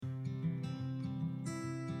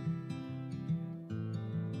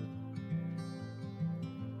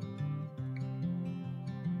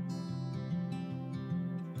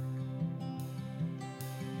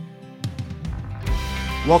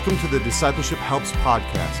Welcome to the Discipleship Helps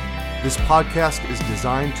podcast. This podcast is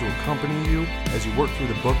designed to accompany you as you work through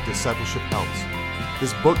the book Discipleship Helps.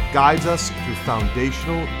 This book guides us through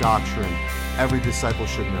foundational doctrine every disciple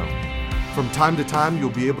should know. From time to time,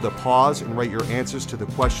 you'll be able to pause and write your answers to the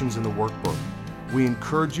questions in the workbook. We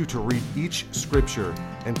encourage you to read each scripture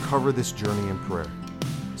and cover this journey in prayer.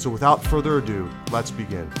 So without further ado, let's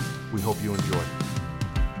begin. We hope you enjoy.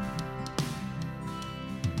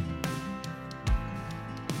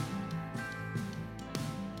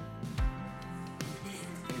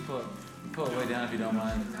 Pull it way down if you don't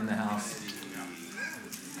mind, in the house.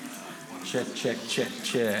 Check.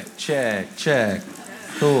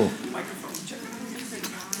 Cool.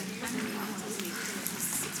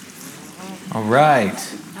 All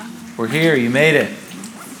right. We're here. You made it.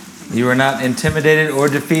 You were not intimidated or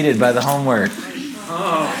defeated by the homework.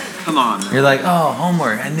 Oh, come on. You're like, oh,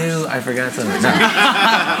 homework. I forgot something. No.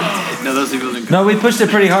 No, those people didn't. No, we pushed it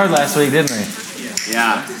pretty hard last week, didn't we?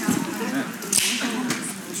 Yeah.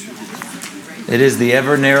 It is the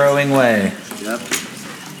ever-narrowing way. Yep.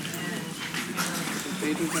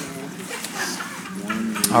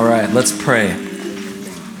 All right, let's pray.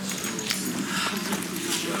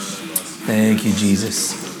 Thank you,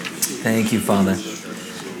 Jesus. Thank you, Father.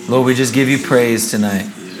 Lord, we just give you praise tonight.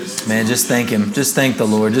 Man, just thank him. Just thank the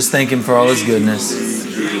Lord. Just thank him for all his goodness.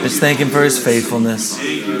 Just thank him for his faithfulness.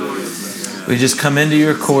 We just come into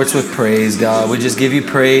your courts with praise, God. We just give you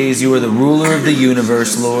praise. You are the ruler of the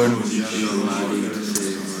universe, Lord.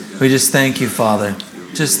 We just thank you, Father.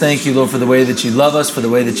 Just thank you, Lord, for the way that you love us, for the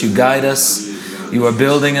way that you guide us. You are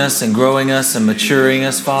building us and growing us and maturing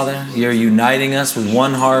us, Father. You're uniting us with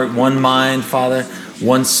one heart, one mind, Father,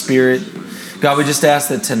 one spirit. God, we just ask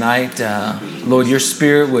that tonight, Lord, your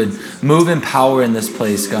spirit would move in power in this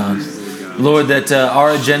place, God. Lord, that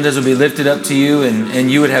our agendas would be lifted up to you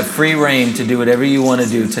and you would have free reign to do whatever you want to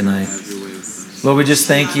do tonight. Lord, we just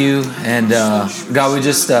thank you. And God, we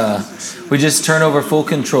just turn over full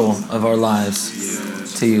control of our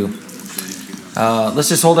lives to you. Let's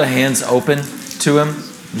just hold our hands open to him,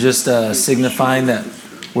 just signifying that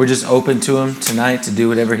we're just open to him tonight to do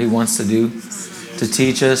whatever he wants to do, to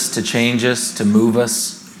teach us, to change us, to move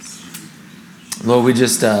us. Lord, we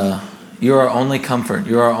just, you're our only comfort.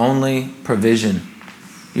 You're our only provision.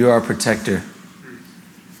 You're our protector.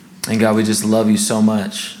 And God, we just love you so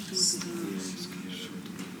much.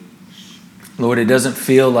 Lord, it doesn't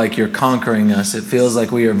feel like you're conquering us. It feels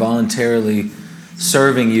like we are voluntarily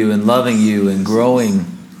serving you and loving you and growing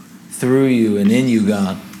through you and in you,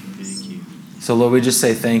 God. So, Lord, we just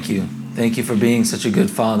say thank you. Thank you for being such a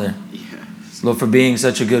good father. Lord, for being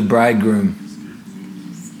such a good bridegroom.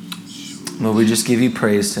 Lord, we just give you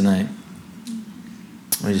praise tonight.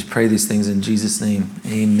 We just pray these things in Jesus' name.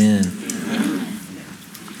 Amen.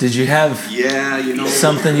 Did you have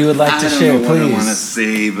something you would like to share, please? I don't know what I want to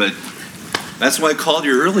say, but that's why I called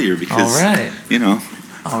you earlier because, all right.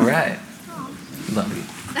 All right. Love you.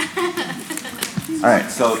 All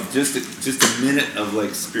right, so just a minute of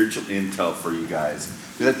like spiritual intel for you guys,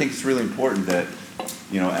 because I think it's really important that,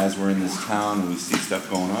 as we're in this town and we see stuff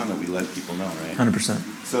going on, that we let people know, right?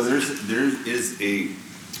 100%. So there is a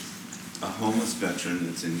homeless veteran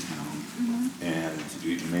that's in town, and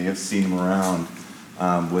you may have seen him around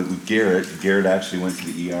with Garrett. Garrett actually went to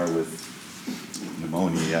the ER with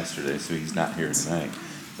pneumonia yesterday, so he's not here tonight.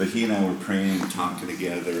 But he and I were praying, talking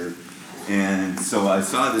together. And so I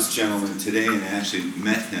saw this gentleman today and actually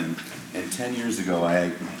met him. And 10 years ago,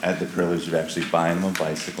 I had the privilege of actually buying him a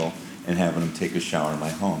bicycle and having him take a shower in my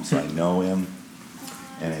home. So I know him,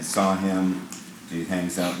 and I saw him. He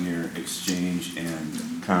hangs out near Exchange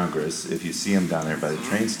and Congress. If you see him down there by the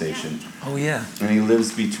train station. Oh, yeah. And he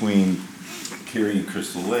lives between Cary and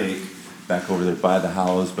Crystal Lake, back over there by the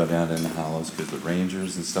Hollows, but down in the Hollows because of the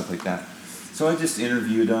Rangers and stuff like that. So I just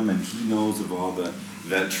interviewed him, and he knows of all the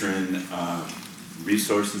veteran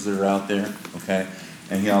resources that are out there, okay?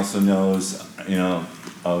 And he also knows,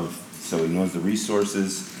 so he knows the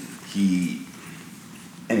resources.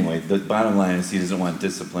 Anyway, the bottom line is he doesn't want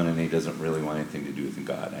discipline, and he doesn't really want anything to do with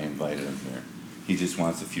God. I invited him here. He just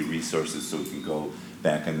wants a few resources so he can go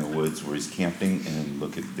back in the woods where he's camping and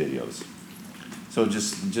look at videos. So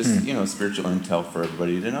just spiritual intel for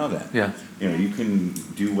everybody to know that. Yeah. You can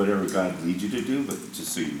do whatever God leads you to do, but just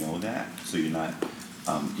so you know that, so you're not,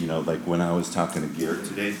 like when I was talking to Garrett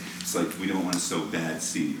today, it's like we don't want to sow bad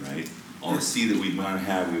seed, right? All the seed that we want to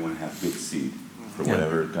have good seed for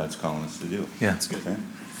whatever God's calling us to do. Yeah, that's good. Okay?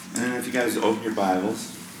 And then if you guys open your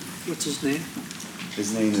Bibles. What's his name?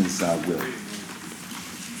 His name is Will.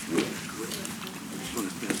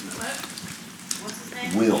 What's his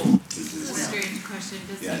name? Will is his name. question.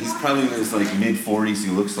 Yeah, he's probably in his like mid-40s.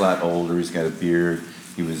 He looks a lot older. He's got a beard.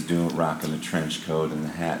 He was rocking the trench coat and the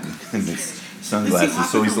hat and his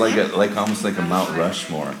sunglasses. So he's like almost like a Mount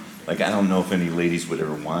Rushmore. Like, I don't know if any ladies would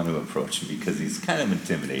ever want to approach him because he's kind of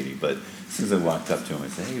intimidating. But as soon as I walked up to him, I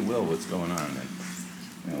said, "Hey, Will, what's going on?"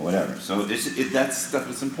 And whatever. So that stuff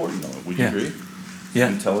is important, though. Would you agree? Yeah.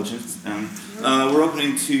 Intelligence. We're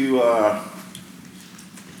opening to.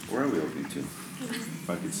 Where are we opening to? If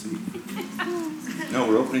I could see. No,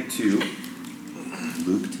 we're opening to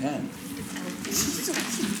Luke 10.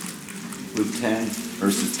 Luke 10,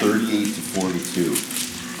 verses 38 to 42.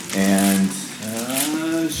 And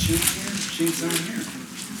Shane's not here.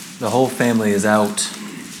 The whole family is out.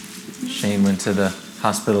 Shane went to the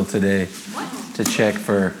hospital today to check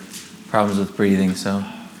for problems with breathing. So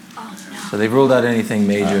they've ruled out anything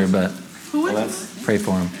major, but pray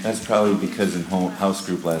for him. That's probably because in house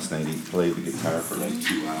group last night he played the guitar for like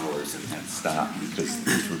 2 hours and had to stop because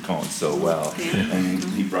things were going so well. And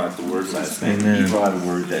he brought the word last night. Amen. He brought a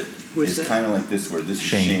word that is kind of like this word. This is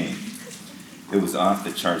Shane. It was off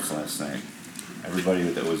the charts last night. Everybody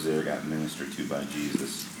that was there got ministered to by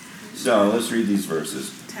Jesus. So let's read these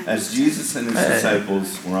verses. As Jesus and his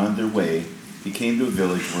disciples were on their way, he came to a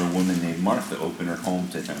village where a woman named Martha opened her home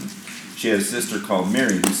to him. She had a sister called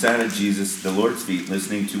Mary who sat at the Lord's feet,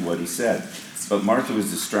 listening to what he said. But Martha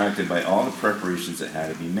was distracted by all the preparations that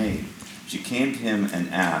had to be made. She came to him and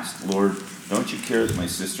asked, "Lord, don't you care that my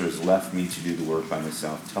sister has left me to do the work by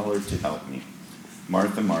myself? Tell her to help me."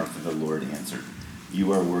 "Martha, Martha," the Lord answered,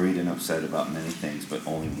 "you are worried and upset about many things, but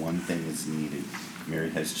only one thing is needed.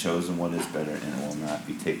 Mary has chosen what is better, and it will not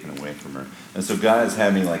be taken away from her." And so God has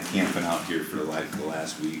had me like camping out here for like the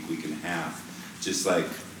last week and a half, just like,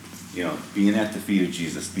 being at the feet of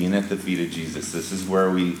Jesus, This is where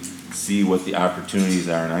we see what the opportunities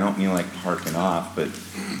are. And I don't mean like parking off, but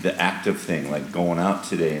the active thing, like going out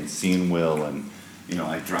today and seeing Will. And,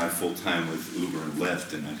 I drive full time with Uber and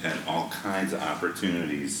Lyft, and I've had all kinds of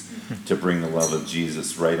opportunities to bring the love of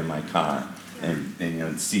Jesus right in my car.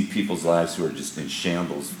 And see people's lives who are just in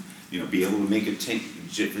shambles, be able to make a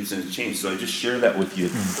difference and a change. So I just share that with you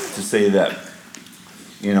to say that,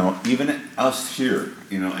 even us here,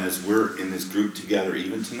 as we're in this group together,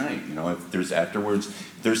 even tonight, if there's afterwards,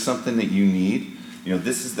 if there's something that you need,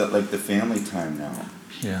 this is the family time now.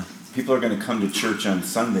 Yeah. People are going to come to church on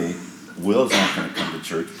Sunday. Will's not going to come to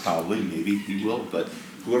church, probably, maybe he will, but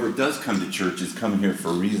whoever does come to church is coming here for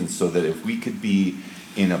a reason, so that if we could be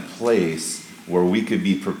in a place where we could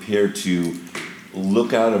be prepared to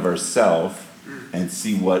look out of ourselves and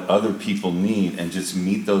see what other people need and just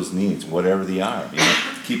meet those needs, whatever they are.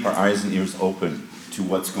 Keep our eyes and ears open to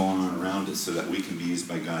what's going on around us so that we can be used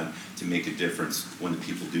by God to make a difference when the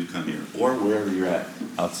people do come here or wherever you're at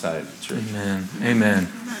outside the church. Amen. Amen.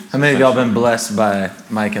 How many of y'all been blessed by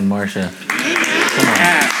Mike and Marcia? Come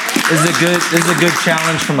on. This is a good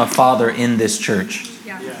challenge from a father in this church.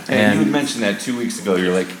 Yeah. And you had mentioned that 2 weeks ago.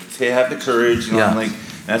 You're like, hey, have the courage. I'm like,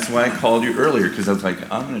 that's why I called you earlier, because I was like,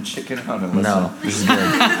 I'm going to chicken out and listen. No, this is good.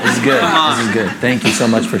 This is good. This is good. Thank you so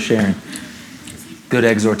much for sharing. Good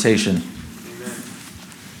exhortation. Amen.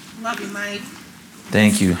 Love you, Mike.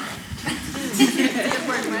 Thank you. Good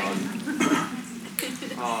work, Mike.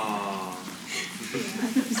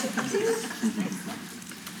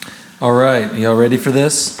 All right. Y'all ready for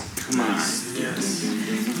this? Come on. Yes.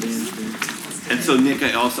 And so, Nick,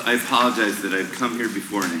 I apologize that I've come here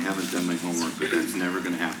before and I haven't done my homework, but that's never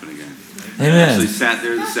going to happen again. Amen. I actually sat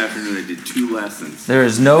there this afternoon. I did 2 lessons. There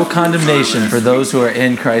is no condemnation for those who are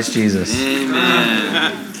in Christ Jesus.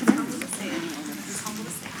 Amen.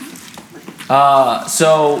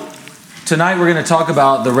 So tonight we're going to talk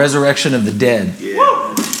about the resurrection of the dead.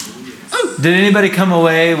 Yeah. Did anybody come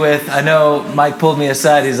away with, I know Mike pulled me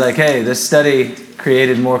aside, he's like, hey, this study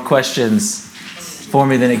created more questions for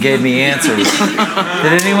me than it gave me answers.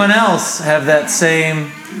 Did anyone else have that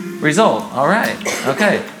same result? All right.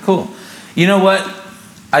 Okay, cool. You know what?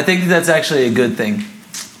 I think that's actually a good thing.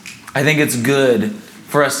 I think it's good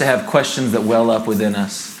for us to have questions that well up within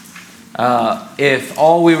us. If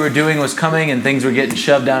all we were doing was coming and things were getting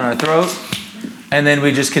shoved down our throat, and then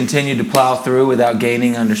we just continued to plow through without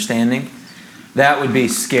gaining understanding, that would be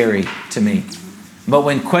scary to me. But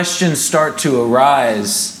when questions start to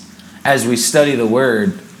arise as we study the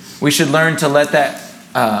Word, we should learn to let that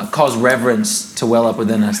cause reverence to well up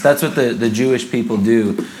within us. That's what the Jewish people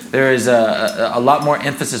do. There is a lot more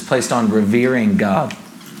emphasis placed on revering God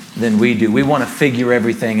than we do. We want to figure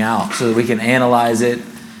everything out so that we can analyze it,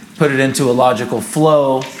 put it into a logical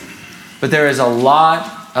flow. But there is a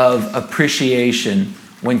lot of appreciation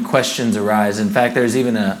when questions arise. In fact, there's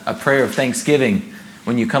even a prayer of thanksgiving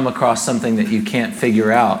when you come across something that you can't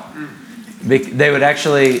figure out. They would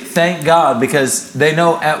actually thank God because they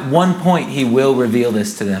know at one point He will reveal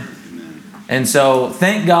this to them. And so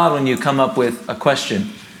thank God when you come up with a question.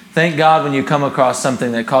 Thank God when you come across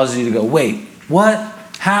something that causes you to go, wait, what?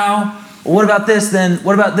 How? What about this then?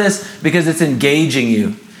 What about this? Because it's engaging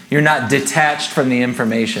you. You're not detached from the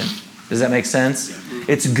information. Does that make sense?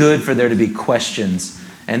 It's good for there to be questions.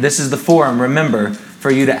 And this is the forum, remember,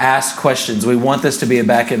 for you to ask questions. We want this to be a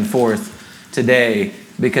back and forth today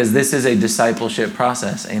because this is a discipleship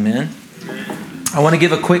process. Amen? I want to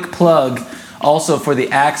give a quick plug also for the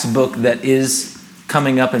Acts book that is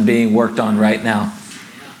coming up and being worked on right now.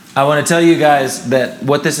 I want to tell you guys that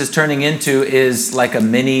what this is turning into is like a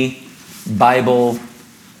mini Bible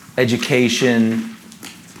education,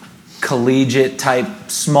 collegiate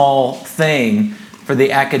type small thing for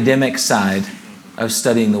the academic side of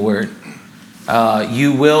studying the Word.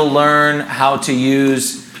 You will learn how to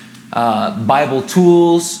use Bible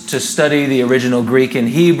tools to study the original Greek and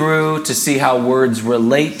Hebrew, to see how words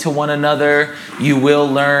relate to one another. You will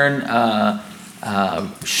learn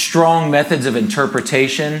strong methods of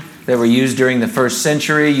interpretation that were used during the first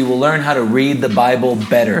century. You will learn how to read the Bible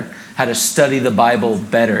better, how to study the Bible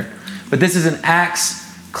better. But this is an Acts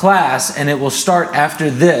class, and it will start after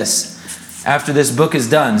this book is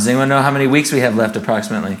done. Does anyone know how many weeks we have left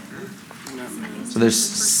approximately? So there's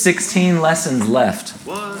 16 lessons left.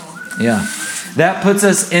 What? Yeah. That puts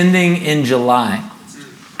us ending in July.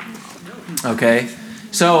 Okay?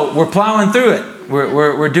 So we're plowing through it.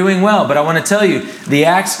 We're doing well. But I want to tell you, the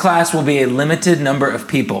Acts class will be a limited number of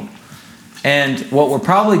people. And what we're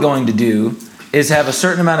probably going to do is have a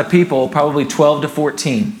certain amount of people, probably 12 to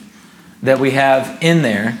 14, that we have in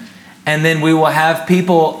there. And then we will have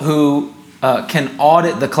people who can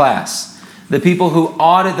audit the class. The people who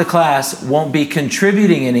audit the class won't be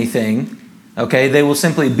contributing anything. Okay, they will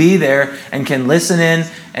simply be there and can listen in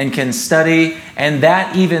and can study. And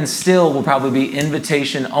that even still will probably be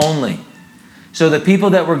invitation only. So the people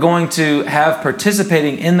that we're going to have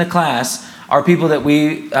participating in the class are people that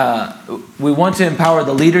we want to empower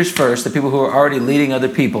the leaders first, the people who are already leading other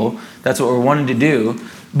people. That's what we're wanting to do.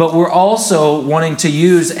 But we're also wanting to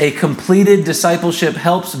use a completed Discipleship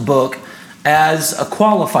Helps book as a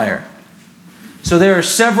qualifier. So there are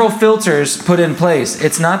several filters put in place.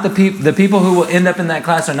 It's not the people who will end up in that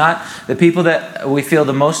class are not the people that we feel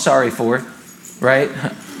the most sorry for, right?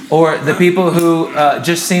 Or the people who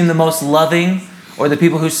just seem the most loving, or the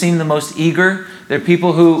people who seem the most eager. They're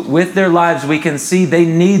people who, with their lives, we can see they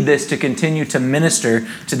need this to continue to minister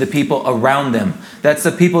to the people around them. That's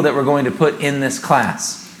the people that we're going to put in this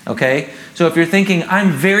class, okay? So if you're thinking, I'm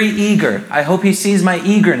very eager, I hope he sees my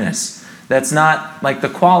eagerness. That's not like the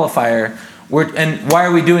qualifier. And why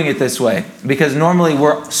are we doing it this way? Because normally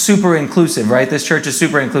we're super inclusive, right? This church is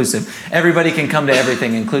super inclusive. Everybody can come to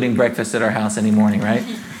everything, including breakfast at our house any morning, right?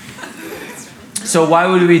 So why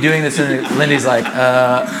would we be doing this? And Lindy's like,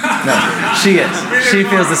 no, she is. She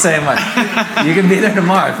feels the same way. You can be there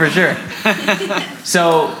tomorrow for sure.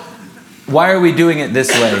 So why are we doing it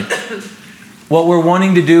this way? What we're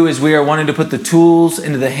wanting to do is we are wanting to put the tools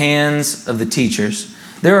into the hands of the teachers.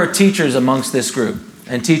 There are teachers amongst this group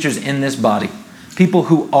and teachers in this body. People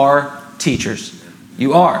who are teachers.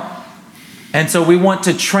 You are. And so we want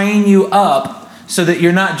to train you up so that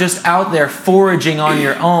you're not just out there foraging on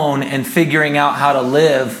your own and figuring out how to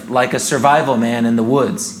live like a survival man in the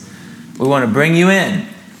woods. We want to bring you in,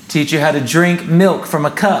 teach you how to drink milk from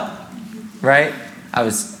a cup, right?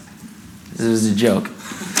 This was a joke.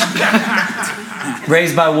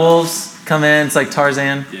 Raised by wolves, come in, it's like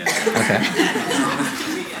Tarzan. Okay.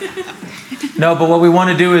 No, but what we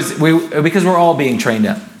want to do is, because we're all being trained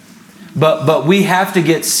up, but we have to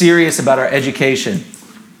get serious about our education,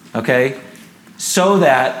 okay? So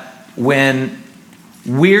that when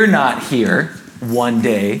we're not here one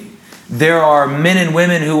day, there are men and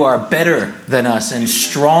women who are better than us and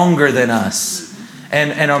stronger than us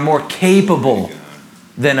and are more capable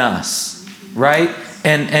than us, right?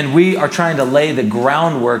 And we are trying to lay the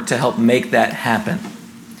groundwork to help make that happen.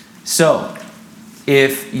 So,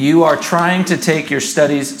 if you are trying to take your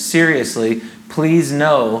studies seriously, please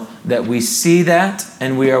know that we see that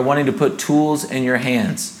and we are wanting to put tools in your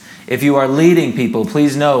hands. If you are leading people,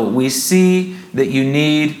 please know we see that you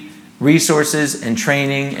need resources and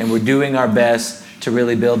training, and we're doing our best to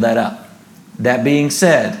really build that up. That being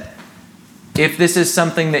said, if this is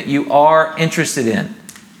something that you are interested in,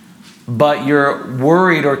 but you're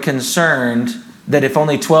worried or concerned that if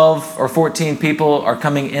only 12 or 14 people are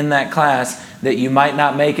coming in that class, that you might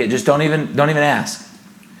not make it, just don't even ask.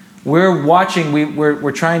 We're watching,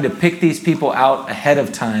 we're trying to pick these people out ahead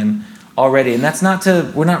of time already. And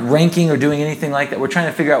we're not ranking or doing anything like that. We're trying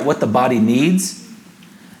to figure out what the body needs.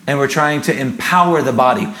 And we're trying to empower the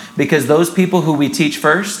body. Because those people who we teach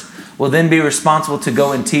first will then be responsible to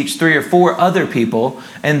go and teach 3 or 4 other people.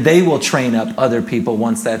 And they will train up other people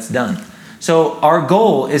once that's done. So our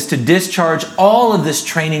goal is to discharge all of this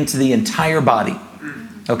training to the entire body.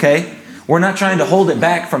 Okay? We're not trying to hold it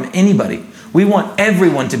back from anybody. We want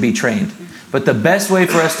everyone to be trained. But the best way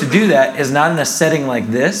for us to do that is not in a setting like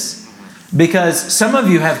this. Because some of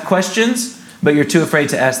you have questions, but you're too afraid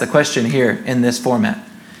to ask the question here in this format.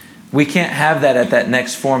 We can't have that at that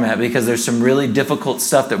next format because there's some really difficult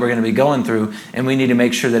stuff that we're going to be going through, and we need to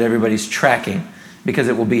make sure that everybody's tracking because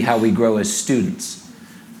it will be how we grow as students.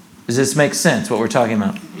 Does this make sense, what we're talking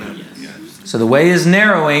about? Yes. So the way is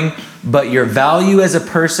narrowing, but your value as a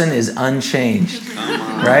person is unchanged.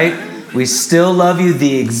 Right? We still love you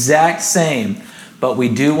the exact same, but we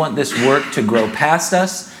do want this work to grow past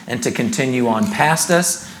us and to continue on past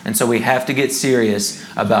us, and so we have to get serious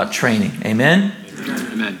about training. Amen?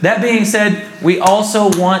 Amen. That being said, we also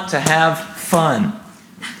want to have fun.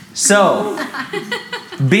 So,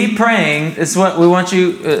 be praying. This is what we want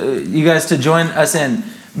you guys to join us in.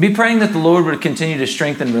 Be praying that the Lord would continue to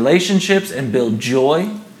strengthen relationships and build joy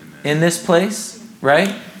in this place,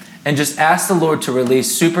 right? And just ask the Lord to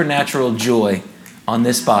release supernatural joy on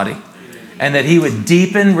this body. And that He would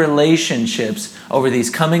deepen relationships over these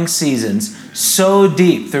coming seasons so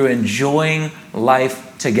deep through enjoying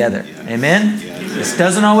life together. Amen? This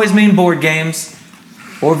doesn't always mean board games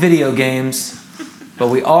or video games, but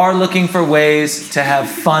we are looking for ways to have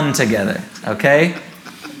fun together, okay?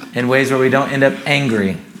 In ways where we don't end up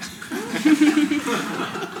angry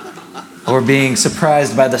or being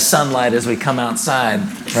surprised by the sunlight as we come outside,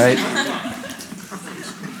 right?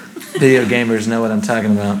 Video gamers know what I'm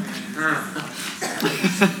talking about.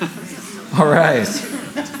 All right.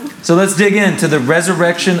 So let's dig into the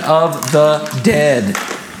resurrection of the dead.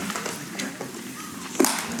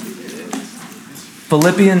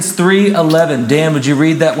 Philippians 3:11. Dan, would you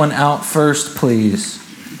read that one out first, please?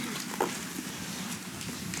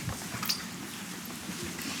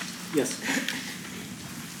 Yes.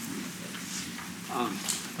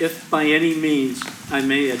 If by any means I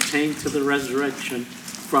may attain to the resurrection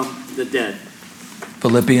from the dead.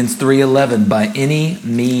 Philippians 3:11. By any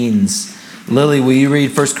means. Lily, will you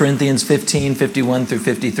read 1 Corinthians 15:51 through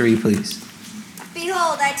 53, please?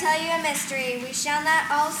 Behold, I tell you a mystery. We shall not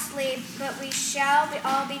all sleep, but we shall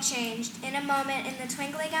all be changed in a moment, in the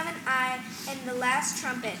twinkling of an eye, in the last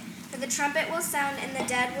trumpet. For the trumpet will sound, and the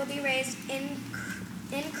dead will be raised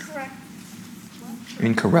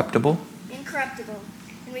incorruptible,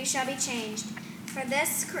 and we shall be changed. For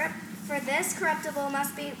this corruptible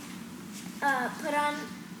must be put on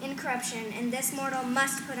incorruption, and this mortal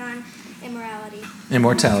must put on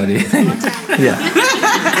immortality. Yeah.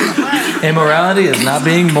 Immorality is not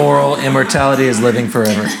being moral. Immortality is living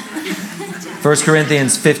forever. 1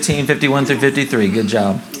 Corinthians 15:51 through 53. Good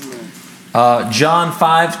job. John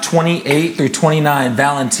 5:28 through 29.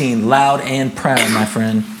 Valentine, loud and proud, my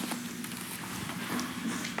friend.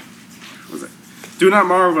 Do not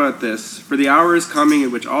marvel at this, for the hour is coming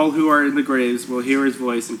in which all who are in the graves will hear His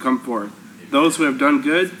voice and come forth. Those who have done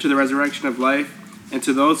good, to the resurrection of life, and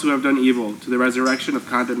to those who have done evil, to the resurrection of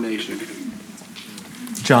condemnation.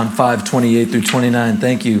 John 5:28 through 29.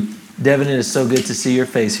 Thank you. Devin, it is so good to see your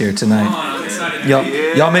face here tonight.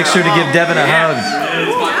 Y'all make sure to give Devin a hug.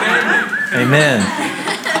 Amen.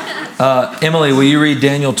 Emily, will you read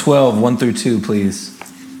Daniel 12:1 through 2, please?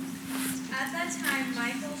 At that time,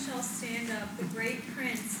 Michael shall stand up, the great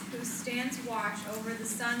prince who stands watch over the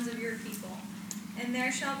sons of your people. And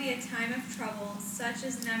there shall be a time of trouble, such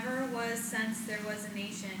as never was since there was a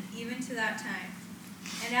nation, even to that time.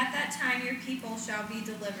 And at that time your people shall be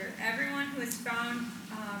delivered, everyone who is found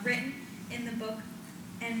written in the book,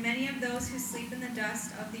 and many of those who sleep in the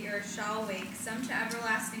dust of the earth shall awake, some to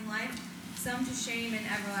everlasting life, some to shame and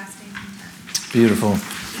everlasting contempt. Beautiful.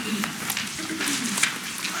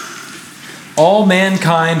 All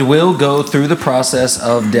mankind will go through the process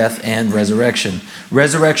of death and resurrection.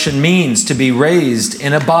 Resurrection means to be raised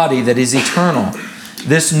in a body that is eternal.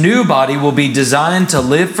 This new body will be designed to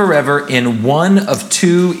live forever in one of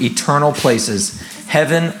two eternal places,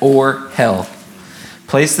 heaven or hell.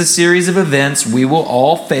 Place the series of events we will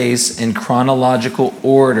all face in chronological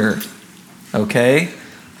order. Okay?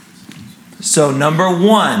 So number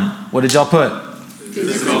 1, what did y'all put?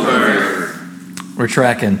 Physical birth. We're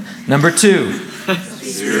tracking. Number 2.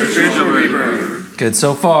 Spiritual rebirth. Good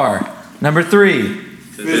so far. Number 3.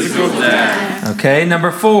 Physical death. Okay,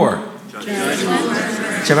 number 4. All right.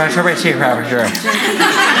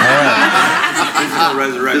 Physical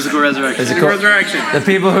resurrection. Physical resurrection. Physical resurrection. The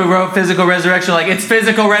people who wrote physical resurrection are like, it's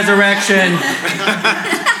physical resurrection.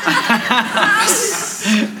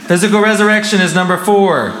 Physical resurrection is number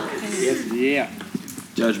 4. Yeah.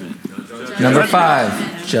 Judgment. Number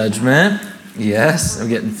 5, judgment. Yes, I'm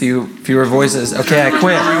getting fewer voices. Okay, I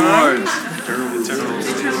quit.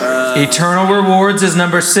 Eternal rewards is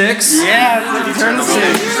number 6. Yeah, eternal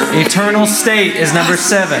state. Eternal state is number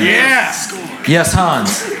 7. Yeah. Yes,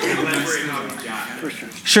 Hans.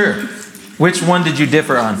 Sure. Which one did you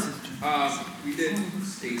differ on? We did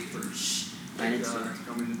state first.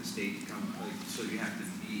 Come into the state, so you have to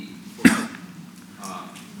be for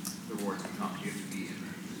the rewards to come. You have to be in a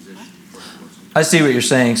position for the rewards to come. I see what you're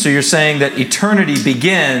saying. So you're saying that eternity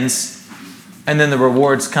begins and then the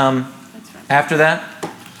rewards come after that?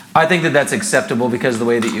 I think that that's acceptable because of the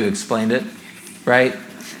way that you explained it, right?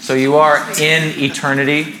 So you are in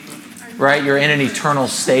eternity, right? You're in an eternal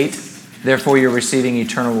state. Therefore, you're receiving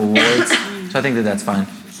eternal rewards. So I think that that's fine.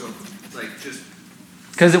 So, just...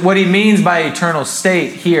 Because what he means by eternal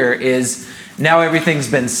state here is now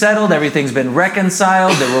everything's been settled, everything's been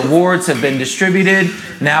reconciled, the rewards have been distributed.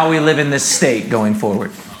 Now we live in this state going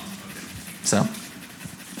forward. So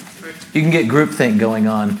you can get groupthink going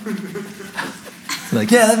on. Like,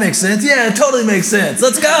 yeah, that makes sense. Yeah, it totally makes sense.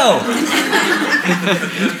 Let's go.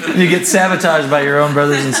 You get sabotaged by your own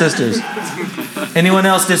brothers and sisters. Anyone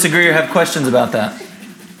else disagree or have questions about that?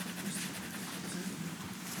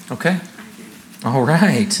 Okay. All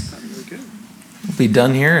right. We'll be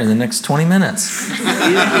done here in the next 20 minutes.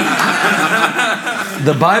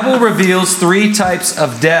 The Bible reveals 3 types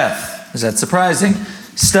of death. Is that surprising?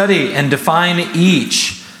 Study and define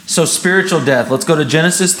each. So spiritual death. Let's go to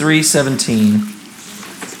Genesis 3:17.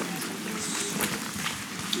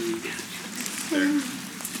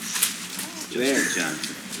 There, John.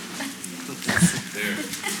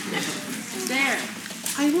 There.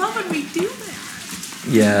 I love when we do that.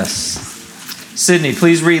 Yes. Sydney,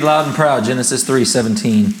 please read loud and proud Genesis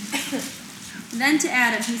 3:17. Then to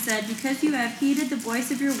Adam he said, because you have heeded the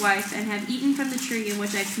voice of your wife and have eaten from the tree in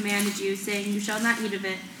which I commanded you, saying, you shall not eat of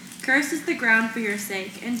it, cursed is the ground for your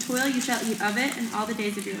sake, and toil you shall eat of it in all the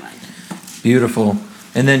days of your life. Beautiful.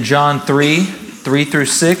 And then John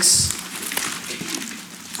 3:3-6.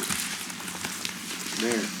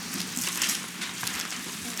 There.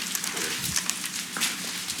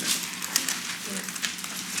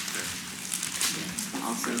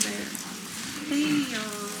 Also there.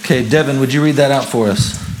 Okay, Devin, would you read that out for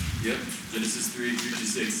us? Yep. Genesis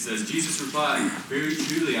 3:6 says, Jesus replied, very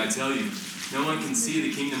truly I tell you, no one can see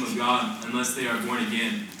the kingdom of God unless they are born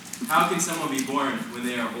again. How can someone be born when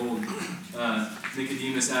they are old?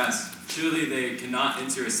 Nicodemus asked, surely they cannot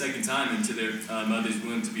enter a second time into their mother's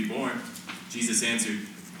womb to be born. Jesus answered,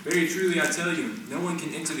 very truly I tell you, no one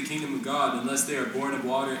can enter the kingdom of God unless they are born of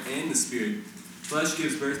water and the Spirit. Flesh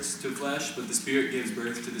gives birth to flesh, but the Spirit gives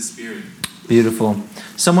birth to the Spirit. Beautiful.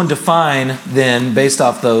 Someone define then, based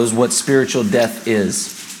off those, what spiritual death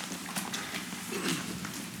is.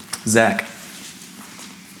 Zach.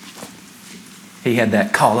 He had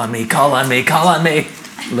that call on me, call on me, call on me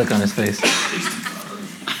look on his face.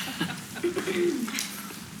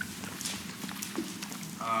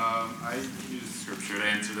 I use scripture to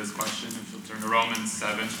answer this question. If you'll turn to Romans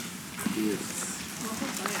 7.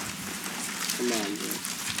 Come on, bro.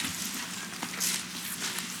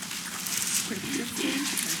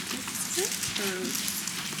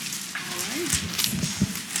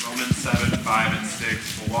 Romans 7:5-6.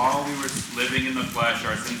 For while we were living in the flesh,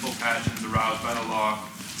 our sinful passions aroused by the law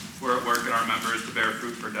were at work in our members to bear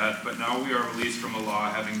fruit for death. But now we are released from the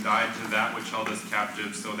law, having died to that which held us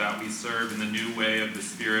captive, so that we serve in the new way of the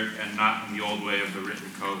Spirit and not in the old way of the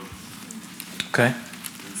written code. Okay.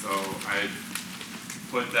 And so I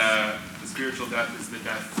put that the spiritual death is the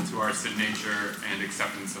death to our sin nature and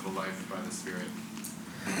acceptance of a life by the Spirit.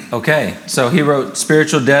 Okay, so he wrote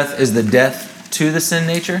spiritual death is the death to the sin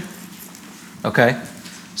nature? Okay.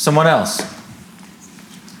 Someone else?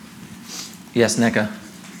 Yes, Neka.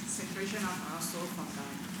 Separation of our soul from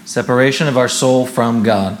God. Separation of our soul from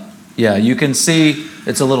God. Yeah, you can see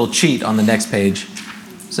it's a little cheat on the next page.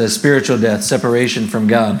 It says spiritual death, separation from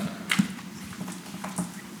God.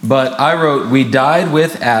 But I wrote, we died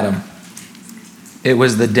with Adam. It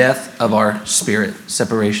was the death of our spirit,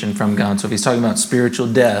 separation from God. So if he's talking about spiritual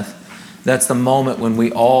death, that's the moment when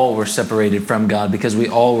we all were separated from God because we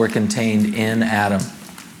all were contained in Adam,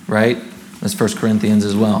 right? That's 1 Corinthians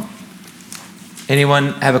as well.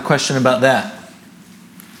 Anyone have a question about that?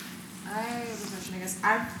 I have a question, I guess.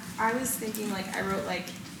 I was thinking, I wrote,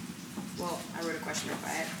 well, I wrote a question,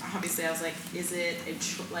 but obviously I was like, is it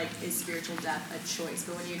is spiritual death a choice?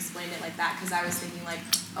 But when you explained it like that, because I was thinking like,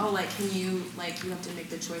 oh, like can you you have to make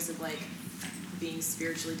the choice of like being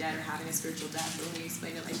spiritually dead or having a spiritual death. But when you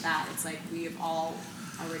explain it like that, it's like we have all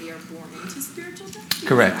already are born into spiritual death.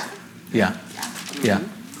 Correct. Yeah.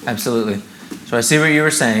 Absolutely. So I see what you were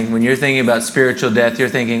saying. When you're thinking about spiritual death, you're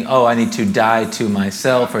thinking, oh, I need to die to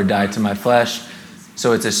myself or die to my flesh.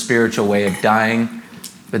 So it's a spiritual way of dying.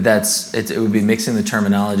 But it would be mixing the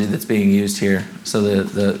terminology that's being used here. So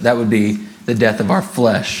that would be the death of our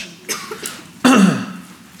flesh.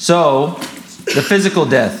 So the physical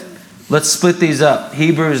death. Let's split these up.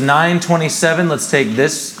 Hebrews 9:27. Let's take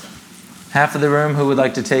this half of the room. Who would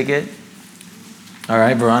like to take it? All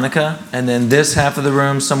right, Veronica. And then this half of the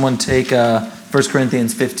room, someone take 1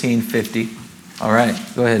 Corinthians 15:50. All right,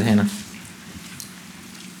 go ahead, Hannah.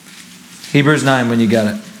 Hebrews 9 when you got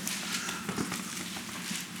it.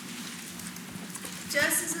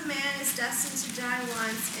 Just as a man is destined to die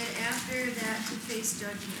once, and after that to face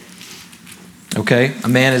judgment. Okay, a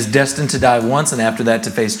man is destined to die once, and after that to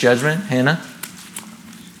face judgment. Hannah?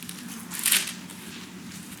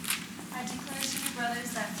 I declare to you,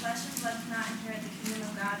 brothers, that flesh and blood cannot inherit the kingdom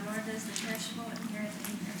of God, nor does the perishable inherit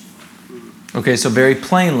the imperishable. Okay, so very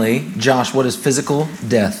plainly, Josh, what is physical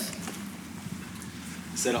death?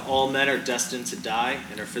 It said all men are destined to die,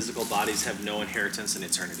 and our physical bodies have no inheritance in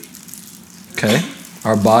eternity. Okay,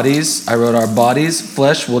 our bodies, I wrote our bodies,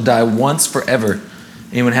 flesh will die once forever.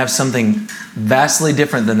 Anyone have something vastly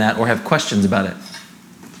different than that or have questions about it?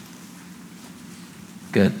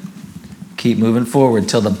 Good. Keep moving forward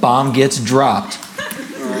till the bomb gets dropped.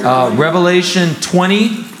 Revelation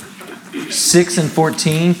 20:6 and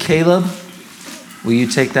 14. Caleb, will you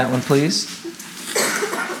take that one, please?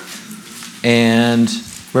 And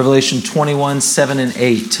Revelation 21:7 and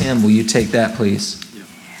 8. Tim, will you take that, please?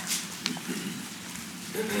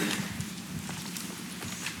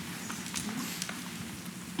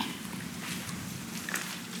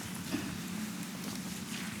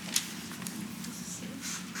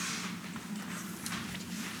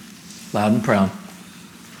 Loud and proud.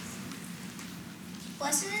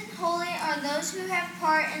 Blessed and holy are those who have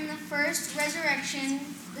part in the first resurrection.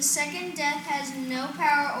 The second death has no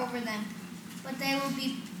power over them, but they will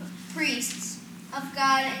be priests of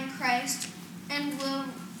God and Christ and will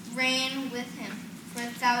reign with him for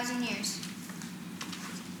 1,000 years.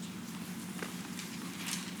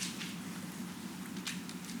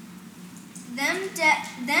 Then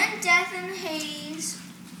death and Hades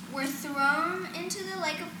were thrown into the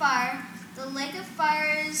lake of fire. The lake of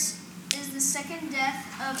fire is the second death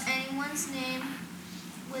of anyone's name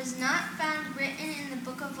was not found written in the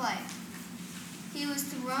book of life. He was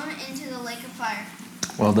thrown into the lake of fire.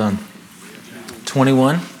 Well done.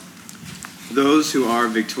 21. Those who are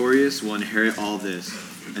victorious will inherit all this,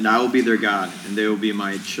 and I will be their God, and they will be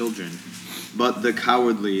my children. But the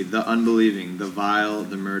cowardly, the unbelieving, the vile,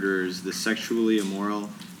 the murderers, the sexually immoral,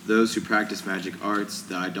 those who practice magic arts,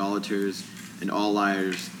 the idolaters, and all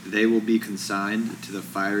liars, they will be consigned to the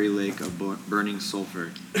fiery lake of burning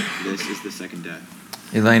sulfur. This is the second death.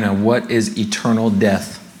 Elena, what is eternal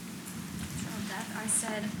death? Death, I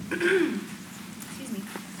said,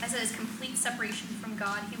 is complete separation from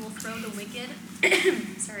God. He will throw the wicked,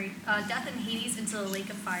 death and Hades into the lake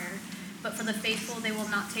of fire. But for the faithful, they will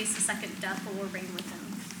not taste the second death, but will reign with him.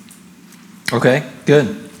 Okay,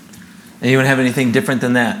 good. Anyone have anything different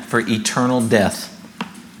than that for eternal death?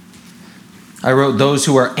 I wrote those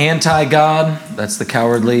who are anti-God, that's the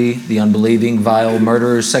cowardly, the unbelieving, vile,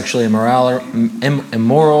 murderers, sexually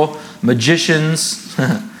immoral, magicians,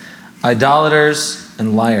 idolaters,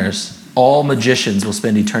 and liars. All magicians will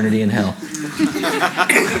spend eternity in hell.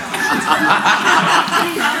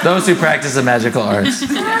 Those who practice the magical arts.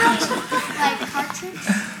 Like card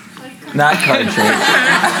tricks? Not card tricks.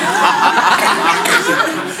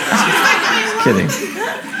 Kidding.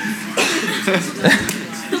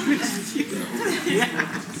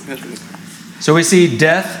 So we see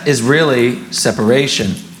death is really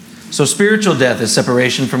separation. So spiritual death is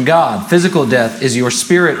separation from God. Physical death is your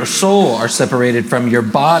spirit or soul are separated from your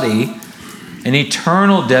body. And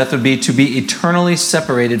eternal death would be to be eternally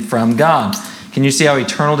separated from God. Can you see how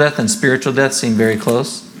eternal death and spiritual death seem very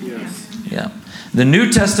close? Yes. Yeah. The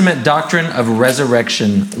New Testament doctrine of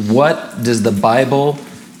resurrection. What does the Bible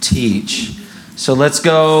teach? So let's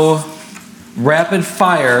go rapid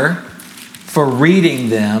fire for reading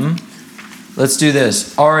them. Let's do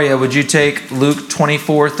this. Aria, would you take Luke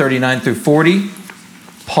 24:39 through 40?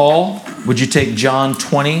 Paul, would you take John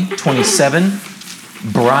 20:27?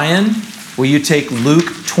 Brian, will you take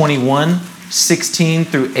Luke 21:16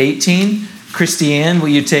 through 18? Christiane, will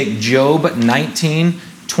you take Job 19,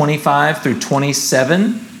 25 through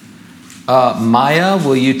 27? Maya,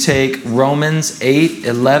 will you take Romans 8,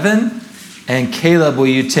 11? And Caleb, will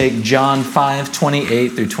you take John 5, 28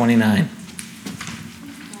 through 29?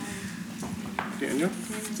 Daniel?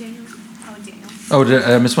 Oh, did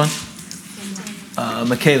I miss one?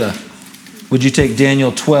 Michaela, would you take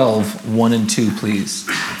Daniel 12, 1 and 2, please?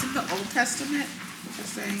 Is it the Old Testament? It's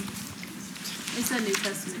saying It's the New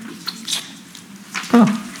Testament. Oh.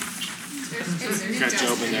 You got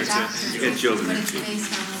Job in there too. You got Job in But there it's too.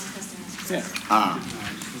 based on Old Testament. Ah,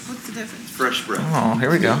 what's the difference? fresh bread. Oh, here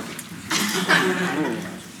we go.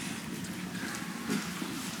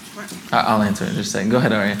 I'll answer in just a second. Go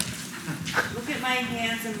ahead, Aria. Look at my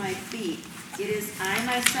hands and my feet. It is I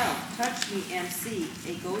myself. Touch me and see.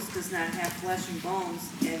 A ghost does not have flesh and bones,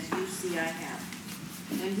 as you see I have.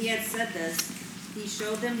 When he had said this, he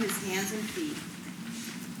showed them his hands and feet.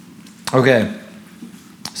 Okay.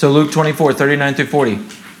 So Luke 24, 39 through 40.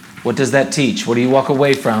 What does that teach? What do you walk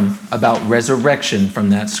away from about resurrection from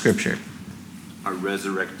that scripture? Our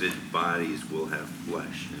resurrected bodies will have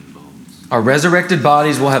flesh and bones. Our resurrected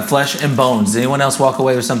bodies will have flesh and bones. Does anyone else walk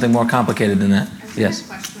away with something more complicated than that? Yes.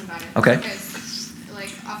 I have a question about it. Okay. Because,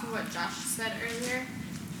 like, off of what Josh said earlier,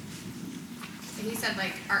 he said,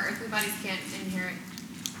 like, our earthly bodies can't inherit,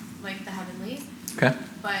 like, the heavenlies. Okay.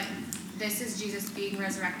 But this is Jesus being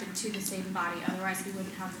resurrected to the same body. Otherwise, he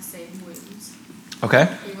wouldn't have the same wounds. Okay.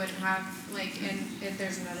 He wouldn't have, like, and if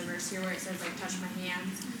there's another verse here where it says, like, touch my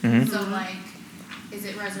hands. Mhm. So, like, is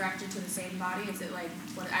it resurrected to the same body? Is it, like,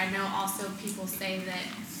 what I know also people say that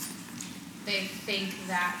they think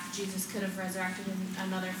that Jesus could have resurrected in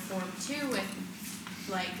another form too with,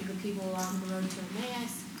 like, the people along the road to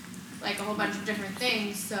Emmaus, like a whole bunch of different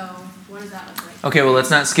things. So what does that look like? Okay, well,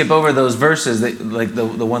 let's not skip over those verses, that, like the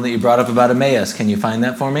one that you brought up about Emmaus. Can you find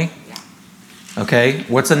that for me? Yeah. Okay.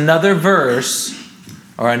 What's another verse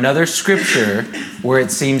or another scripture where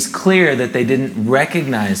it seems clear that they didn't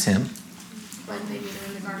recognize him? When they meet him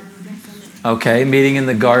in the garden. Okay, meeting in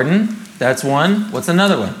the garden. That's one. What's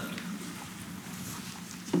another one?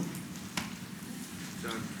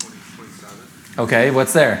 John 20:27. Okay,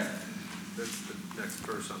 what's there? That's the next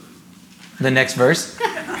verse on it. The next verse?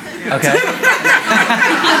 Okay.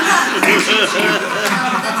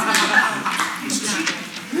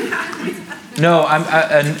 No,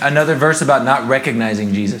 another verse about not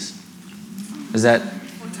recognizing Jesus. Is that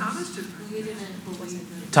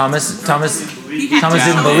Thomas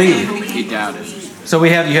didn't believe. He doubted. So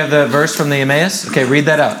you have the verse from the Emmaus? Okay, read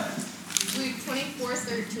that out. Luke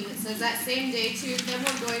 24:13. It says, that same day two of them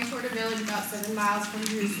were going toward a village about 7 miles from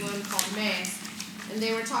Jerusalem called Emmaus. And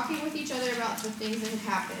they were talking with each other about the things that had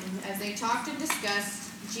happened. As they talked and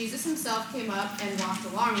discussed, Jesus himself came up and walked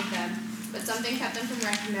along with them, but something kept them from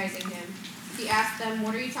recognizing him. He asked them,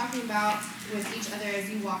 what are you talking about with each other as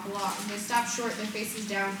you walk along? They stopped short, their faces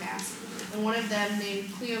downcast. And one of them, named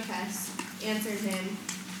Cleopas, answered him,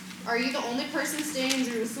 are you the only person staying in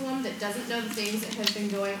Jerusalem that doesn't know the things that have been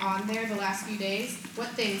going on there the last few days? What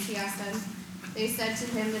things? He asked them. They said to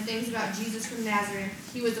him the things about Jesus from Nazareth.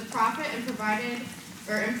 He was a prophet and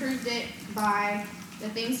improved it by the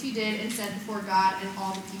things he did and said before God and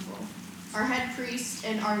all the people. Our head priest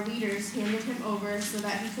and our leaders handed him over so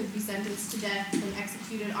that he could be sentenced to death and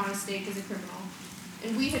executed on a stake as a criminal.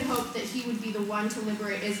 And we had hoped that he would be the one to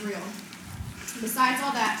liberate Israel. Besides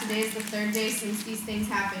all that, today is the third day since these things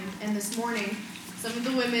happened, and this morning some of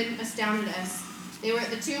the women astounded us. They were at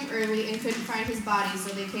the tomb early and couldn't find his body,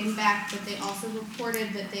 so they came back, but they also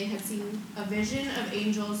reported that they had seen a vision of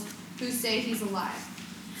angels who say he's alive.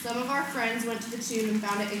 Some of our friends went to the tomb and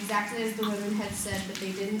found it exactly as the women had said, but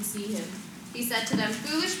they didn't see him. He said to them,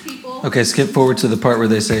 foolish people. Okay, skip forward to the part where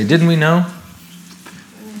they say, didn't we know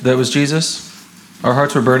that was Jesus? Our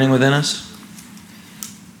hearts were burning within us.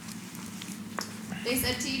 They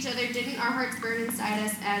said to each other, didn't our hearts burn inside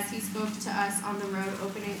us as he spoke to us on the road,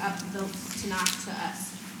 opening up the Tanakh to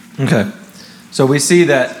us? Okay, so we see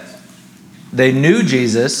that they knew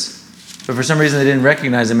Jesus, but for some reason they didn't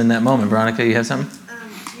recognize him in that moment. Veronica, you have something?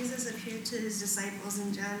 Jesus appeared to his disciples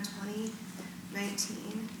in John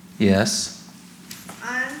 20:19. Yes.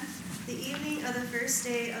 On the evening of the first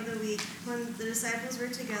day of the week, when the disciples were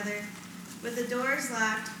together, with the doors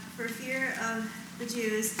locked for fear of the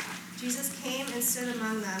Jews, Jesus came and stood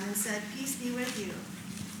among them and said, peace be with you.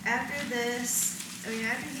 After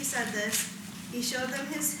he said this, he showed them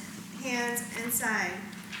his hands and side.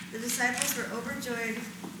 The disciples were overjoyed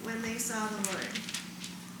when they saw the Lord.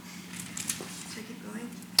 Should I keep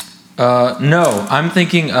going? No, I'm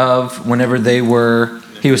thinking of whenever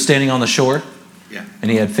he was standing on the shore. Yeah. And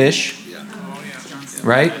he had fish. Yeah.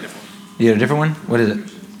 Right? You had a different one? What is it?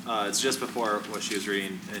 It's just before what she was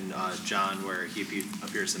reading in John, where he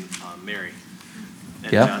appears in Mary.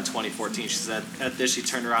 In John 20:14, she said, at this she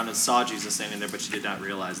turned around and saw Jesus standing there, but she did not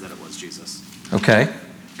realize that it was Jesus. Okay,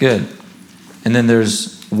 good. And then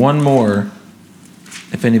there's one more,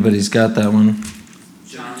 if anybody's got that one.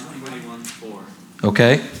 John 21:4.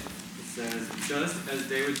 Okay. It says, just as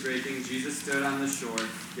day was breaking, Jesus stood on the shore,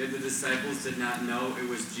 yet the disciples did not know it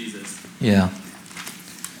was Jesus. Yeah.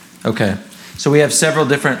 Okay. So we have several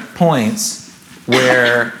different points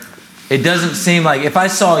where it doesn't seem like, if I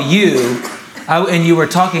saw you and you were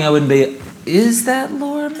talking, I wouldn't be, is that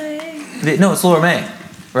Laura May? No, it's Laura May,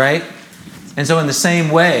 right? And so in the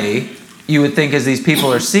same way, you would think as these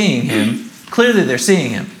people are seeing him, clearly they're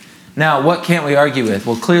seeing him. Now, what can't we argue with?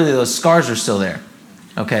 Well, clearly those scars are still there,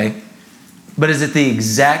 okay? But is it the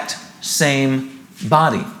exact same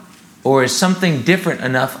body? Or is something different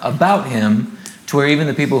enough about him to where even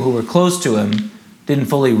the people who were close to him didn't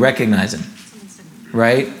fully recognize him,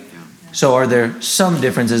 right? So are there some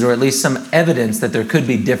differences, or at least some evidence that there could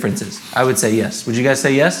be differences? I would say yes. Would you guys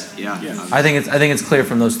say yes? Yeah. I think it's clear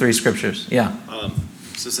from those three scriptures. Yeah.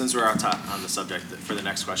 So since we're on the subject, for the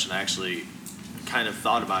next question, I actually kind of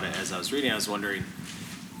thought about it as I was reading. I was wondering,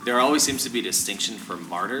 there always seems to be a distinction for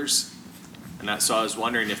martyrs. So I was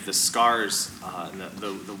wondering if the scars and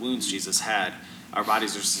the wounds Jesus had, our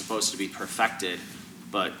bodies are supposed to be perfected,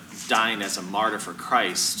 but dying as a martyr for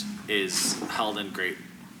Christ is held in great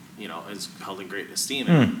esteem.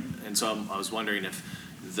 And so I was wondering if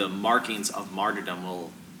the markings of martyrdom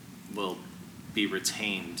will be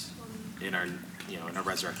retained in our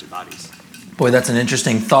resurrected bodies. Boy, that's an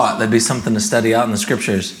interesting thought. That'd be something to study out in the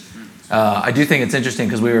scriptures. I do think it's interesting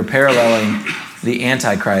because we were paralleling the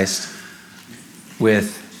Antichrist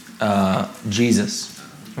with Jesus,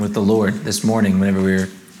 with the Lord this morning whenever we were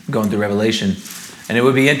going through Revelation. And it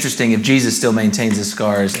would be interesting if Jesus still maintains the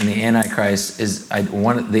scars and the Antichrist is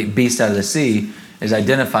the beast out of the sea is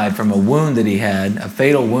identified from a wound that he had, a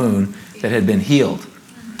fatal wound that had been healed,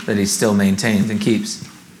 that he still maintains and keeps.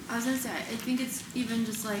 I was going to say, I think it's even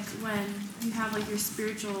just like when you have like your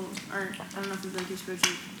spiritual, or I don't know if it's like your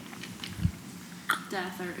spiritual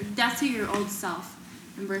death, or death to your old self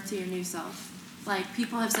and birth to your new self. Like,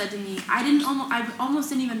 people have said to me, I almost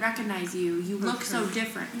didn't even recognize you. You look so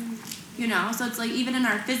different. You know? So it's like, even in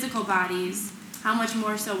our physical bodies, how much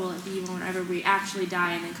more so will it be whenever we actually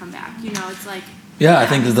die and then come back? You know, it's like... Yeah, I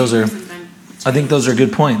think those are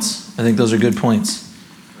good points.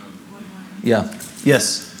 Yeah.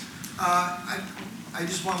 Yes? I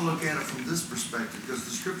just want to look at it from this perspective, because the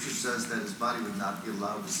scripture says that his body would not be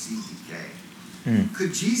allowed to see decay.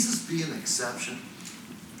 Could Jesus be an exception?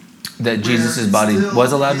 That Jesus' body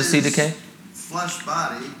was allowed to see decay? Flesh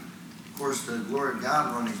body, of course, the glory of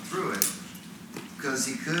God running through it, because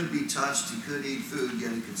he could be touched, he could eat food,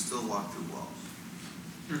 yet he could still walk through walls.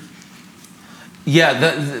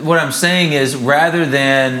 Yeah, what I'm saying is rather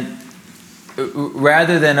than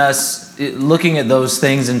us looking at those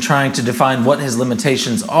things and trying to define what his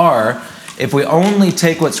limitations are, if we only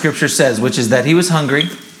take what Scripture says, which is that he was hungry,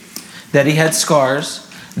 that he had scars,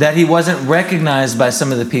 that he wasn't recognized by some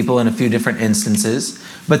of the people in a few different instances,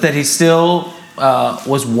 but that he still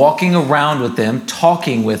was walking around with them,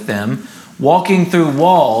 talking with them, walking through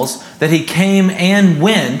walls, that he came and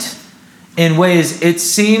went in ways it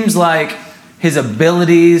seems like his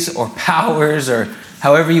abilities or powers or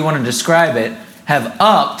however you want to describe it have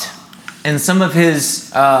upped, and some of his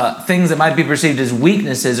things that might be perceived as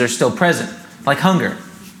weaknesses are still present, like hunger.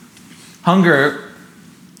 Hunger,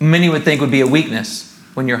 many would think would be a weakness.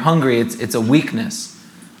 When you're hungry, it's a weakness.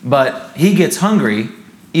 But he gets hungry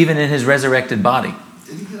even in his resurrected body.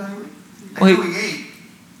 Did he get hungry? Well, he ate.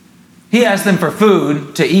 He asked them for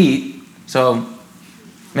food to eat, so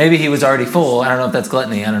maybe he was already full. I don't know if that's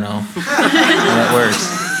gluttony. I don't know how that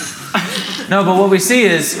works. No, but what we see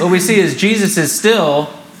is Jesus is still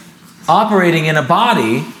operating in a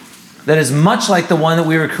body that is much like the one that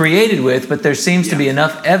we were created with, but there seems to be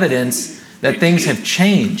enough evidence that things have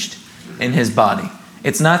changed in his body.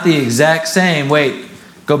 It's not the exact same. Wait,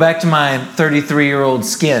 go back to my 33-year-old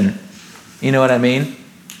skin. You know what I mean?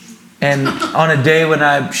 And on a day when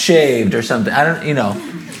I shaved or something,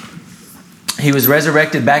 he was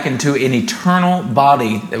resurrected back into an eternal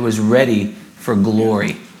body that was ready for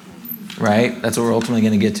glory. Right? That's what we're ultimately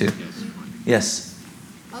going to get to. Yes?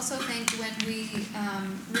 I also think when we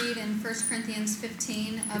read in 1 Corinthians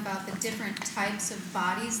 15 about the different types of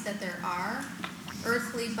bodies that there are,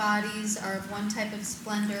 earthly bodies are of one type of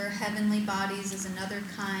splendor, heavenly bodies is another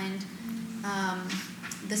kind.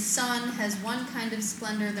 The sun has one kind of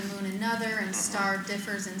splendor, the moon another, and star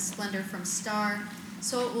differs in splendor from star.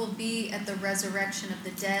 so it will be at the resurrection of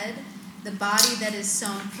the dead. The body that is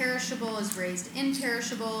sown perishable is raised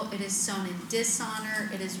imperishable. It is sown in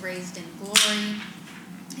dishonor. It is raised in glory.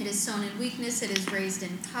 It is sown in weakness. It is raised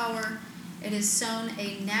in power. It is sown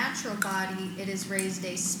a natural body. It is raised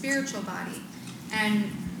a spiritual body.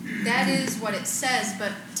 And that is what it says,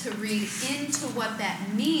 but to read into what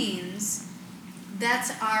that means,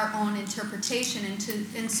 that's our own interpretation.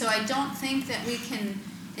 And so I don't think that we can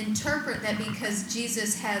interpret that because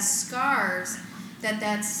Jesus has scars,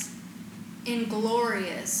 that's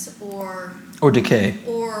inglorious or decay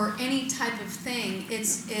or any type of thing.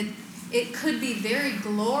 It could be very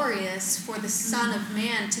glorious for the Son of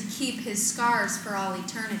Man to keep his scars for all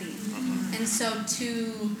eternity. And so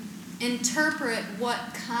to interpret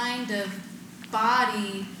what kind of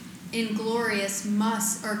body glorious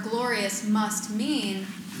must mean,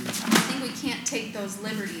 I think we can't take those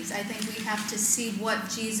liberties. I think we have to see what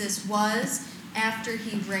Jesus was after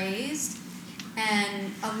he raised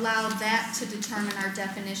and allow that to determine our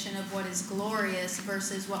definition of what is glorious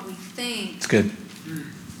versus what we think It's good.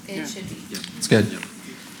 it should be. It's good.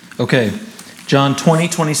 Okay. John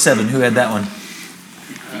 20:27. Who had that one?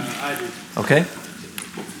 I did. Okay.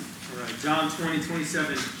 All right, John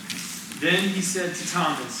 20:27. Then he said to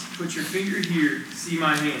Thomas, "Put your finger here, see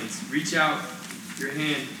my hands. Reach out your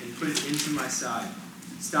hand and put it into my side.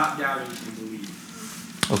 Stop doubting and believe."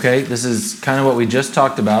 Okay, this is kind of what we just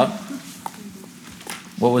talked about.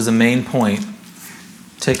 What was the main point?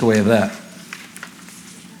 Takeaway of that?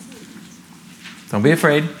 Don't be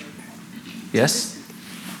afraid. Yes?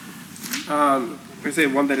 I say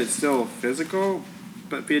one that it's still physical,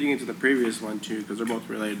 but feeding into the previous one too, because they're both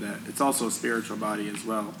related. That it's also a spiritual body as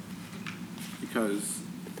well, because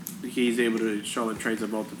he's able to show the traits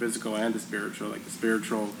of both the physical and the spiritual. Like the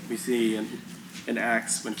spiritual, we see in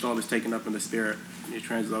Acts when Philip is taken up in the spirit and he's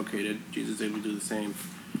translocated, Jesus is able to do the same.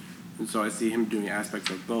 And so I see him doing aspects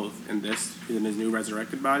of both in his new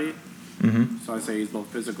resurrected body. Mm-hmm. So I say he's both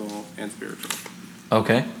physical and spiritual.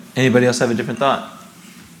 Okay. Anybody else have a different thought?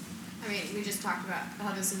 I mean, we just talked about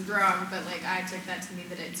how this is wrong, but like I took that to mean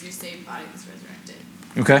that it's your same body that's resurrected.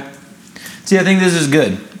 Okay. See, I think this is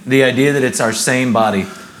good. The idea that it's our same body.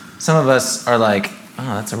 Some of us are like,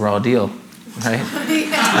 oh, that's a raw deal, right?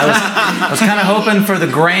 I was kind of hoping for the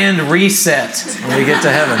grand reset when we get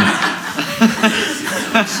to heaven.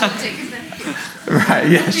 Right,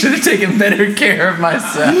 yeah, should have taken better care of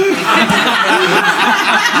myself.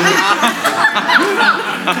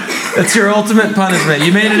 That's your ultimate punishment.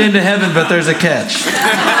 You made it into heaven, but there's a catch.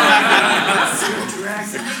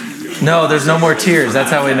 No, there's no more tears.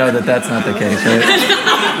 That's how we know that that's not the case, right?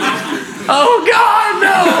 Oh, God,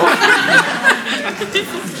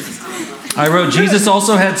 no! I wrote, Jesus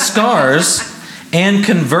also had scars and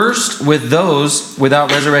conversed with those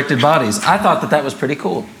without resurrected bodies. I thought that was pretty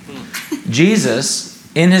cool. Jesus,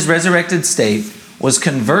 in his resurrected state, was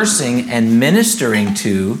conversing and ministering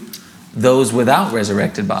to those without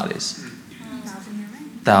resurrected bodies.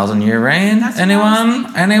 1,000-year reign?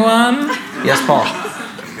 Anyone? Anyone? Yes, Paul.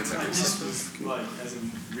 Like, as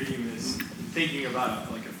I'm reading this, thinking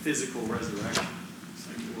about like a physical resurrection, it's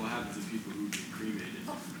like what happens to people who get cremated?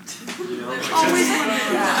 You know, like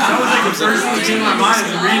that was like the first thing that came to my mind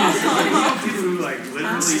as I'm reading this. Like people who like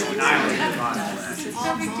literally annihilate their bodies. It's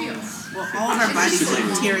no big deal. Well, all of our bodies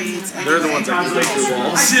deteriorate. They're the ones that break the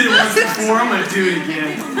walls. I did it once before. I'm gonna do it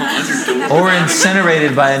again. Or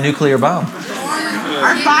incinerated by a nuclear bomb.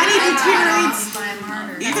 Our body deteriorates.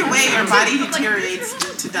 Either way, our body deteriorates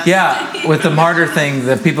to dust. Yeah, with the martyr thing,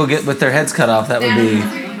 that people get with their heads cut off, that would be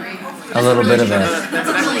a little bit of a...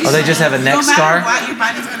 Oh, they just have a neck scar? No matter what, your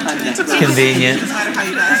body's going to turn into It's convenient. No matter how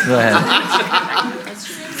you die. Go ahead.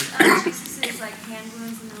 Jesus' like hand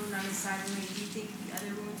wounds and the wound on his side remained. Do you think the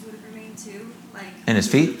other wounds would have remained too? Like And his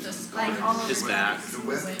feet? Like all His back.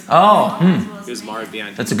 Oh, He was marred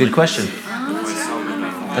behind. That's a good question.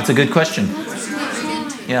 That's a good question.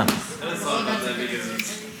 Yeah. I thought about that because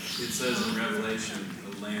it says in Revelation,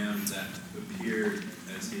 the lamb that appeared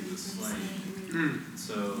as he was slain.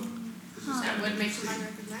 So this is That kind would of make someone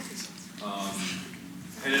interesting. recognize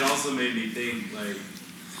yourself. And it also made me think, like,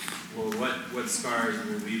 well, what scars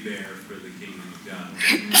will we bear for the kingdom of God?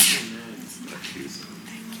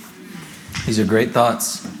 These are great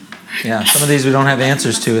thoughts. Yeah, some of these we don't have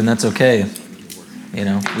answers to, and that's okay. You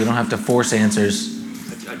know, we don't have to force answers.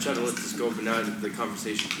 I try to let this go, but now the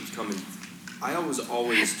conversation keeps coming. I was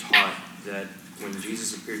always taught that when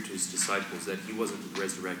Jesus appeared to his disciples that he wasn't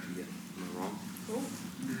resurrected yet. Am I wrong?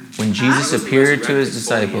 When Jesus appeared to his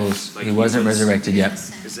disciples, he wasn't resurrected yet.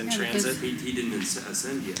 Because in transit, he didn't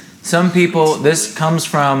ascend yet. Some people, this comes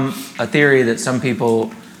from a theory that some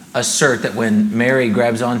people assert that when Mary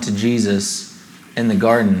grabs onto Jesus in the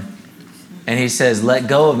garden and he says, "Let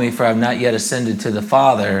go of me, for I've not yet ascended to the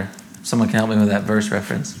Father." Someone can help me with that verse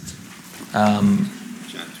reference.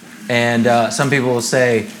 And some people will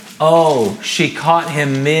say, "Oh, she caught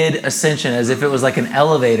him mid-ascension," as if it was like an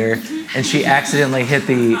elevator and she accidentally hit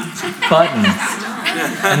the button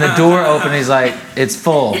and the door opened. He's like, "It's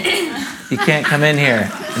full. You can't come in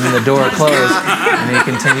here." And then the door closed and he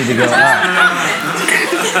continued to go up.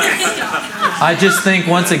 I just think,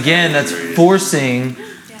 once again, that's forcing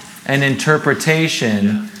an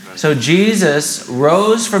interpretation. So Jesus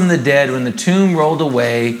rose from the dead when the tomb rolled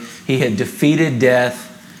away. He had defeated death.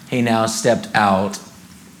 He now stepped out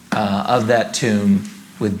of that tomb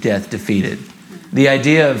with death defeated. The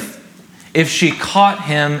idea of, if she caught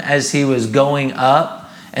him as he was going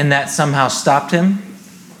up and that somehow stopped him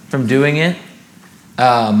from doing it,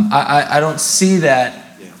 I don't see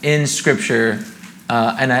that in Scripture.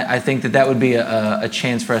 And I think that would be a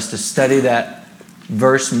chance for us to study that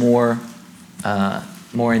verse more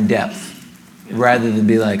in depth, rather than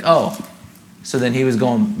be like, "Oh, so then he was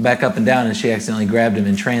going back up and down and she accidentally grabbed him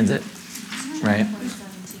in transit," right?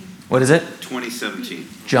 What is it? 20:17.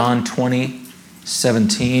 John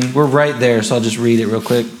 20:17. We're right there, so I'll just read it real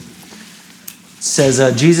quick. It says,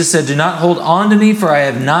 Jesus said, "Do not hold on to me, for I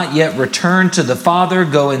have not yet returned to the Father.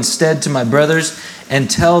 Go instead to my brothers and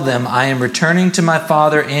tell them, I am returning to my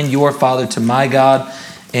Father and your Father, to my God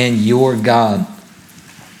and your God."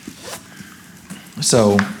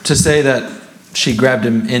 So to say that she grabbed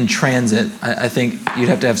him in transit, I think you'd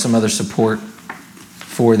have to have some other support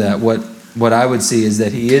for that. What I would see is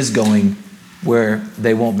that he is going where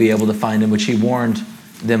they won't be able to find him, which he warned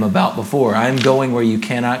them about before. "I'm going where you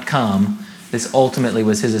cannot come." This ultimately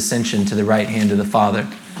was his ascension to the right hand of the Father.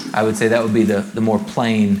 I would say that would be the more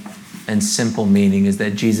plain and simple meaning, is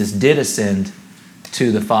that Jesus did ascend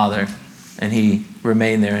to the Father and he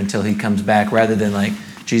remained there until he comes back, rather than like,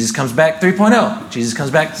 Jesus comes back 3.0, Jesus comes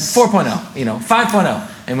back 4.0, 5.0.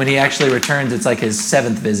 And when he actually returns, it's like his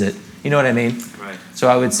 7th visit. You know what I mean? Right. So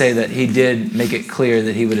I would say that he did make it clear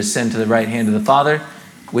that he would ascend to the right hand of the Father,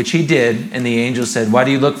 which he did. And the angel said, "Why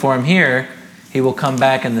do you look for him here? He will come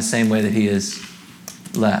back in the same way that he is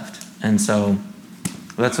left." And so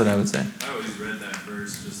that's what I would say. I always read that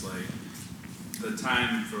verse just like, the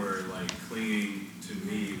time for like clinging to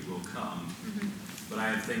me will come, but I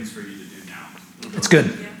have things for you to do now. That's good.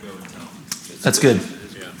 Go and tell. That's good.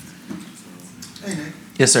 Hey, Nick.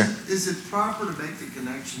 Yes, sir. Is it proper to make the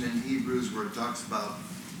connection in Hebrews where it talks about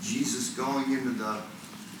Jesus going into the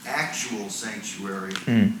actual sanctuary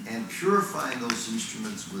and purifying those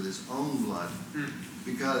instruments with his own blood?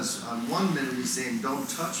 Because on one minute he's saying, "Don't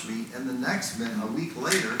touch me," and the next minute, a week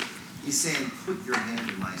later, he's saying, "Put your hand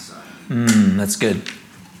to my side." That's good.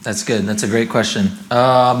 That's good. That's a great question.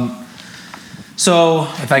 So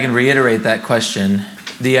if I can reiterate that question,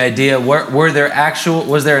 the idea, was there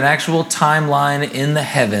an actual timeline in the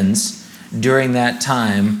heavens during that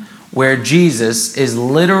time where Jesus is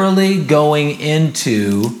literally going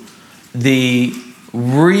into the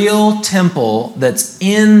real temple that's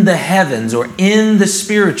in the heavens or in the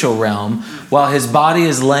spiritual realm while his body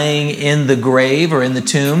is laying in the grave or in the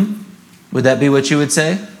tomb? Would that be what you would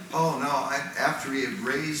say? Oh, no. After he had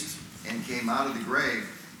raised and came out of the grave,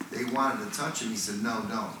 they wanted to touch him. He said, "No,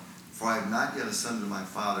 don't. For I have not yet ascended to my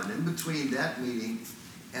Father." And in between that meeting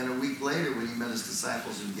and a week later when he met his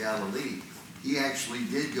disciples in Galilee, he actually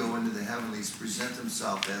did go into the heavenlies, present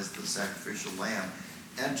himself as the sacrificial lamb,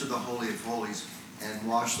 enter the Holy of Holies, and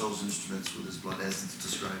wash those instruments with his blood, as it's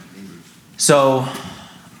described in Hebrews. So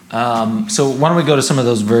why don't we go to some of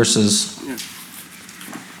those verses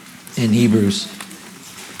in Hebrews.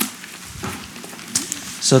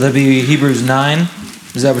 So that'd be Hebrews 9.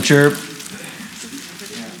 Is that what you're...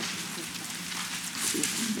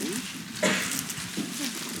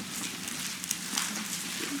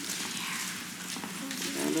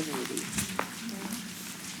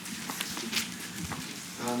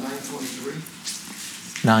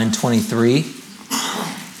 $9.23. 9:23.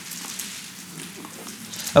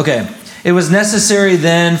 Okay. "It was necessary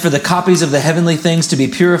then for the copies of the heavenly things to be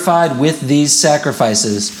purified with these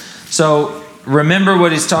sacrifices." So remember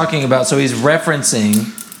what he's talking about. So he's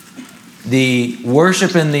referencing the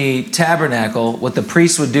worship in the tabernacle. What the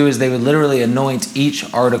priests would do is they would literally anoint each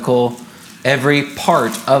article. Every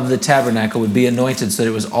part of the tabernacle would be anointed so that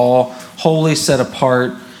it was all holy, set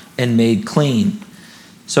apart, and made clean.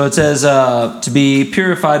 So it says to be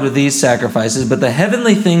purified with these sacrifices, but the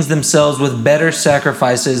heavenly things themselves with better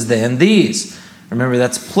sacrifices than these. Remember,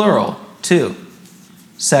 that's plural, too.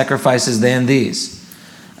 Sacrifices than these.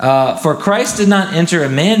 For Christ did not enter a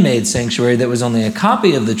man-made sanctuary that was only a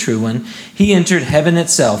copy of the true one. He entered heaven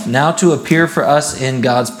itself, now to appear for us in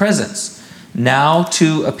God's presence. Now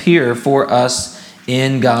to appear for us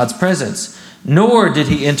in God's presence. Nor did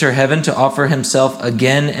he enter heaven to offer himself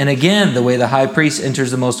again and again, the way the high priest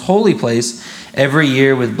enters the most holy place every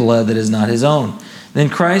year with blood that is not his own. Then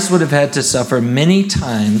Christ would have had to suffer many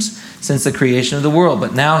times since the creation of the world.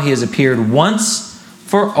 But now he has appeared once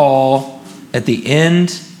for all at the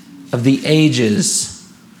end of the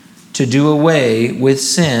ages to do away with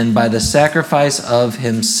sin by the sacrifice of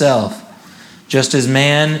himself. Just as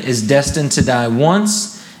man is destined to die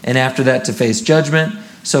once, and after that to face judgment,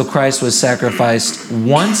 so Christ was sacrificed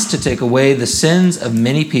once to take away the sins of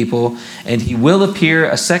many people, and he will appear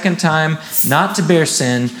a second time, not to bear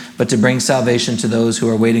sin, but to bring salvation to those who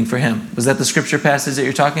are waiting for him. Was that the scripture passage that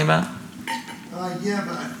you're talking about? Yeah,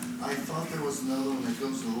 but I thought there was another one that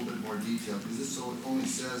goes in a little bit more detail, because this only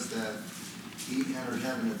says that he entered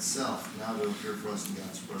heaven itself, now to appear for us in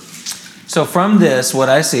God's presence. So from this, what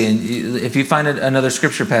I see, and if you find another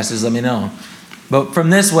scripture passage, let me know. But from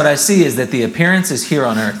this, what I see is that the appearance is here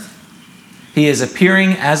on earth. He is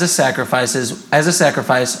appearing as a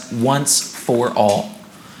sacrifice once for all.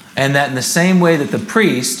 And that in the same way that the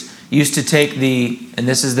priest used to take and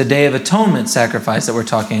this is the Day of Atonement sacrifice that we're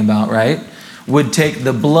talking about, right? Would take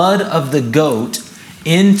the blood of the goat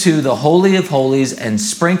into the Holy of Holies and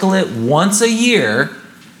sprinkle it once a year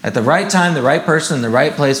at the right time, the right person, in the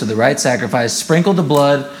right place with the right sacrifice, sprinkle the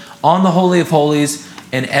blood on the Holy of Holies,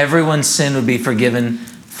 and everyone's sin would be forgiven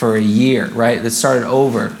for a year, right? That started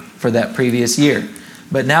over for that previous year.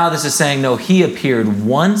 But now this is saying, no, he appeared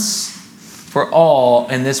once for all,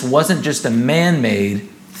 and this wasn't just a man-made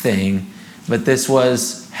thing, but this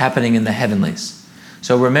was happening in the heavenlies.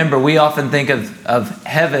 So remember, we often think of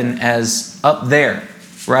heaven as up there,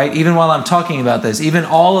 right? Even while I'm talking about this, even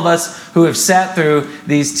all of us who have sat through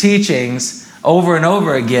these teachings over and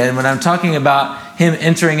over again, when I'm talking about him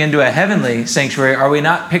entering into a heavenly sanctuary, are we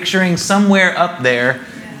not picturing somewhere up there,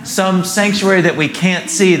 some sanctuary that we can't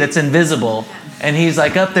see, that's invisible, and he's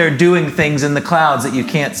like up there doing things in the clouds that you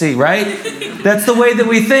can't see, right? That's the way that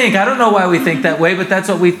we think. I don't know why we think that way, but that's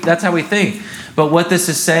how we think. But what this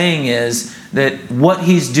is saying is that what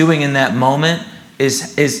he's doing in that moment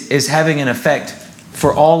is having an effect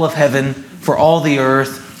for all of heaven, for all the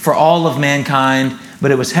earth, for all of mankind,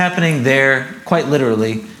 but it was happening there, quite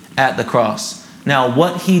literally, at the cross. Now,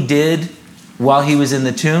 what he did while he was in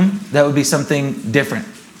the tomb, that would be something different,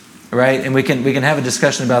 right? And we can have a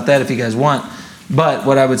discussion about that if you guys want. But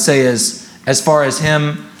what I would say is, as far as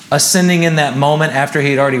him ascending in that moment after he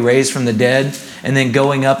had already raised from the dead, and then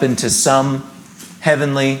going up into some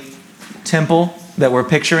heavenly temple that we're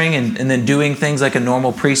picturing, and then doing things like a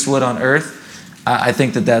normal priest would on earth, I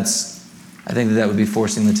think that would be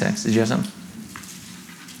forcing the text. Did you have something?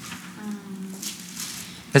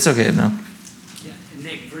 It's okay if no. Yeah,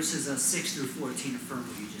 Nick, verses 6 through 14 affirm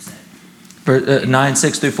what you just said. 9,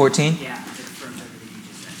 6 through 14? Yeah, it affirms everything you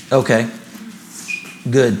just said. Okay.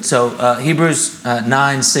 Good. So Hebrews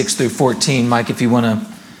 9, 6 through 14. Mike, if you want to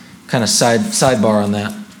kind of sidebar on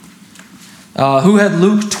that. Who had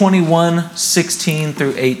Luke 21, 16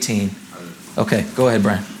 through 18? Okay, go ahead,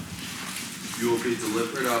 Brian. You will be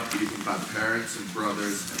delivered up even by parents and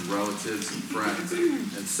brothers and relatives and friends,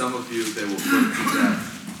 and some of you they will put to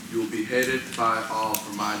death. You will be hated by all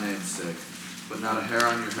for my name's sake, but not a hair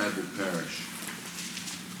on your head will perish.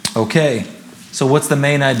 Okay, so what's the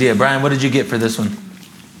main idea? Brian, what did you get for this one?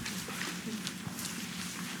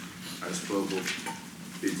 I suppose we'll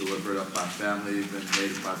be delivered up by family, even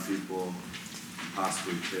hated by people,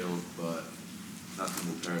 possibly killed, but nothing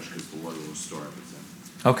will perish because the Lord will restore everything.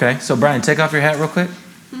 Okay, so Brian, take off your hat real quick.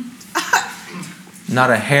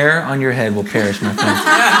 Not a hair on your head will perish, my friend.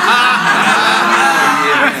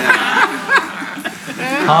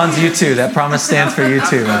 Hans, you too. That promise stands for you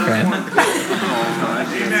too, my friend.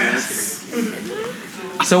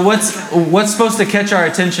 So what's supposed to catch our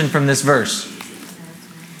attention from this verse?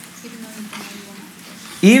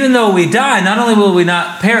 Even though we die, not only will we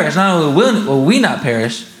not perish, not only will we not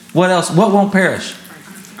perish, what else? What won't perish?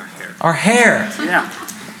 Our hair. Yeah.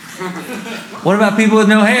 What about people with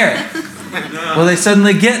no hair? Will they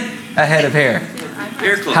suddenly get a head of hair?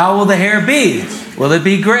 How will the hair be? Will it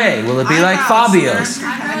be gray? Will it be like Fabio's?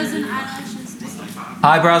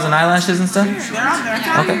 Eyebrows and eyelashes and stuff?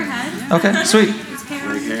 Okay, sweet.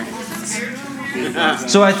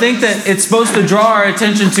 So I think that it's supposed to draw our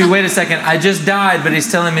attention to, wait a second, I just died, but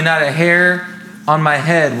he's telling me not a hair on my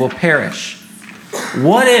head will perish.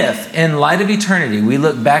 What if, in light of eternity, we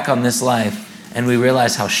look back on this life and we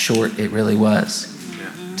realize how short it really was?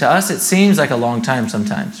 To us, it seems like a long time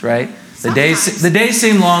sometimes, right? The days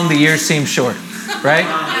seem long, the years seem short, right?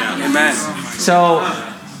 Amen. So,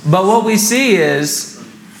 but what we see is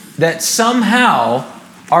that somehow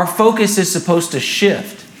our focus is supposed to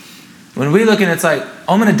shift. When we look and it's like,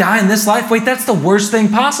 oh, I'm going to die in this life. Wait, that's the worst thing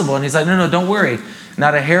possible. And he's like, no, don't worry.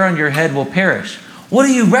 Not a hair on your head will perish. What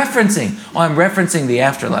are you referencing? Oh, I'm referencing the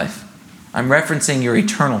afterlife. I'm referencing your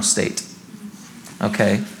eternal state.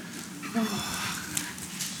 Okay.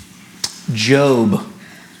 Job.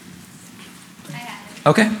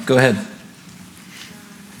 Okay, go ahead.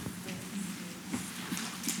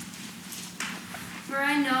 For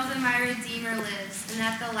I know that my Redeemer lives, and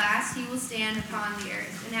at the last he will stand upon the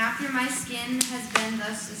earth. And after my skin has been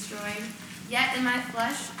thus destroyed, yet in my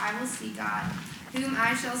flesh I will see God, whom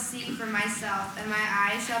I shall see for myself, and my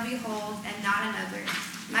eyes shall behold, and not another.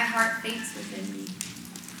 My heart faints within me.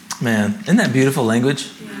 Man, isn't that beautiful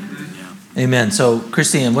language? Yeah. Amen. So,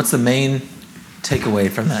 Christine, what's the main takeaway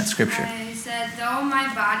from that scripture? I said, though my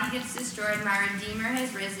body gets destroyed, my Redeemer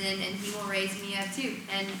has risen, and he will raise me up too,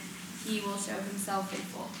 and he will show himself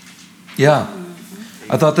faithful. Yeah.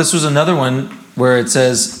 I thought this was another one where it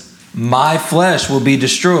says, my flesh will be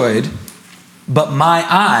destroyed, but my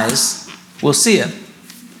eyes will see it.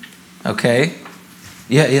 Okay?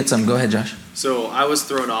 Yeah, you had something. Go ahead, Josh. So I was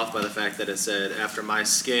thrown off by the fact that it said, after my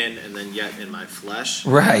skin and then yet in my flesh.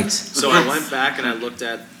 Right. So I went back and I looked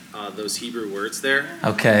at those Hebrew words there.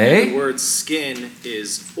 Okay. And the word skin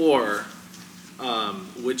is or,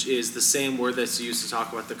 which is the same word that's used to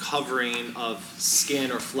talk about the covering of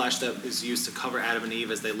skin or flesh that is used to cover Adam and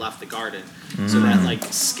Eve as they left the garden. So that like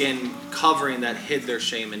skin covering that hid their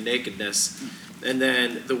shame and nakedness. And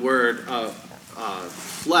then the word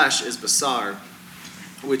flesh is basar,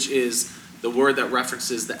 which is the word that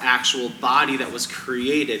references the actual body that was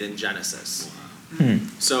created in Genesis.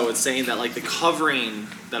 So it's saying that like the covering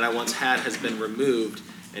that I once had has been removed,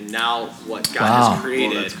 and now what God has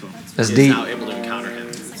created That's is deep. now able to encounter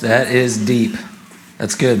him. That is deep.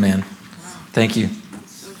 That's good, man. Thank you.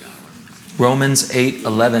 Romans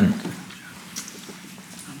 8:11.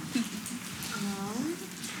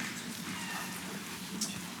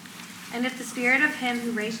 And if the spirit of him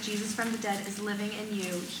who raised Jesus from the dead is living in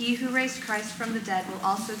you, he who raised Christ from the dead will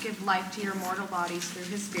also give life to your mortal bodies through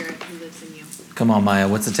his spirit who lives in you. Come on, Maya.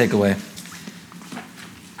 What's the takeaway?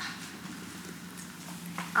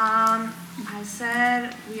 I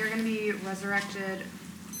said we are going to be resurrected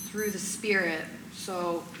through the Spirit.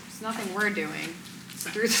 So it's nothing we're doing. It's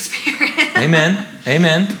through the Spirit. Amen.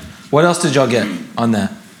 Amen. What else did y'all get on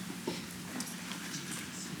that?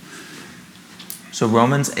 So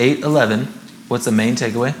Romans 8:11. What's the main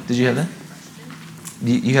takeaway? Did you have that?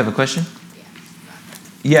 You have a question?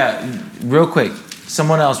 Yeah, real quick.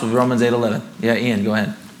 Someone else with Romans 8:11. Yeah, Ian, go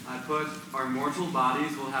ahead. I put our mortal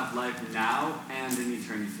bodies will have life now and in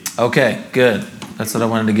eternity. Okay, good. That's what I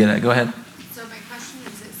wanted to get at. Go ahead. So my question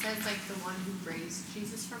is, it says like the one who raised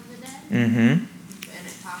Jesus from the dead, Mm-hmm. and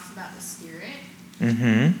it talks about the Spirit.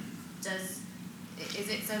 Mm-hmm. Is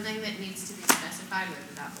it something that needs to be specified,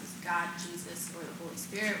 whether that was God, Jesus, or the Holy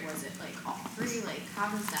Spirit? Was it like all three? Like how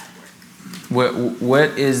does that work?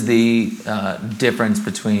 What is the difference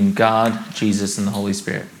between God, Jesus, and the Holy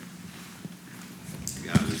Spirit?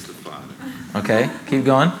 God is the Father. Okay, keep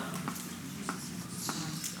going.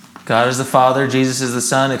 God is the Father, Jesus is the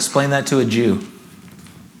Son. Explain that to a Jew.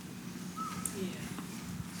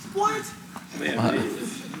 What?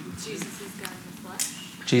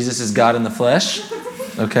 Jesus is God in the flesh.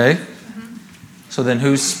 Okay. So then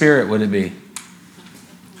whose spirit would it be?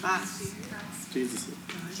 Jesus.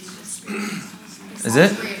 Is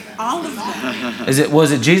it? All of them.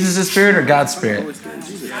 Was it Jesus' spirit or God's spirit?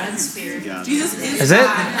 God's spirit. Jesus is Is it?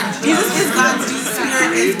 God. Jesus is God's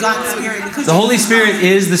spirit is God's spirit. Because The Holy Spirit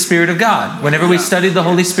is the Spirit of God. Whenever we studied the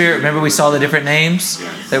Holy Spirit, remember we saw the different names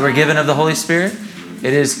that were given of the Holy Spirit?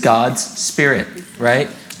 It is God's Spirit, right?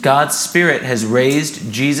 God's Spirit has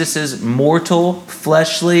raised Jesus' mortal,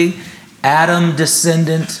 fleshly, Adam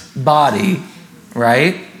descendant body,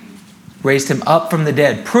 right? Raised him up from the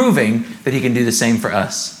dead, proving that he can do the same for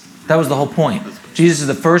us. That was the whole point. Jesus is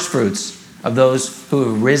the first fruits of those who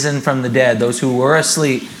have risen from the dead, those who were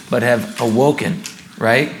asleep but have awoken,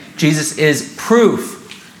 right? Jesus is proof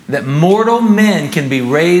that mortal men can be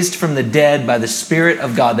raised from the dead by the Spirit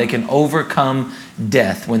of God. They can overcome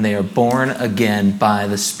death when they are born again by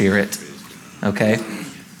the Spirit. Okay?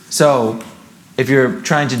 So, if you're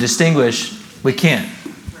trying to distinguish, we can't.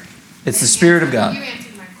 It's the Spirit of God. You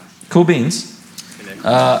answered my question. Cool beans.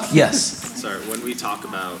 Yes. Sorry, when we talk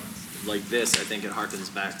about like this, I think it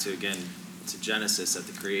harkens back to, again, to Genesis at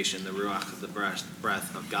the creation, the ruach, the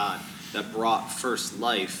breath of God that brought first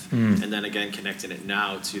life, and then again connecting it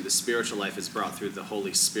now to the spiritual life is brought through the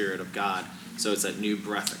Holy Spirit of God. So it's that new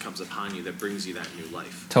breath that comes upon you that brings you that new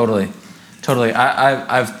life. Totally.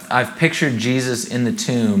 I've pictured Jesus in the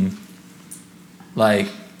tomb, like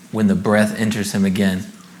when the breath enters him again,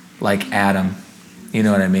 like Adam. You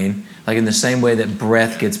know what I mean? Like in the same way that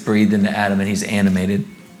breath gets breathed into Adam and he's animated,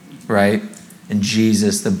 right? And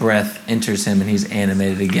Jesus, the breath enters him and he's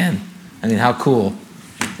animated again. I mean, how cool,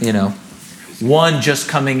 you know? One just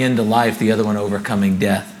coming into life, the other one overcoming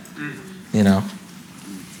death, you know?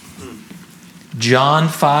 John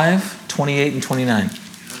 5, 28 and 29.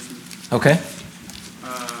 Okay?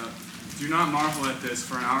 Do not marvel at this,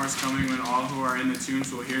 for an hour is coming when all who are in the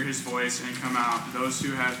tombs will hear his voice and come out, those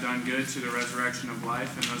who have done good to the resurrection of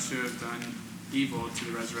life, and those who have done evil to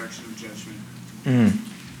the resurrection of judgment.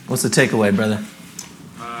 What's the takeaway, brother?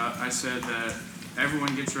 I said that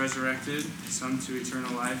everyone gets resurrected, some to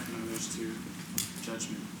eternal life and others to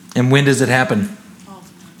judgment. And when does it happen?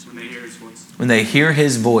 When they hear his voice. When they hear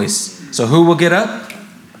his voice. So who will get up?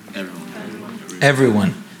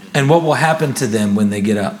 Everyone. And what will happen to them when they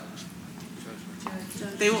get up?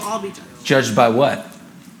 They will all be judged. Judged by what?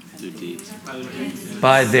 Their deeds.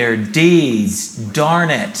 By their deeds.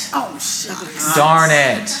 Darn it. Oh, shucks. Darn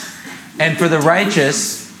it. And for the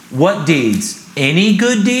righteous, what deeds? Any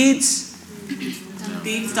good deeds?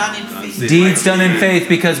 Deeds done in faith. Deeds done in faith,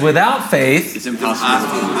 because without faith, It's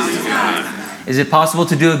impossible. is it possible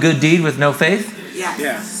to do a good deed with no faith?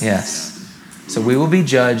 Yes. Yes. So we will be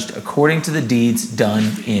judged according to the deeds done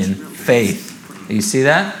in faith. Do you see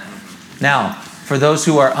that? Now, for those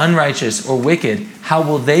who are unrighteous or wicked, how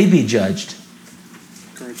will they be judged?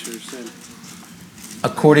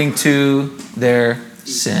 According to their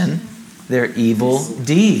sin, their evil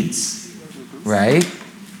deeds. Right?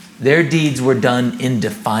 Their deeds were done in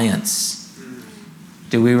defiance.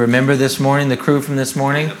 Do we remember this morning, the crew from this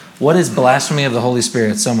morning? What is blasphemy of the Holy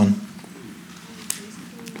Spirit? Someone.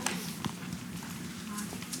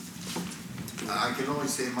 I can only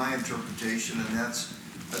say my interpretation, and that's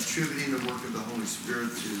attributing the work of the Holy Spirit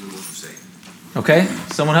to the work of Satan. Okay?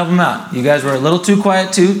 Someone help them out. You guys were a little too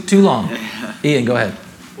quiet too long. Ian, go ahead.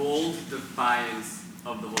 Bold defiance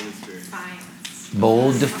of the Holy Spirit.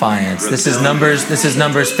 Bold defiance. This is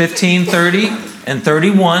Numbers 15, 30, and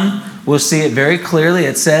 31. We'll see it very clearly.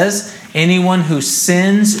 It says, anyone who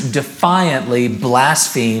sins defiantly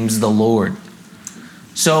blasphemes the Lord.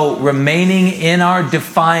 So remaining in our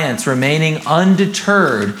defiance, remaining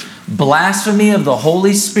undeterred, blasphemy of the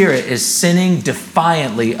Holy Spirit is sinning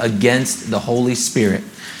defiantly against the Holy Spirit.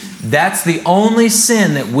 That's the only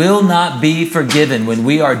sin that will not be forgiven when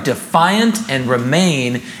we are defiant and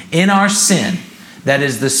remain in our sin. That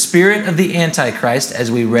is the spirit of the Antichrist,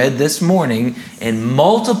 as we read this morning in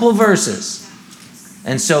multiple verses.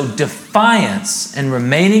 And so defiance and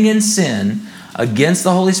remaining in sin against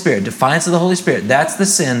the Holy Spirit, defiance of the Holy Spirit, that's the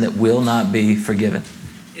sin that will not be forgiven.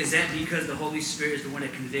 Is that because the Holy Spirit is the one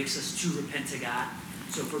that convicts us to repent to God?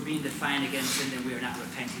 So if we're being defiant against sin, then we are not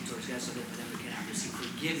repenting towards God, so that then we cannot receive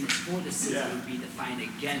forgiveness for the sins that would be defiant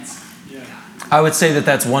against God. I would say that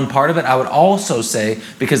that's one part of it. I would also say,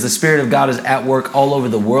 because the Spirit of God is at work all over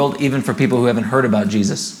the world, even for people who haven't heard about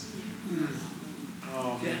Jesus.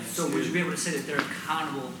 So would you be able to say that they're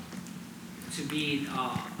accountable to being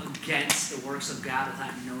against the works of God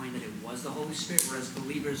without knowing that it was the Holy Spirit, whereas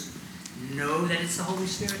believers know that it's the Holy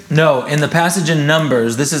Spirit? No, in the passage in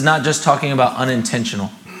Numbers, this is not just talking about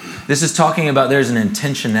unintentional. This is talking about there's an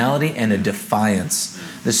intentionality and a defiance.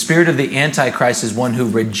 The spirit of the Antichrist is one who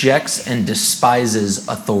rejects and despises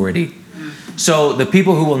authority. So the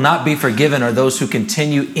people who will not be forgiven are those who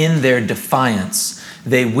continue in their defiance.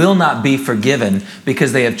 They will not be forgiven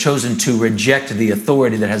because they have chosen to reject the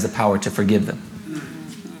authority that has the power to forgive them.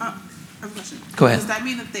 I have a question. Go ahead. Does that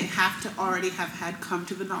mean that they have to already have had come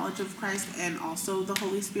to the knowledge of Christ and also the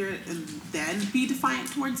Holy Spirit and then be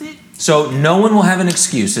defiant towards it? So no one will have an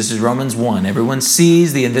excuse. This is Romans 1. Everyone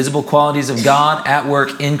sees the invisible qualities of God at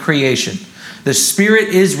work in creation. The Spirit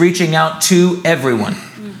is reaching out to everyone.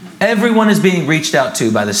 Everyone is being reached out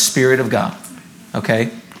to by the Spirit of God.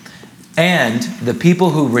 Okay? And the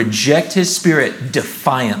people who reject His Spirit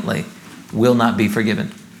defiantly will not be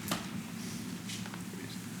forgiven.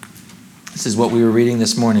 This is what we were reading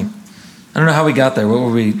this morning. I don't know how we got there. What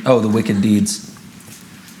were we? Oh, the wicked deeds.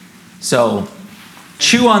 So,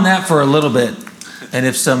 chew on that for a little bit. And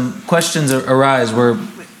if some questions arise, we're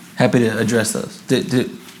happy to address those.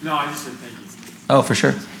 No, I just said thank you. Oh, for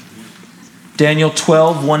sure. Daniel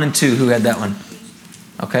 12, 1 and 2. Who had that one?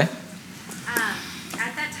 Okay.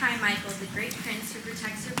 At that time, Michael, the great prince who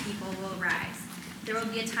protects your people, will arise. There will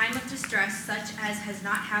be a time of distress such as has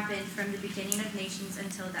not happened from the beginning of nations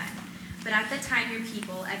until then. But at that time your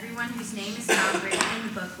people, everyone whose name is found written in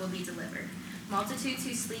the book, will be delivered. Multitudes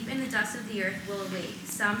who sleep in the dust of the earth will awake,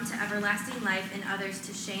 some to everlasting life and others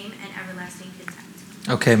to shame and everlasting contempt.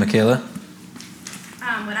 Okay, Michaela.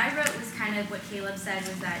 What I wrote was kind of what Caleb said,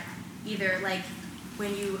 was that either like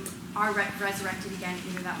when you are resurrected again,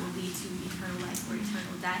 either that will lead to eternal life or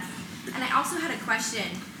eternal death. And I also had a question.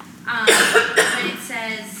 When it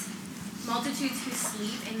says, multitudes who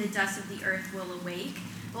sleep in the dust of the earth will awake.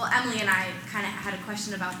 Well, Emily and I kind of had a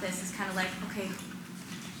question about this. It's kind of like, okay,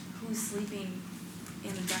 who's sleeping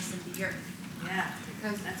in the dust of the earth? Yeah,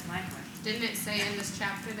 because that's my question. Didn't it say in this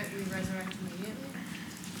chapter that we resurrect immediately?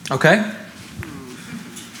 Okay.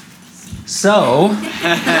 So,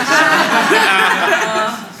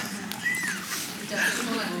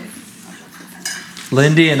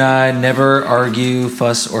 Lindy and I never argue,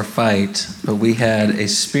 fuss, or fight, but we had a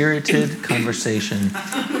spirited conversation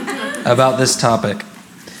about this topic.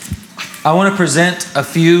 I want to present a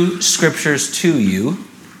few scriptures to you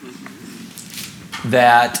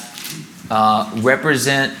that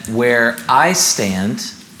represent where I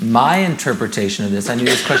stand, my interpretation of this. I knew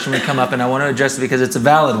this question would come up, and I want to address it because it's a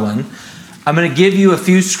valid one. I'm going to give you a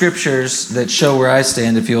few scriptures that show where I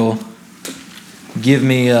stand, if you'll give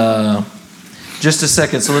me just a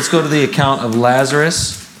second. So let's go to the account of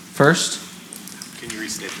Lazarus first. Can you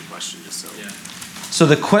restate the question just so? Yeah. So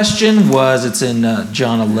the question was, it's in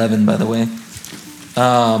John 11, by the way.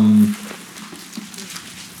 I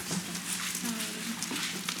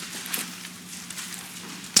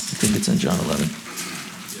think it's in John 11.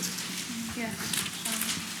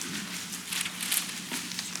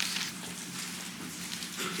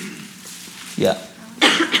 Yeah.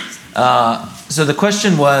 So the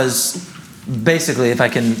question was, basically, if I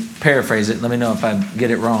can paraphrase it, let me know if I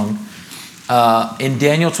get it wrong. In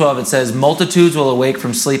Daniel 12, it says, multitudes will awake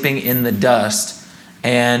from sleeping in the dust.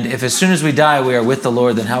 And if as soon as we die, we are with the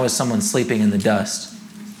Lord, then how is someone sleeping in the dust?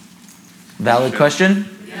 Valid question?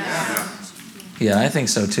 Yeah, I think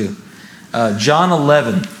so too. John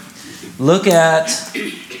 11. Look at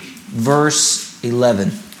verse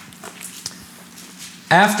 11.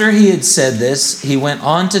 After he had said this, he went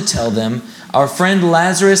on to tell them, our friend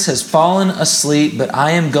Lazarus has fallen asleep, but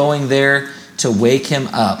I am going there to wake him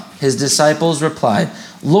up. His disciples replied,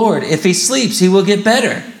 Lord, if he sleeps, he will get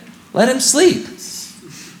better. Let him sleep.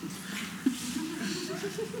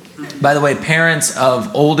 By the way, parents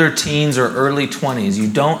of older teens or early 20s, you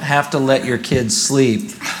don't have to let your kids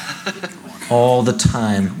sleep all the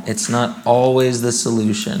time. It's not always the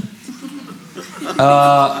solution.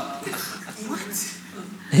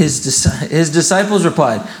 His disciples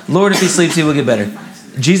replied, Lord, if he sleeps, he will get better.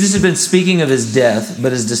 Jesus had been speaking of his death,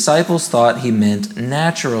 but his disciples thought he meant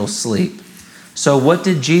natural sleep. So what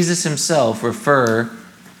did Jesus himself refer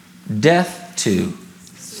death to?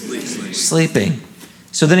 Sleeping.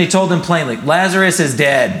 So then he told them plainly, Lazarus is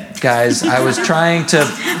dead. Guys, I was trying to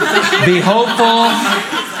be hopeful.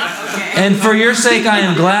 And for your sake, I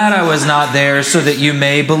am glad I was not there so that you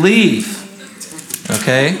may believe.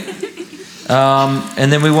 Okay?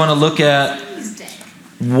 And then we want to look at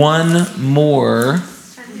one more.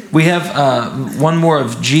 We have one more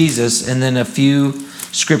of Jesus and then a few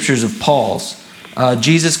scriptures of Paul's.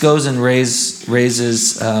 Jesus goes and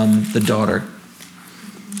raises the daughter.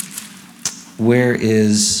 Where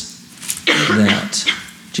is that?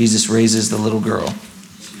 Jesus raises the little girl.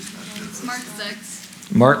 It's Mark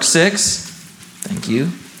 6. Mark 6. Thank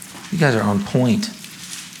you. You guys are on point.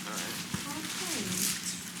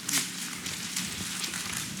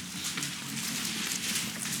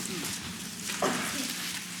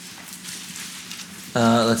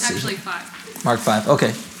 Let's see. Actually 5. Mark 5.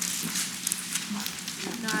 Okay.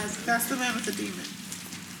 Guys, that's the man with the demon.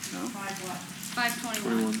 No?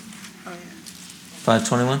 5:21. Oh, yeah.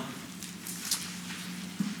 5:21.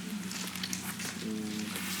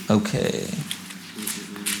 Okay.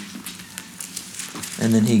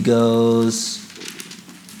 And then he goes.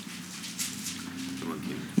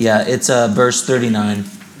 Yeah, it's verse 39.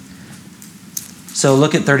 So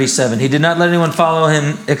look at 37. He did not let anyone follow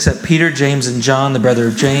him except Peter, James, and John, the brother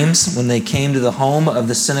of James. When they came to the home of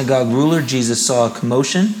the synagogue ruler, Jesus saw a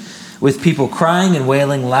commotion with people crying and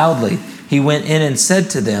wailing loudly. He went in and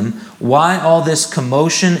said to them, why all this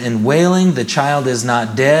commotion and wailing? The child is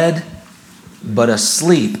not dead, but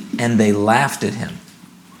asleep. And they laughed at him.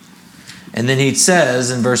 And then he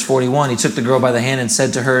says in verse 41, he took the girl by the hand and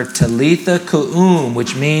said to her, Talitha koum,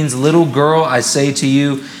 which means, little girl, I say to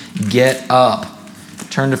you, get up.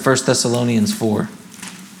 Turn to 1 Thessalonians 4.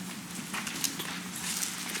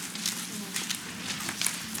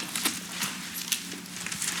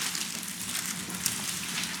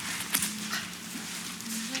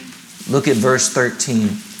 Look at verse 13.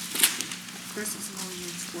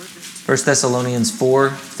 1 Thessalonians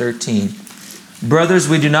 4:13. Brothers,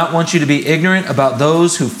 we do not want you to be ignorant about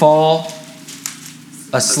those who fall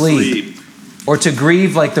asleep, or to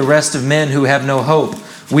grieve like the rest of men who have no hope.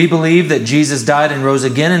 We believe that Jesus died and rose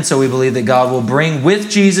again, and so we believe that God will bring with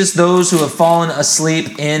Jesus those who have fallen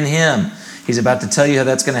asleep in him. He's about to tell you how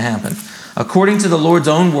that's going to happen. According to the Lord's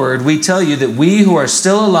own word, we tell you that we who are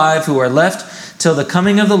still alive, who are left till the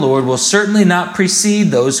coming of the Lord, will certainly not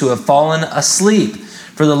precede those who have fallen asleep.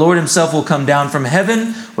 For the Lord himself will come down from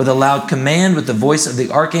heaven with a loud command, with the voice of the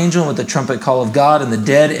archangel, and with the trumpet call of God, and the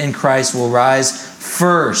dead in Christ will rise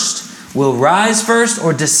first. Will rise first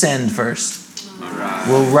or descend first?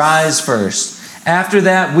 Will rise first. After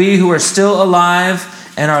that, we who are still alive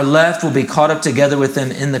and are left will be caught up together with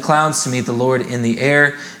them in the clouds to meet the Lord in the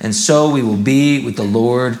air, and so we will be with the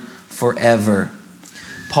Lord forever.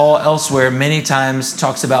 Paul elsewhere many times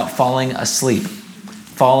talks about falling asleep.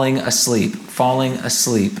 Falling asleep. Falling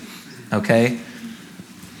asleep. Okay?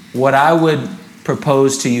 What I would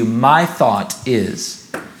propose to you, my thought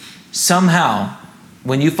is, somehow,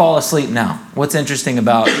 when you fall asleep now, what's interesting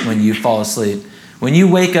about when you fall asleep? When you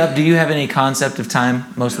wake up, do you have any concept of time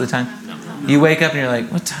most of the time? You wake up and you're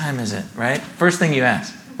like, what time is it, right? First thing you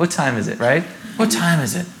ask, what time is it, right? What time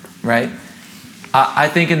is it, right? I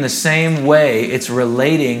think in the same way, it's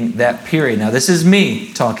relating that period. Now, this is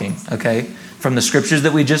me talking, okay, from the scriptures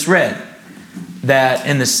that we just read, that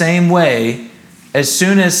in the same way, as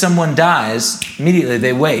soon as someone dies, immediately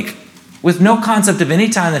they wake with no concept of any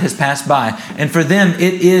time that has passed by. And for them,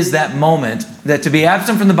 it is that moment that to be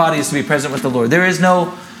absent from the body is to be present with the Lord. There is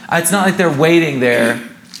no, it's not like they're waiting there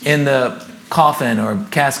in the coffin or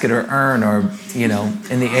casket or urn or,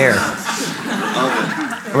 in the air.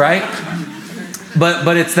 Right?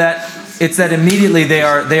 But it's that immediately they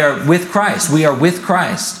are with Christ. We are with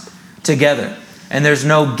Christ together. And there's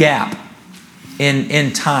no gap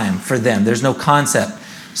in time for them. There's no concept.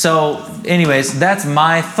 So anyways, that's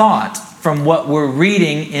my thought from what we're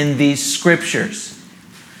reading in these scriptures.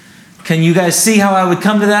 Can you guys see how I would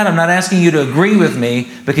come to that? I'm not asking you to agree with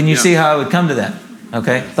me, but can you see how I would come to that?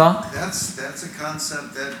 Okay, thought? That's a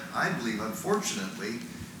concept that I believe, unfortunately,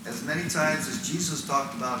 as many times as Jesus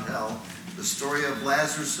talked about hell, the story of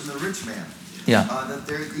Lazarus and the rich man, that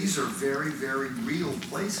these are very, very real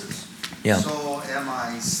places. Yeah. So am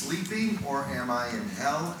I sleeping or am I in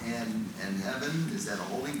hell and heaven? Is that a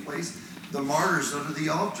holding place? The martyrs under the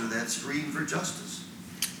altar that scream for justice.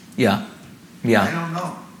 Yeah. I don't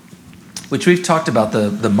know. Which we've talked about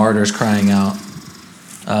the martyrs crying out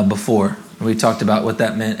before. We talked about what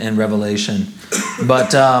that meant in Revelation.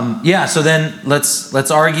 But so then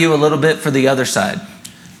let's argue a little bit for the other side.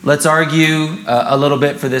 Let's argue a little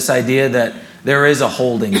bit for this idea that there is a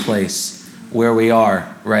holding place where we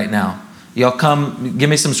are right now. Y'all come, give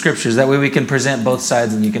me some scriptures. That way we can present both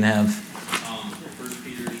sides and you can have... 1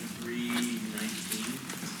 Peter 3:19.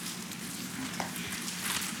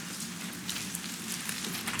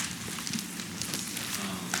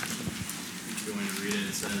 If you want to read it,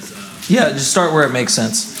 it says... just start where it makes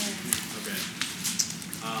sense. Okay.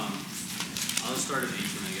 I'll just start at 18,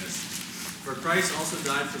 I guess. For Christ also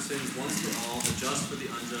died for sins once for all, the just for the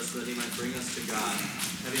unjust, so that he might bring us to God,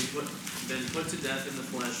 having been put to death in the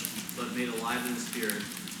flesh, but made alive in the spirit,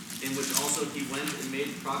 in which also he went and made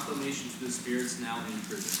proclamation to the spirits now in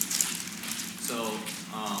prison. So,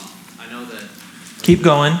 I know that... Keep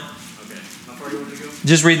going. Okay. How far do you want to go?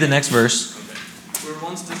 Just read the next verse. Okay. We were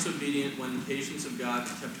once disobedient when the patience of God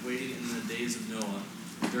kept waiting in the days of Noah,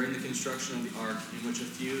 during the construction of the ark, in which a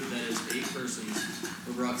few, that is 8 persons,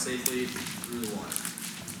 were brought safely through the water.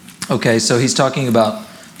 Okay, so he's talking about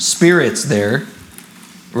spirits there,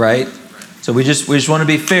 right? So we just want to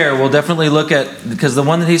be fair. We'll definitely look at, because the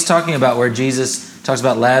one that he's talking about where Jesus talks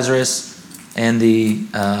about Lazarus and the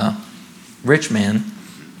rich man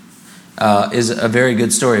is a very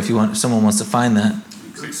good story if someone wants to find that.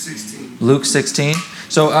 Luke 16. Luke 16.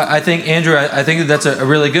 So I think, Andrew, I think that's a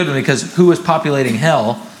really good one, because who was populating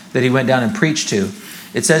hell that he went down and preached to?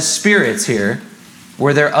 It says spirits here.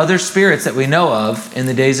 Were there other spirits that we know of in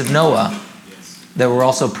the days of Noah that were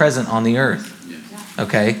also present on the earth?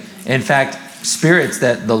 Okay? In fact, spirits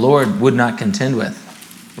that the Lord would not contend with,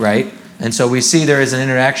 right? And so we see there is an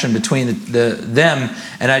interaction between them.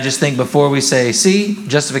 And I just think before we say, see,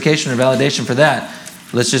 justification or validation for that,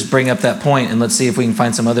 let's just bring up that point and let's see if we can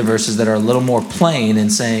find some other verses that are a little more plain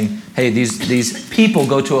in saying, hey, these people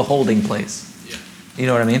go to a holding place. Yeah. You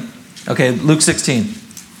know what I mean? Okay, Luke 16.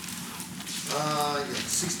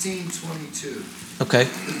 16:22. Okay.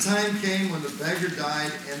 The time came when the beggar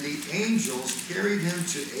died, and the angels carried him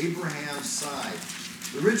to Abraham's side.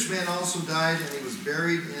 The rich man also died, and he was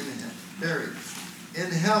buried. In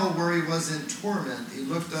hell, where he was in torment, he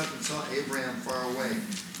looked up and saw Abraham far away,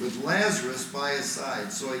 with Lazarus by his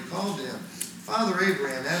side. So he called to him, Father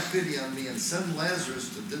Abraham, have pity on me, and send Lazarus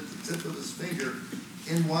to dip the tip of his finger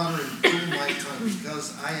in water and cool my tongue,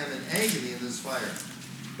 because I am in agony in this fire.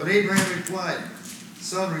 But Abraham replied,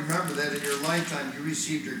 Son, remember that in your lifetime you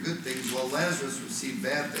received your good things, while Lazarus received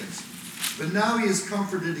bad things. But now he is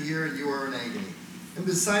comforted here, and you are in agony. And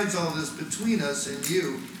besides all this, between us and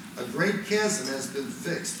you, a great chasm has been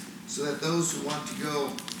fixed, so that those who want to go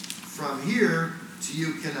from here to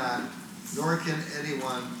you cannot, nor can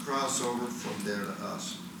anyone cross over from there to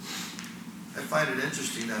us. I find it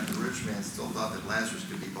interesting that the rich man still thought that Lazarus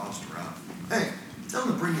could be bossed around. Hey, tell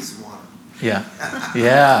him to bring me some water. Yeah.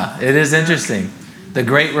 Yeah, it is interesting. The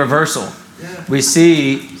great reversal. Yeah. We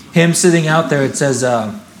see him sitting out there. It says,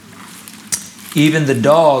 even the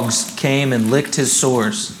dogs came and licked his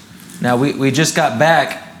sores. Now, we just got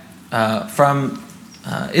back from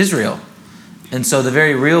Israel. And so the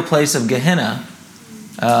very real place of Gehenna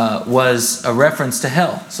was a reference to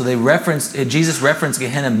hell. So Jesus referenced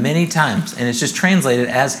Gehenna many times, and it's just translated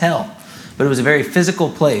as hell. But it was a very physical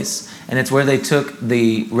place, and it's where they took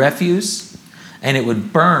the refuse, and it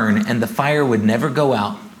would burn, and the fire would never go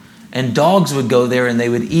out. And dogs would go there, and they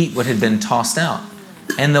would eat what had been tossed out.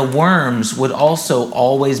 And the worms would also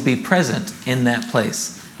always be present in that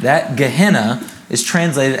place. That Gehenna is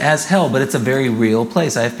translated as hell, but it's a very real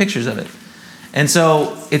place. I have pictures of it. And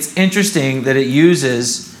so it's interesting that it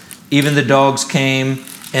uses, even the dogs came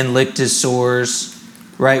and licked his sores,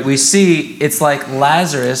 right? We see it's like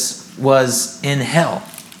Lazarus was in hell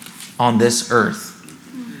on this earth.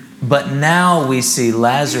 But now we see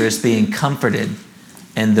Lazarus being comforted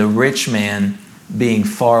and the rich man being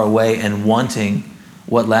far away and wanting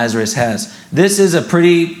what Lazarus has. This is a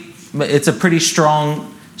pretty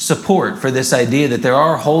strong support for this idea that there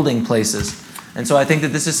are holding places. And so I think that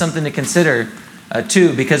this is something to consider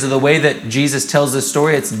too, because of the way that Jesus tells this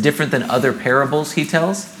story. It's different than other parables he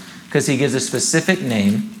tells, because he gives a specific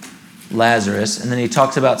name, Lazarus, and then he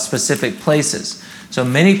talks about specific places. So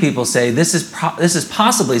many people say this is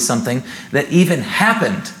possibly something that even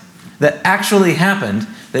happened, that actually happened,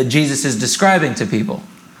 that Jesus is describing to people.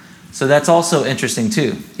 So that's also interesting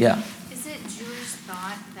too. Yeah. Is it Jewish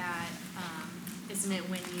thought that, isn't it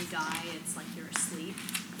when you die, it's like you're asleep?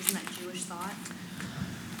 Isn't that Jewish thought?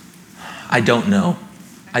 I don't know.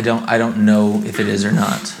 I don't know if it is or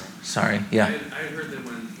not. Sorry. Yeah. I heard that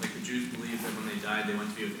when the Jews believed that when they died they went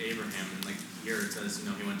to be with Abraham, and here it says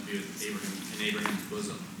he went to be with Abraham in Abraham's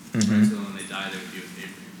bosom. Mm-hmm. So when they died they would be with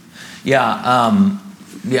Abraham.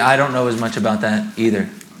 Yeah. I don't know as much about that either. Okay.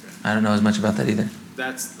 I don't know as much about that either.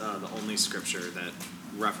 That's the only scripture that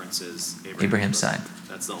references Abraham's side.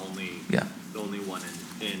 That's the only one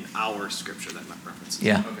in our scripture that references.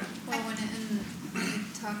 Yeah. Okay. Well, when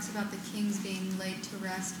it talks about the kings being laid to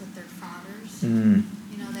rest with their fathers,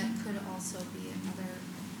 that could also be another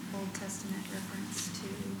Old Testament reference to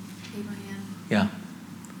Abraham. Yeah.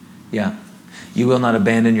 Yeah. You will not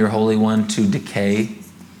abandon your Holy One to decay.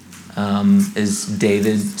 Is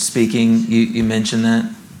David speaking? You mentioned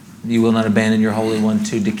that. You will not abandon your Holy One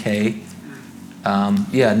to decay.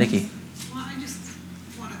 Yeah, Nikki. Well, I just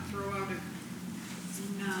want to throw out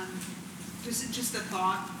just a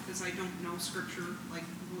thought, because I don't know scripture like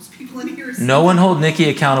most people in here. No one hold Nikki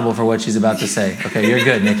accountable for what she's about to say. Okay, you're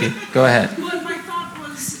good, Nikki. Go ahead. Well, my thought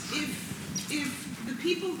was, if the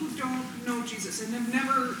people who don't know Jesus and have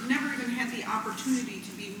never even had the opportunity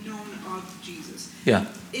to be known of Jesus, Yeah.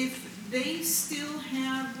 if they still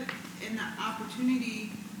have an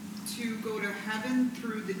opportunity to go to heaven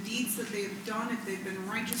through the deeds that they have done, if they've been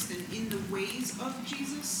righteous and in the ways of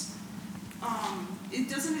Jesus,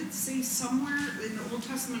 doesn't it say somewhere in the Old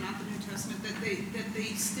Testament, not the New Testament, that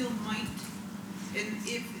they still might? And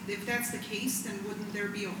if that's the case, then wouldn't there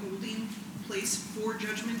be a holding place for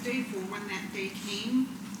Judgment Day, for when that day came?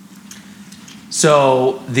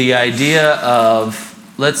 So the idea of,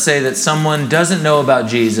 let's say that someone doesn't know about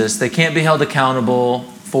Jesus, they can't be held accountable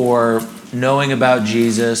for knowing about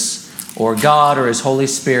Jesus or God or His Holy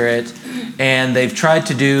Spirit, and they've tried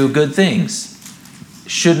to do good things.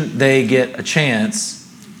 Shouldn't they get a chance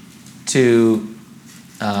to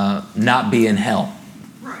not be in hell?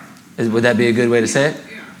 Right. Would that be a good way to say it?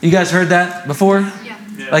 Yeah. You guys heard that before? Yeah.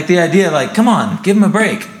 Like the idea, come on, give them a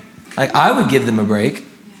break. I would give them a break.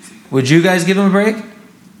 Would you guys give them a break?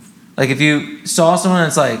 If you saw someone and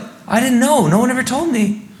it's I didn't know. No one ever told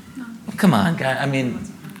me. No. Well, come on, guy. I mean,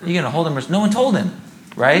 you're going to hold him. No one told him,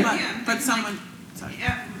 right? But someone,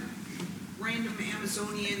 random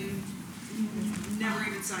Amazonian, never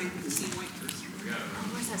even saw even seen white person.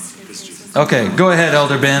 Okay, go ahead,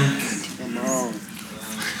 Elder Ben. Romans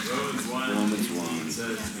 1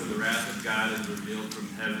 says, "For the wrath of God is revealed from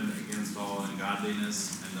heaven against all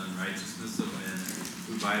ungodliness and unrighteousness of men,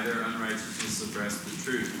 who by their unrighteousness suppress the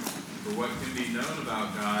truth. For what can be known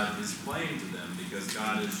about God is plain to them, because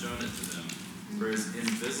God has shown it to them. For his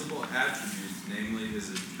invisible attributes, namely his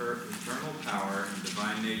eternal power and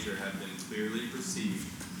divine nature, have been clearly perceived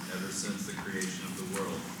ever since the creation of the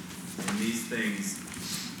world. And these things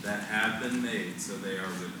that have been made, so they are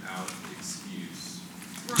without excuse."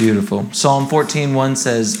 Beautiful. Psalm 14:1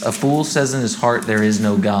 says, "A fool says in his heart, there is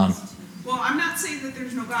no God." Well, I'm not saying that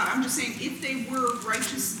there's no God. I'm just saying if they were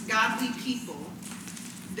righteous, godly people,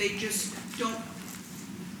 they just don't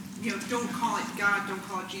call it God, don't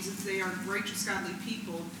call it Jesus. They are righteous, godly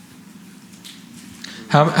people.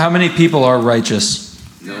 How many people are righteous?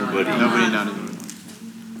 Nobody not in.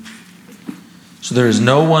 So there is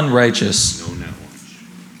no one righteous. No, not one.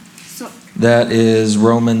 That is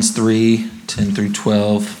Romans 3:10 through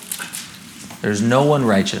 12. There's no one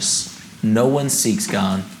righteous. No one seeks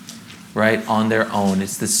God, right, on their own.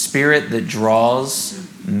 It's the Spirit that draws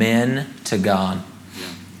men to God.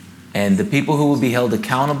 And the people who will be held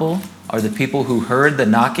accountable are the people who heard the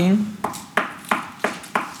knocking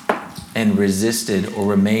and resisted or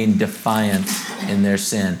remained defiant in their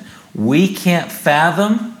sin. We can't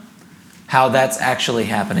fathom how that's actually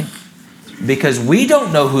happening, because we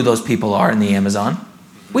don't know who those people are in the Amazon.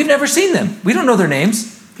 We've never seen them. We don't know their names.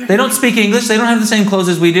 They don't speak English. They don't have the same clothes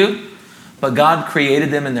as we do. But God created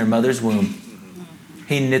them in their mother's womb.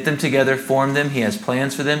 He knit them together, formed them. He has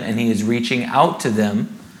plans for them, and He is reaching out to them.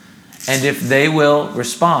 And if they will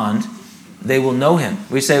respond, they will know Him.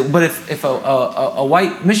 We say, but if a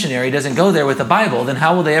white missionary doesn't go there with the Bible, then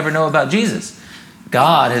how will they ever know about Jesus?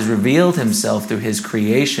 God has revealed Himself through His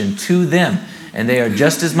creation to them, and they are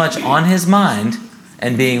just as much on His mind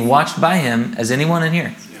and being watched by Him as anyone in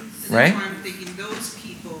here. Right? That's why I'm thinking those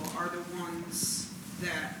people are the ones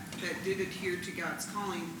that did adhere to God's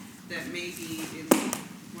calling, that may be in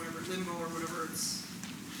whatever limbo or whatever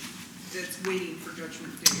that's waiting for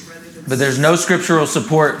judgment day rather than. But there's no scriptural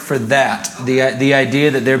support for that. Okay. The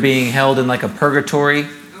idea that they're being held in like a purgatory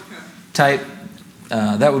type,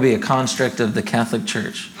 that would be a construct of the Catholic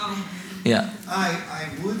Church. Oh. Yeah. I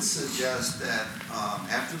would suggest that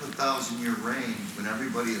after the 1,000-year reign, when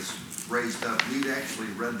everybody is raised up, we've actually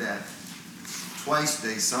read that twice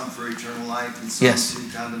today, some for eternal life and some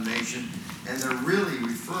to condemnation, and they're really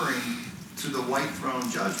referring to the white throne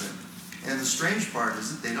judgment. And the strange part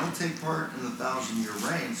is that they don't take part in the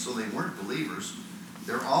 1,000-year reign, so they weren't believers.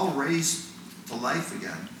 They're all raised to life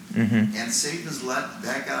again. Mm-hmm. And Satan is let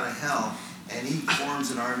back out of hell, and he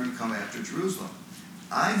forms an army to come after Jerusalem.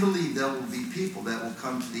 I believe there will be people that will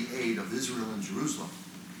come to the aid of Israel and Jerusalem.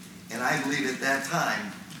 And I believe at that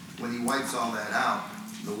time, when he wipes all that out,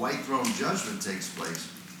 the white throne judgment takes place.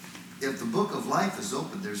 If the book of life is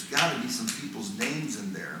open, there's got to be some people's names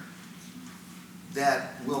in there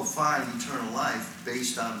that will find eternal life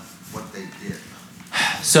based on what they did.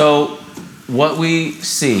 So what we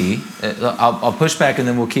see, I'll push back and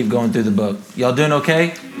then we'll keep going through the book. Y'all doing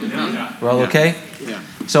okay? Yeah. We're all okay? Yeah.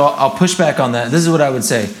 So I'll push back on that. This is what I would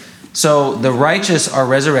say. So the righteous are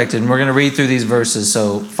resurrected, and we're going to read through these verses,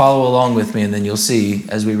 so follow along with me and then you'll see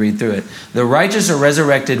as we read through it. The righteous are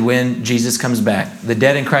resurrected when Jesus comes back. The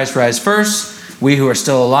dead in Christ rise first. We who are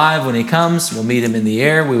still alive, when He comes, will meet Him in the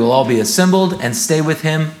air. We will all be assembled and stay with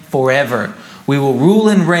Him forever. We will rule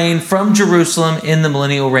and reign from Jerusalem in the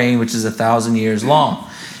millennial reign, which is 1,000 years long.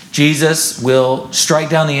 Jesus will strike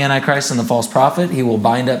down the Antichrist and the false prophet. He will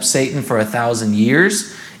bind up Satan for 1,000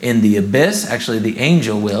 years in the abyss. Actually, the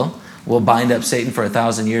angel will bind up Satan for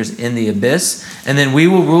 1,000 years in the abyss. And then we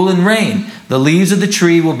will rule and reign. The leaves of the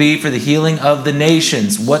tree will be for the healing of the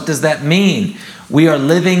nations. What does that mean? We are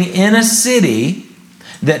living in a city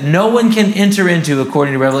that no one can enter into,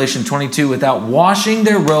 according to Revelation 22, without washing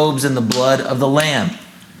their robes in the blood of the Lamb.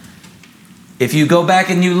 If you go back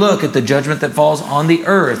and you look at the judgment that falls on the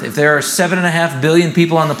earth, if there are 7.5 billion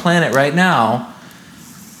people on the planet right now,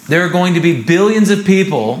 there are going to be billions of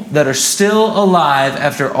people that are still alive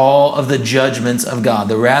after all of the judgments of God,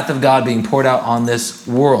 the wrath of God being poured out on this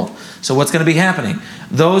world. So what's going to be happening?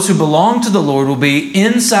 Those who belong to the Lord will be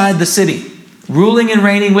inside the city, ruling and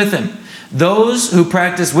reigning with Him. Those who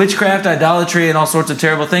practice witchcraft, idolatry, and all sorts of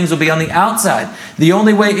terrible things will be on the outside. The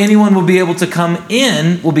only way anyone will be able to come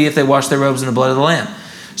in will be if they wash their robes in the blood of the Lamb.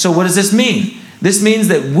 So what does this mean? This means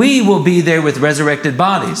that we will be there with resurrected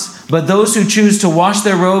bodies. But those who choose to wash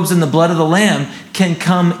their robes in the blood of the Lamb can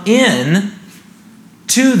come in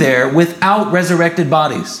to there without resurrected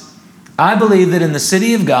bodies. I believe that in the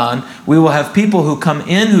city of God, we will have people who come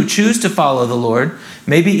in who choose to follow the Lord,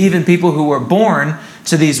 maybe even people who were born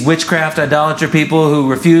to these witchcraft, idolater people who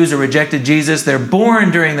refused or rejected Jesus. They're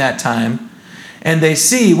born during that time, and they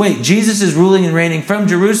see, wait, Jesus is ruling and reigning from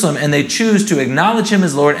Jerusalem, and they choose to acknowledge him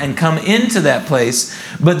as Lord and come into that place,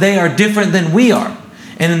 but they are different than we are.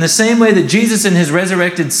 And in the same way that Jesus in his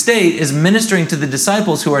resurrected state is ministering to the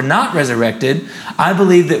disciples who are not resurrected, I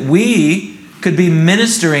believe that we could be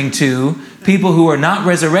ministering to people who are not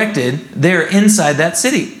resurrected. They're inside that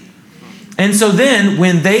city. And so then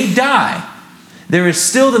when they die, there is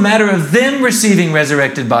still the matter of them receiving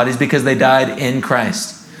resurrected bodies because they died in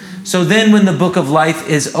Christ. So then when the book of life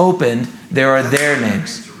is opened, there are their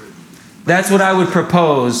names. That's what I would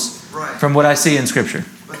propose from what I see in Scripture.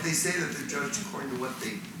 But they say that they're judged according to what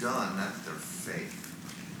they've done, not their faith.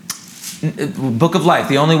 Book of life.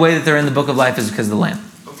 The only way that they're in the book of life is because of the Lamb.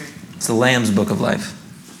 Okay. It's the Lamb's book of life.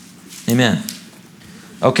 Amen.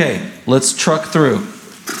 Okay, let's truck through.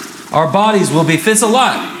 Our bodies will be, fits a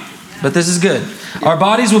lot, but this is good. Our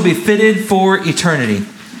bodies will be fitted for eternity.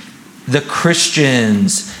 The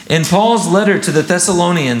Christians. In Paul's letter to the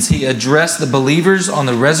Thessalonians, he addressed the believers on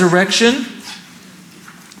the resurrection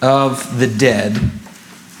of the dead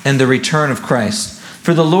and the return of Christ.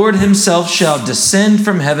 For the Lord himself shall descend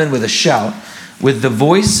from heaven with a shout, with the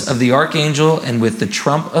voice of the archangel, and with the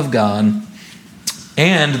trump of God,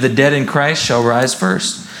 and the dead in Christ shall rise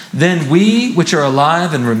first. Then we which are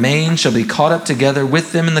alive and remain shall be caught up together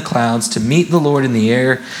with them in the clouds to meet the Lord in the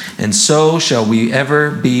air, and so shall we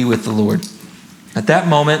ever be with the Lord. At that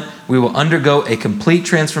moment, we will undergo a complete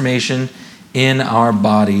transformation in our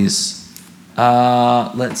bodies.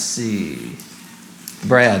 Let's see.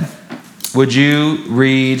 Brad, would you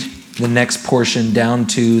read the next portion down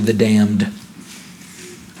to the damned?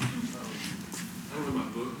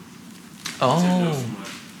 Oh.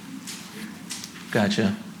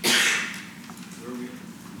 Gotcha.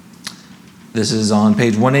 This is on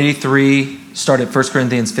page 183. Start at 1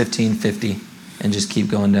 Corinthians 15:50 and just keep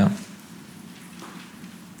going down.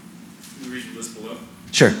 Can you read the list below?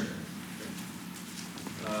 Sure.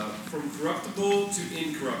 From corruptible to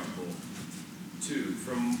incorruptible. 2.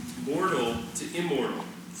 From mortal to immortal.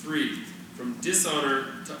 3. From dishonor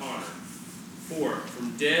to honor. 4.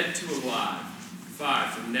 From dead to alive. 5.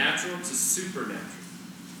 From natural to supernatural.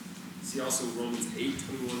 See also Romans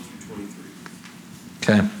 8:21 through 23.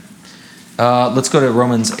 Okay. Let's go to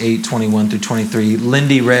Romans 8:21 through 23.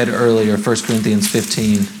 Lindy read earlier 1 Corinthians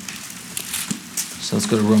 15. So let's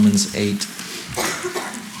go to Romans 8.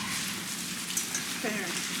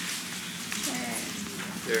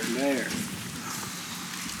 There.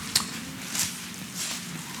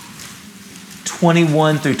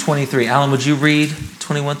 21 through 23. Alan, would you read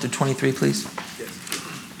 21 through 23, please?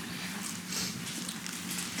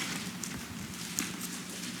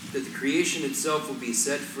 That the creation itself will be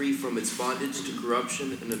set free from its bondage to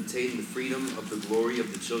corruption and obtain the freedom of the glory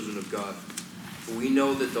of the children of God. For we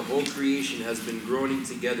know that the whole creation has been groaning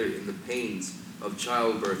together in the pains of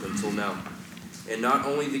childbirth until now. And not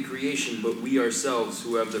only the creation, but we ourselves,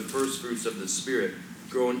 who have the first fruits of the Spirit,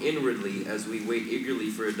 groan inwardly as we wait eagerly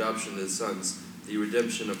for adoption as sons, the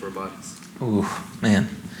redemption of our bodies. Ooh, man.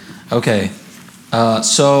 Okay.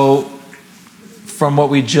 So, from what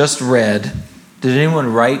we just read, did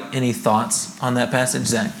anyone write any thoughts on that passage,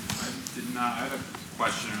 Zach? I did not. I have a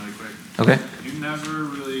question really quick. Okay. You never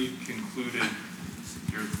really concluded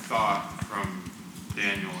your thought from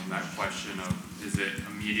Daniel in that question of, is it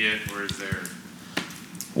immediate or is there...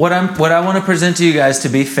 What I want to present to you guys, to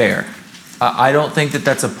be fair, I don't think that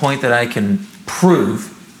that's a point that I can prove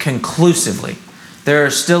conclusively. There are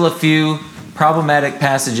still a few problematic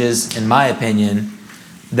passages, in my opinion,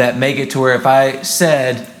 that make it to where if I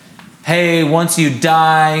said, hey, once you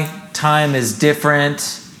die, time is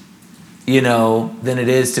different, than it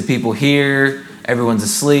is to people here. Everyone's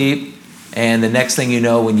asleep. And the next thing you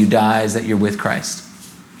know when you die is that you're with Christ.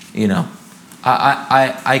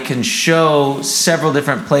 I can show several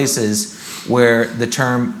different places where the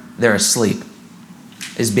term they're asleep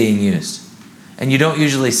is being used. And you don't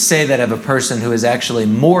usually say that of a person who is actually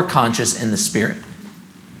more conscious in the spirit.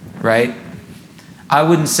 Right? I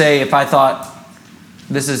wouldn't say if I thought,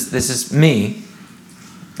 this is me.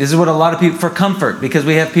 This is what a lot of people, for comfort, because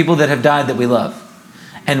we have people that have died that we love.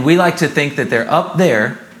 And we like to think that they're up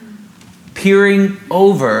there, peering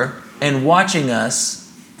over and watching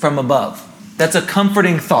us from above. That's a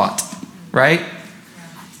comforting thought, right?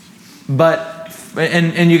 But,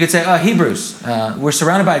 and you could say, Hebrews, we're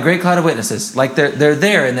surrounded by a great cloud of witnesses. Like they're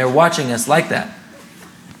there and they're watching us like that.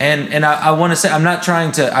 And I want to say, I'm not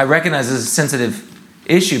trying to, I recognize this is a sensitive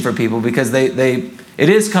issue for people because it it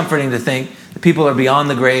is comforting to think that people are beyond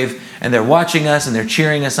the grave and they're watching us and they're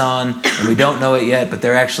cheering us on and we don't know it yet, but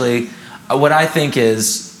they're actually, what I think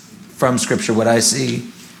is, from Scripture, what I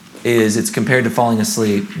see is it's compared to falling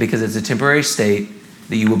asleep because it's a temporary state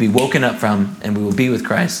that you will be woken up from and we will be with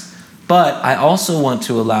Christ. But I also want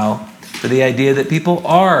to allow for the idea that people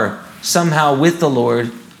are somehow with the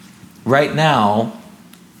Lord right now,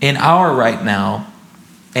 in our right now,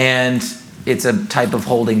 and it's a type of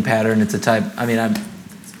holding pattern. It's a type,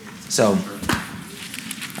 so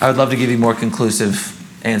I would love to give you more conclusive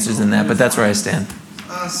answers than that, but that's where I stand.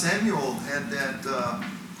 Samuel had that...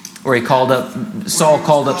 Where Saul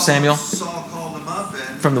called up Samuel? Saul called him up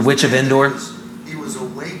and... From the witch of Endor? He was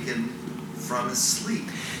awakened from his sleep.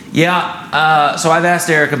 Yeah, so I've asked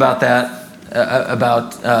Eric about that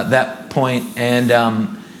point, and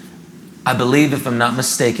I believe, if I'm not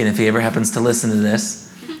mistaken, if he ever happens to listen to this,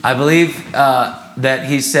 I believe that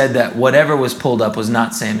he said that whatever was pulled up was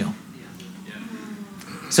not Samuel.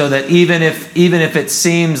 So that even if it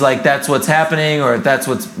seems like that's what's happening, or if that's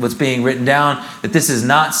what's being written down, that this is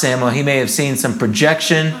not Samuel, he may have seen some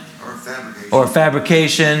projection or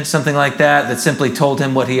fabrication, something like that simply told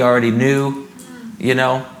him what he already knew,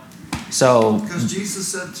 So because Jesus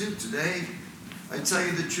said too, today, I tell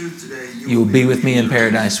you the truth, today you will be with me in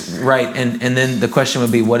paradise. Right, and then the question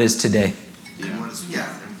would be, what is today? And where does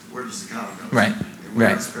the cow go? Right.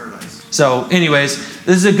 Paradise. So anyways,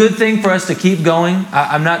 this is a good thing for us to keep going.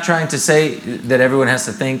 I'm not trying to say that everyone has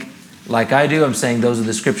to think like I do. I'm saying those are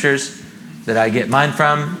the scriptures that I get mine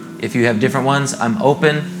from. If you have different ones, I'm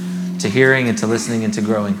open to hearing and to listening and to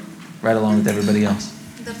growing right along with everybody else.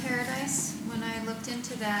 The paradise, when I looked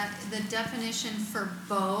into that, the definition for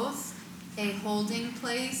both a holding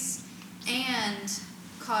place and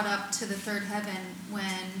caught up to the third heaven,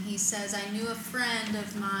 when he says, I knew a friend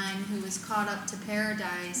of mine who was caught up to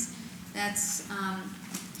paradise. That's,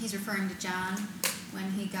 he's referring to John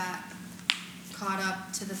when he got caught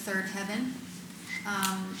up to the third heaven.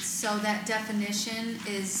 So that definition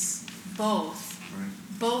is both. Right.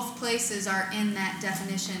 Both places are in that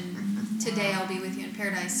definition. Today I'll be with you in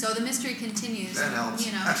paradise. So the mystery continues. That helps.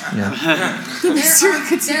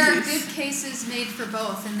 There are good cases made for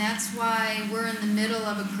both, and that's why we're in the middle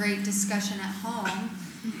of a great discussion at home.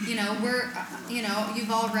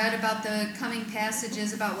 You've all read about the coming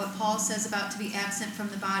passages about what Paul says about to be absent from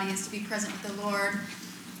the body is to be present with the Lord,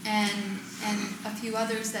 and a few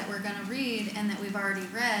others that we're going to read and that we've already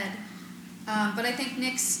read. But I think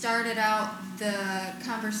Nick started out the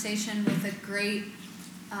conversation with a great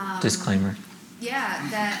disclaimer. Yeah,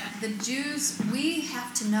 that the Jews, we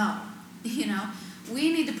have to know,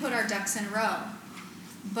 we need to put our ducks in a row.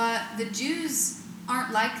 But the Jews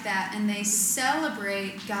aren't like that, and they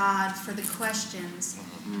celebrate God for the questions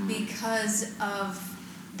because of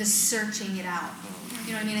the searching it out.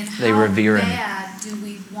 You know what I mean? And they revere him. How bad do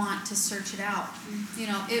we want to search it out?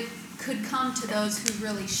 It could come to those who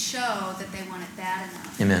really show that they want it bad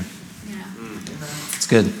enough. Amen. It's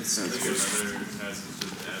good. Another passage just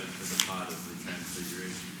added to the pot of the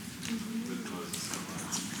transfiguration with Moses and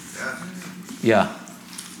Elijah. Yeah.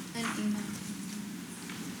 And Enoch.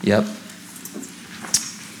 Yep.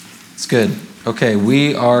 It's good. Okay,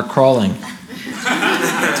 we are crawling.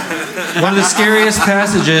 One of the scariest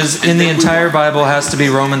passages in the entire Bible has to be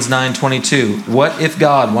Romans 9:22. What if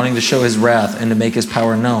God, wanting to show his wrath and to make his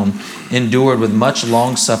power known, endured with much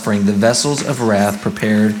long suffering the vessels of wrath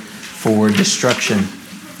prepared for destruction?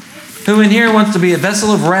 Who in here wants to be a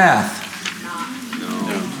vessel of wrath?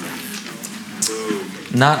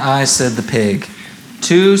 No. Not I, said the pig.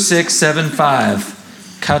 2675.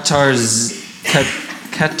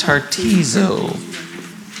 Katartizo.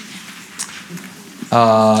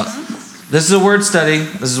 This is a word study.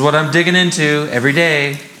 This is what I'm digging into every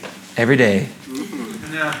day.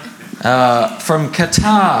 From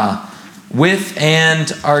kata, with and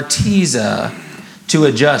artiza, to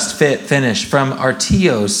adjust, fit, finish. From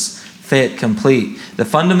artios, fit, complete. The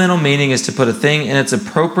fundamental meaning is to put a thing in its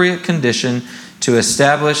appropriate condition, to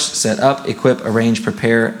establish, set up, equip, arrange,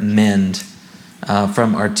 prepare, mend.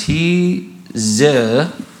 From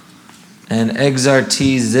artiza and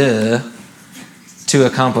exartiza, to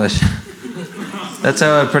accomplish. That's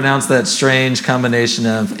how I pronounce that strange combination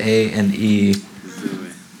of A and E.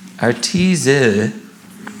 Artiza.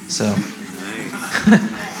 So.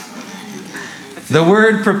 The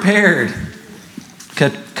word prepared,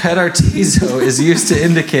 katartizo, is used to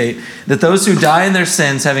indicate that those who die in their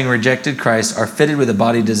sins, having rejected Christ, are fitted with a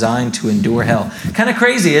body designed to endure hell. Kind of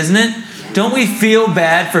crazy, isn't it? Don't we feel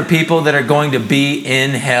bad for people that are going to be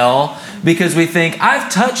in hell? Because we think,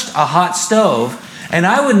 I've touched a hot stove, And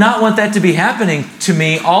I would not want that to be happening to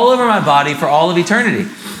me all over my body for all of eternity.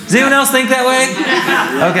 Does anyone else think that way?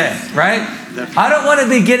 Okay, right? I don't want to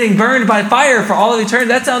be getting burned by fire for all of eternity.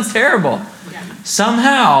 That sounds terrible.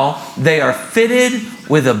 Somehow they are fitted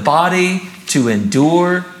with a body to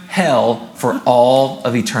endure hell for all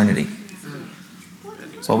of eternity.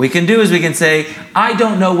 What we can do is we can say, I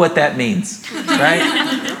don't know what that means, right?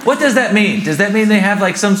 What does that mean? Does that mean they have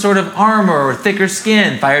like some sort of armor or thicker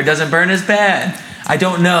skin? Fire doesn't burn as bad. I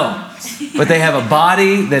don't know. But they have a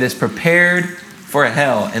body that is prepared for a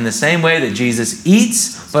hell in the same way that Jesus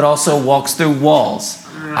eats but also walks through walls.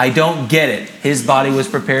 I don't get it. His body was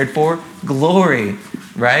prepared for glory,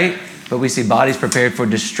 right? But we see bodies prepared for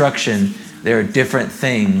destruction. There are different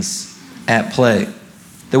things at play.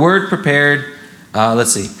 The word prepared,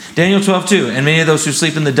 let's see. Daniel 12:2. And many of those who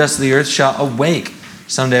sleep in the dust of the earth shall awake,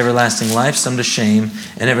 some to everlasting life, some to shame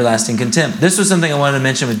and everlasting contempt. This was something I wanted to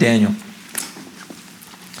mention with Daniel.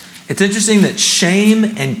 It's interesting that shame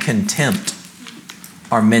and contempt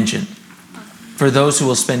are mentioned for those who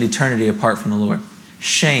will spend eternity apart from the Lord.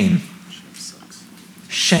 Shame.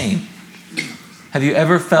 Shame. Have you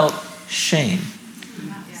ever felt shame?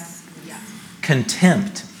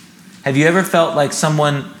 Contempt. Have you ever felt like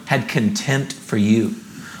someone had contempt for you,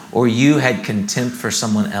 or you had contempt for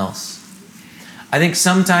someone else? I think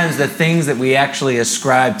sometimes the things that we actually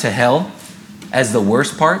ascribe to hell as the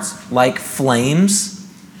worst parts, like flames,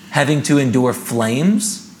 having to endure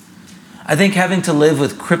flames, I think having to live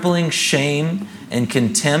with crippling shame and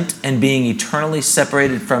contempt and being eternally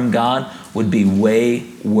separated from God would be way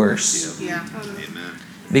worse. Yeah.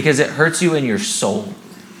 Because it hurts you in your soul.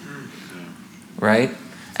 Right?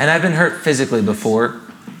 And I've been hurt physically before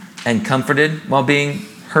and comforted while being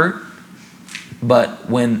hurt. But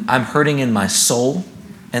when I'm hurting in my soul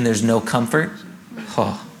and there's no comfort,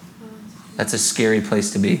 that's a scary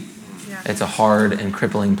place to be. It's a hard and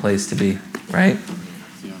crippling place to be, right?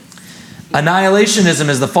 Annihilationism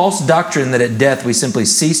is the false doctrine that at death we simply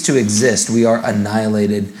cease to exist. We are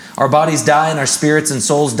annihilated. Our bodies die and our spirits and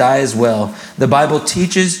souls die as well. The Bible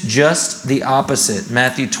teaches just the opposite.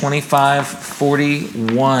 Matthew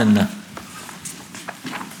 25:41.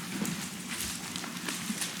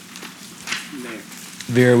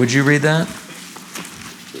 Vera, would you read that?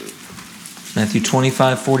 Matthew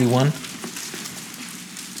 25:41.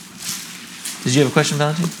 Did you have a question,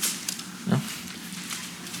 Valentin? No?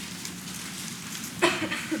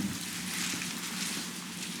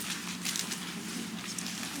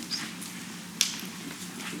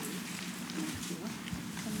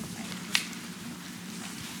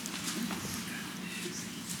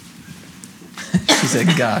 She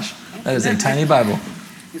said, gosh, that is a tiny Bible.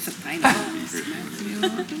 It's a tiny Bible.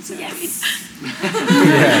 Yes.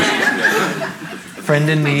 Friend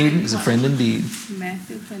in need is a friend indeed.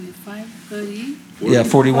 Matthew 25:30. Yeah,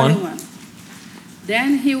 41.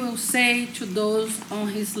 Then he will say to those on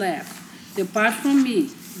his left, depart from me,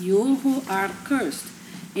 you who are cursed,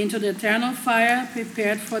 into the eternal fire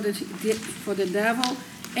prepared for the devil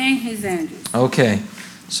and his angels. Okay,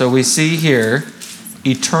 so we see here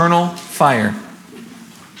eternal fire.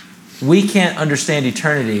 We can't understand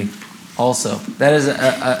eternity also. That is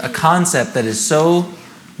a concept that is so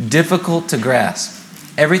difficult to grasp.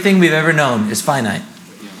 Everything we've ever known is finite,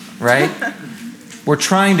 right? We're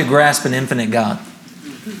trying to grasp an infinite God.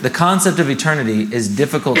 The concept of eternity is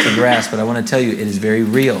difficult to grasp, but I want to tell you it is very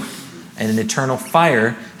real. And an eternal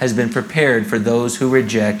fire has been prepared for those who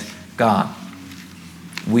reject God.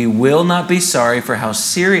 We will not be sorry for how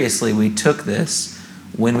seriously we took this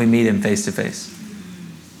when we meet Him face to face.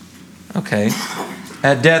 Okay.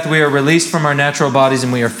 At death, we are released from our natural bodies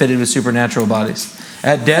and we are fitted with supernatural bodies.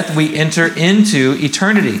 At death, we enter into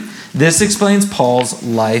eternity. This explains Paul's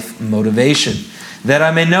life motivation. That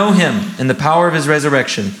I may know Him in the power of His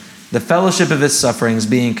resurrection, the fellowship of His sufferings,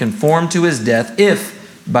 being conformed to His death, if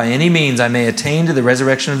by any means I may attain to the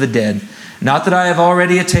resurrection of the dead. Not that I have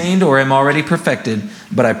already attained or am already perfected,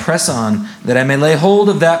 but I press on, that I may lay hold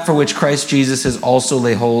of that for which Christ Jesus has also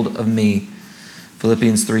laid hold of me.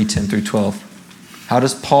 Philippians 3:10-12. How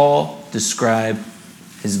does Paul describe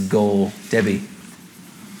his goal? Debbie. He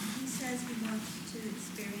says he wants to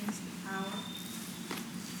experience the power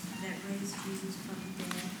that raised Jesus from the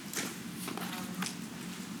dead.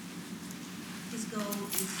 His goal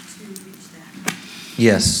is to reach that.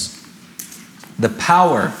 Yes. The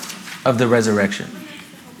power of the resurrection.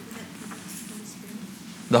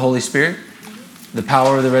 The Holy Spirit? The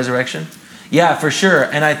power of the resurrection? Yeah, for sure.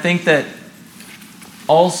 And I think that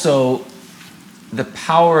also the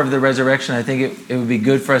power of the resurrection, I think it would be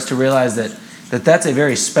good for us to realize that that's a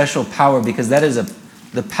very special power, because that is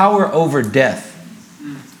the power over death.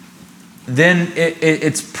 then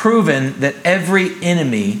it's proven that every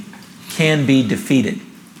enemy can be defeated.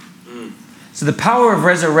 So the power of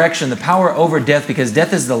resurrection, the power over death, because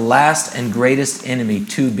death is the last and greatest enemy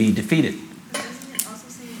to be defeated. But doesn't it also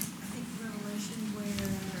say, I think, Revelation, where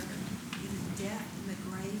death and the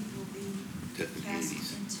grave will be cast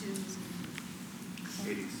into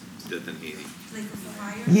Death and Hades. lake of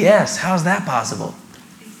fire? Yes, how's that possible?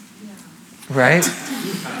 Right?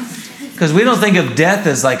 Because we don't think of death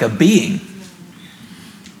as like a being.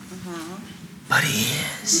 But he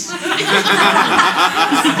is.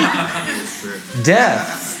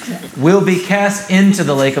 Death will be cast into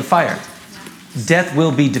the lake of fire. Death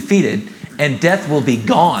will be defeated, and death will be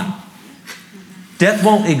gone. Death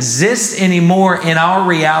won't exist anymore in our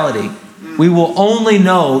reality. We will only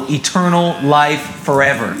know eternal life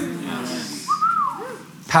forever.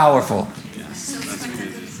 Powerful. So it's like the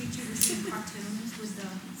creature that's in cartoons with the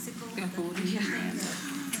sickle.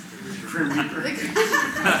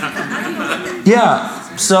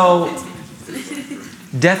 Yeah, so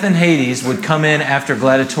death and Hades would come in after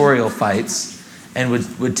gladiatorial fights and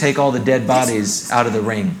would take all the dead bodies out of the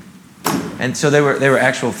ring. And so they were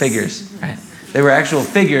actual figures. Right? They were actual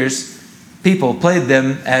figures. People played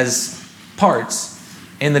them as parts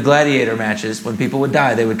in the gladiator matches. When people would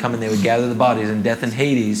die, they would come and they would gather the bodies, and death and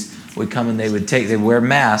Hades would come and they would wear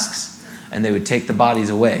masks and they would take the bodies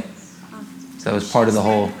away. So that was part of the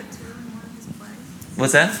whole.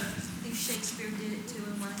 What's that? I think Shakespeare did it too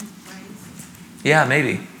in one of his plays. Yeah,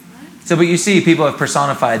 maybe. So, but you see, people have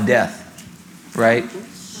personified death, right?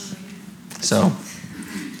 So,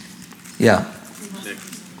 yeah. Nick,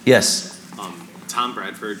 Yes. Tom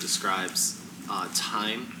Bradford describes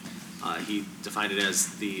time. He defined it as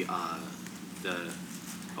a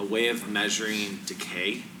way of measuring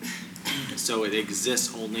decay. So it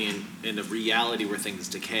exists only in a reality where things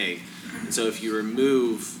decay. And so if you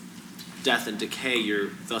remove death and decay, you're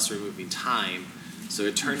thus removing time. So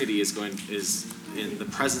eternity is in the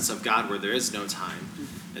presence of God where there is no time.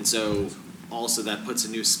 And so also that puts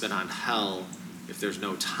a new spin on hell. If there's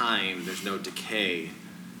no time, there's no decay.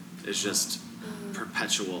 It's just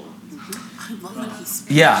perpetual.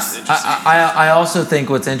 Yeah. I also think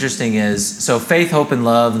what's interesting is, so faith, hope, and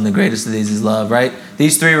love, and the greatest of these is love, right?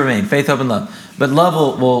 These three remain, faith, hope, and love. But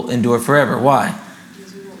love will endure forever. Why?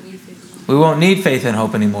 We won't need faith and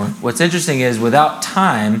hope anymore. What's interesting is, without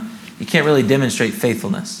time, you can't really demonstrate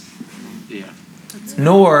faithfulness. Yeah.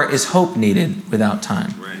 Nor is hope needed without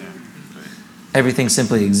time. Right. Everything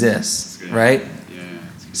simply exists, right?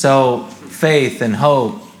 So faith and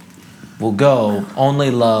hope will go. Only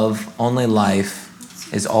love, only life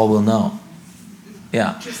is all we'll know.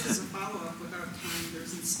 Yeah. Just as a follow-up, without time, there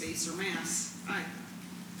isn't space or mass.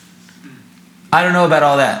 I don't know about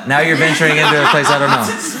all that. Now you're venturing into a place I don't know.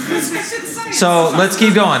 So let's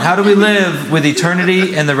keep going. How do we live with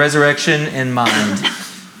eternity and the resurrection in mind?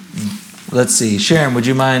 Let's see. Sharon, would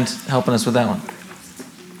you mind helping us with that one?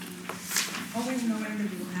 Always knowing that we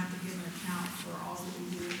will have to give an account for all that we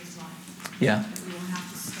do in this life. Yeah. That we will have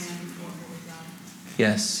to stand before holy God.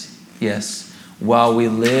 Yes. Yes. While we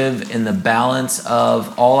live in the balance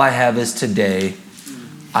of all I have is today,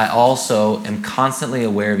 I also am constantly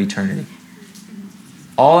aware of eternity.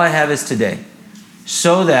 All I have is today,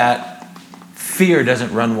 so that fear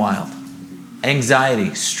doesn't run wild.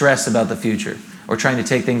 Anxiety, stress about the future, or trying to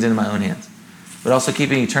take things into my own hands. But also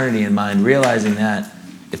keeping eternity in mind, realizing that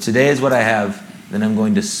if today is what I have, then I'm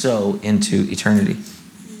going to sow into eternity.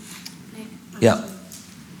 Yeah.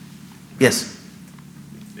 Yes.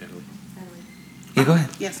 Yeah, go ahead.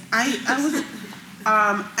 Yes, I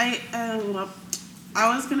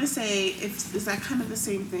was gonna say, is that kind of the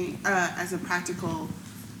same thing as a practical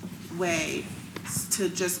way to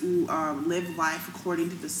just live life according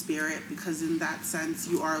to the Spirit, because in that sense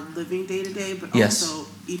you are living day to day, but Yes. also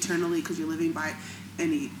eternally, because you're living by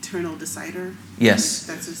an eternal decider. Yes.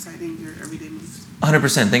 That's deciding your everyday moves.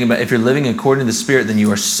 100%. Think about it. If you're living according to the Spirit, then you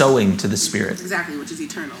are sowing to the Spirit. Exactly, which is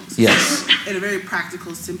eternal. Yes. In a very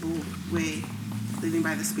practical, simple way, living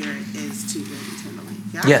by the Spirit is to live eternally.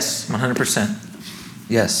 Yeah? Yes, 100%.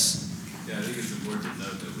 Yes. Yeah, I think it's important to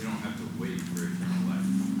note that we don't have to wait for eternal life.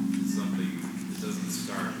 It's something that doesn't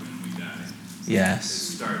start when we die. Yes. It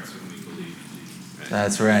starts when we believe in Jesus.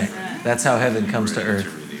 That's right. That's how heaven comes to earth.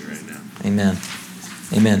 Amen.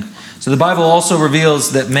 Amen. So the Bible also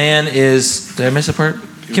reveals that man is... Did I miss a part?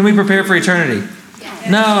 Can we prepare for eternity?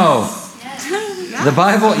 No. The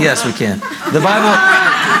Bible... Yes, we can. The Bible...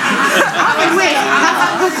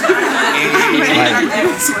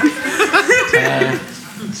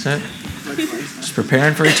 That's it. Just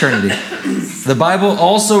preparing for eternity. The Bible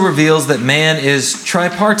also reveals that man is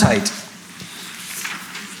tripartite.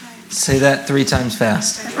 Say that 3 times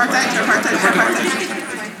fast.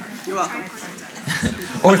 You're welcome.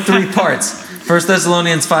 Or 3 parts. 1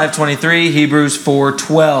 Thessalonians 5:23, Hebrews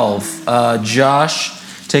 4:12. Josh,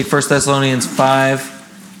 take 1 Thessalonians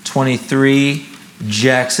 5:23.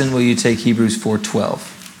 Jackson, will you take Hebrews 4:12?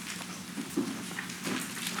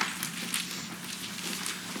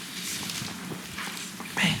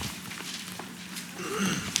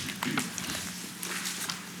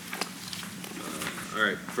 All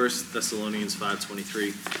right, 1 Thessalonians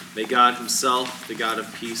 5:23. May God himself, the God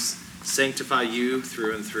of peace, sanctify you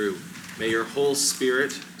through and through. May your whole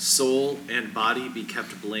spirit, soul, and body be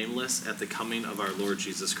kept blameless at the coming of our Lord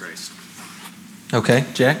Jesus Christ. Okay,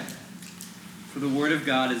 Jack? For the word of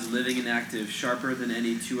God is living and active, sharper than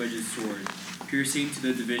any two-edged sword, piercing to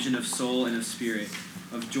the division of soul and of spirit,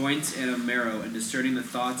 of joints and of marrow, and discerning the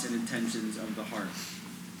thoughts and intentions of the heart.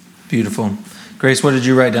 Beautiful. Grace, what did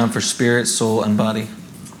you write down for spirit, soul, and body?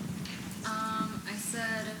 I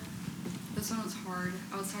said, this one was hard.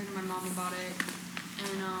 I was talking to my mom about it.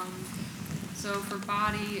 And so for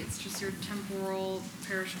body, it's just your temporal,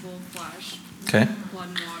 perishable flesh. Okay. Blood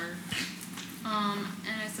and water. And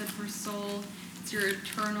I said for soul, it's your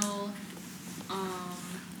eternal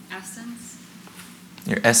essence.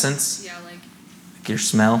 Your essence? Yeah, like your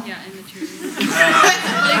smell? Yeah, immaterial.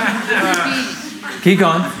 Like, Keep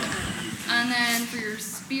going. and then for your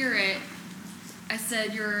spirit, I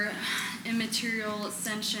said your immaterial,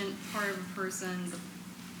 sentient part of a person, the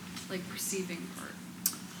like perceiving part.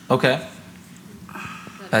 Okay.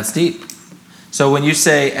 That's deep. So when you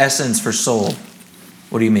say essence for soul,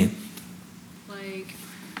 what do you mean? Like,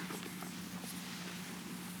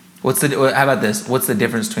 How about this? What's the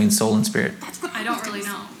difference between soul and spirit? I don't really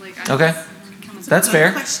know. Like, Okay. That's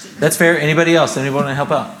fair. That's fair. Anybody else? Anybody want to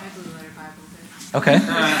help out? Okay.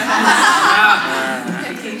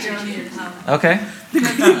 Okay.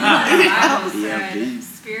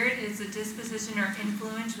 Spirit is a disposition or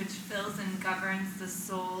influence which fills and governs the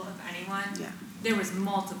soul of anyone. Yeah. There was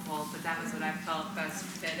multiple, but that was what I felt best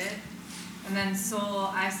fitted. And then soul,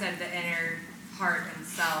 I said the inner heart and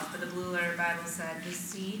self, but the Blue Letter Bible said the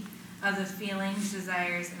seat of the feelings,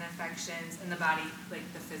 desires, and affections in the body, like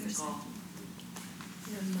the physical.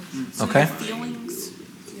 Okay. Feelings.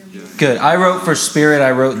 Good. I wrote for spirit,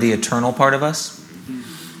 I wrote the eternal part of us.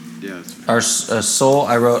 Yes. Our soul,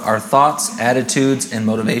 I wrote our thoughts, attitudes, and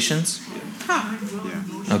motivations.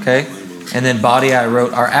 Okay. And then body, I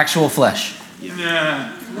wrote our actual flesh.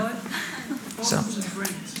 So,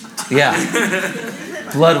 yeah.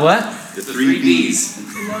 Blood what? The 3 B's.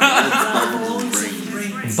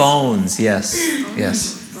 Bones, yes.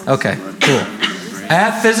 Yes. Okay, cool.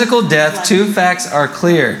 At physical death, 2 facts are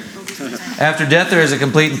clear. After death, there is a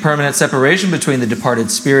complete and permanent separation between the departed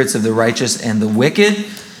spirits of the righteous and the wicked.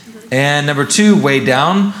 And number 2, way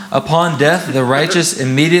down, upon death, the righteous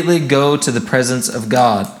immediately go to the presence of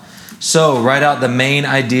God. So, write out the main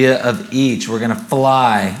idea of each. We're going to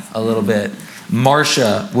fly a little bit.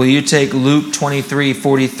 Marcia, will you take Luke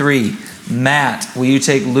 23:43? Matt, will you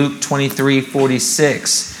take Luke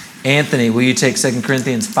 23:46? Anthony, will you take 2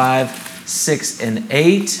 Corinthians 5, 6, and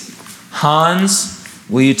 8? Hans,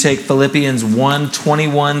 will you take Philippians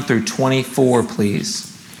 1:21 through 24, please?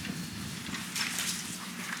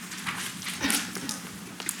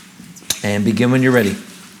 And begin when you're ready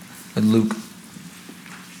with Luke.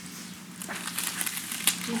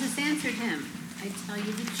 Jesus answered him, I tell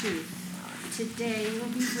you the truth. Today you will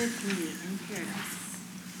be with me in paradise.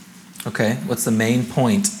 Okay, what's the main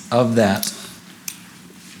point of that?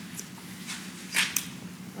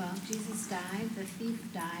 Well, Jesus died, the thief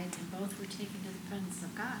died, and both were taken to the presence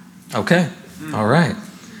of God. Okay, all right.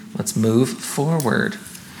 Let's move forward.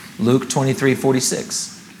 Luke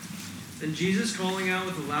 23:46. Then Jesus, calling out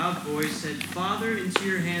with a loud voice, said, Father, into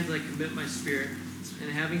your hands I commit my spirit.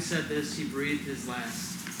 And having said this, he breathed his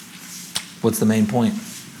last. What's the main point?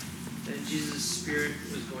 That Jesus' spirit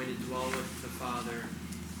was going to dwell with the Father.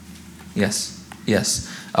 Yes, yes.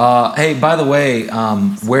 Hey, by the way,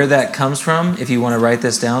 where that comes from, if you want to write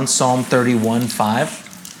this down, Psalm 31:5.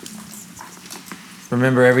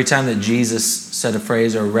 Remember, every time that Jesus said a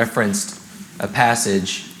phrase or referenced a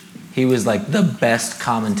passage, he was like the best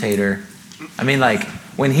commentator. I mean, like,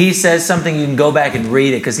 when he says something, you can go back and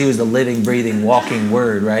read it because he was the living, breathing, walking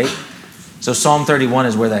word, right? So Psalm 31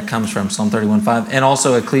 is where that comes from, Psalm 31:5. And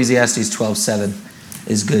also Ecclesiastes 12:7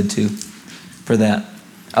 is good too for that.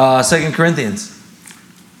 2 Corinthians.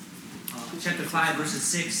 Chapter 5, verses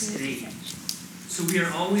 6 and 8. So we are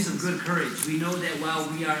always of good courage. We know that while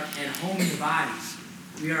we are at home in the body,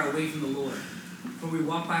 we are away from the Lord. For we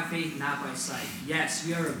walk by faith, not by sight. Yes,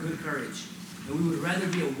 we are of good courage. And we would rather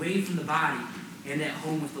be away from the body and at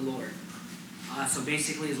home with the Lord. So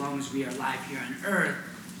basically, as long as we are alive here on earth,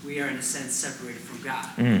 we are in a sense separated from God.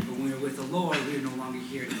 But when we're with the Lord, we are no longer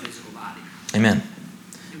here in a physical body. Amen.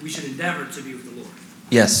 And we should endeavor to be with the Lord.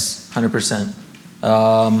 Yes, 100%.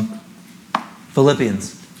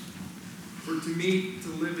 Philippians. For to me, to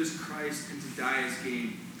live is Christ and to die is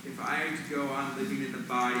gain. If I am to go on living in the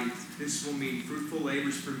body, this will mean fruitful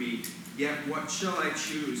labors for me. Yet what shall I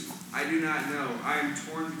choose? I do not know. I am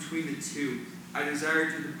torn between the two. I desire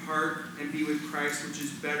to depart and be with Christ, which is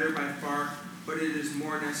better by far, but it is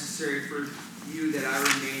more necessary for you that I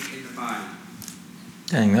remain in the body.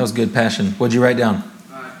 Dang, that was good passion. What'd you write down?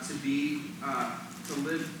 To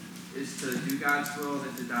live is to do God's will,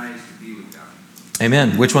 and to die is to be with God.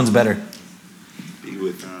 Amen. Which one's better? Be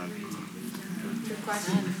with God. Good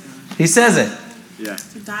question. He says it.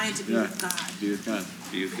 To die and to be with God. Be with God.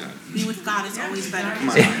 Be with God. Be with God is always better.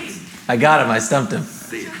 I got him. I stumped him.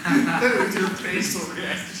 Your facial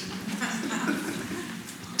reaction.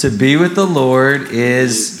 To be with the Lord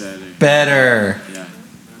is better. Yeah.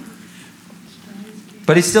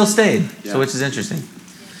 But he still stayed, so which is interesting.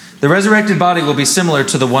 The resurrected body will be similar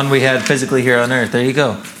to the one we had physically here on earth. There you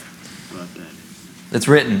go. It's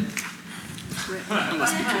written.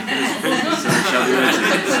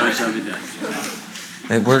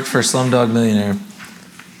 It worked for Slumdog Millionaire.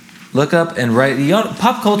 Look up and write. You know,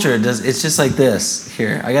 pop culture does. It's just like this.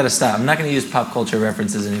 Here, I got to stop. I'm not going to use pop culture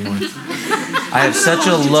references anymore. I have such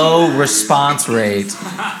a low response rate,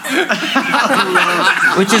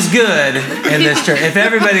 which is good in this church. If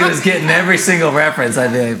everybody was getting every single reference,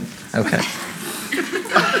 I'd be okay.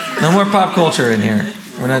 No more pop culture in here.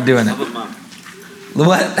 We're not doing it.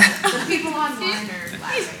 What? The people online are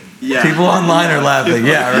laughing. Yeah. People online are laughing.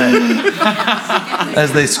 Yeah, right.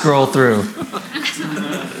 As they scroll through.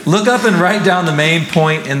 Look up and write down the main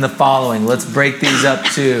point in the following. Let's break these up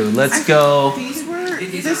too. Let's go. These were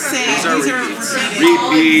the same.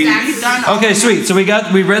 Okay, sweet. So we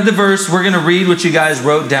read the verse. We're going to read what you guys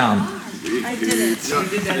wrote down. I did it.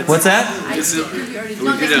 What's that?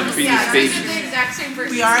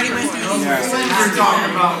 We already went through these. We're talking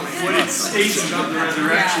about what it states about the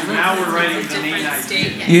resurrection. Now we're writing the main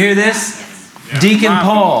idea. You hear this? Deacon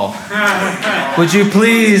Paul, would you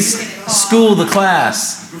please school the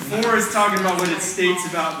class? Before it's talking about what it states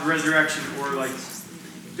about the resurrection, or like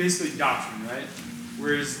basically doctrine, right?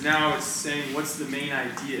 Whereas now it's saying what's the main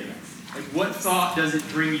idea? Like what thought does it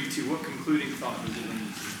bring you to? What concluding thought does it bring you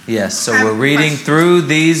to? Yes, so we're reading through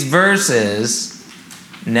these verses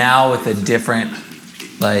now with a different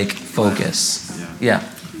focus. Yeah.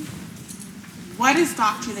 What is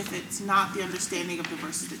doctrine if it's not the understanding of the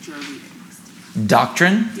verses that you're reading?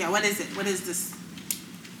 Doctrine? Yeah, what is it? What is this?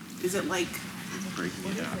 Is it like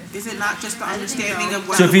breaking it down? Is it not just the understanding of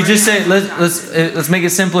what? So if you just say let's make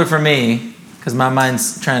it simpler for me, because my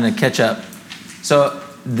mind's trying to catch up. So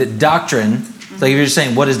the doctrine, like if you're just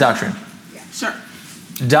saying what is doctrine? Yeah. Sure.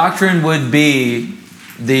 Doctrine would be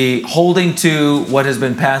the holding to what has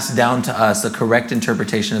been passed down to us, the correct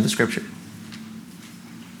interpretation of the scripture.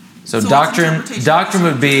 So doctrine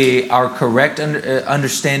would be our correct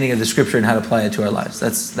understanding of the scripture and how to apply it to our lives.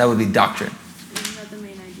 That would be doctrine. Isn't that the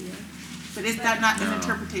main idea? But is that not an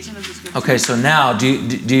interpretation of the scripture? Okay, so now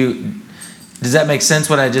does that make sense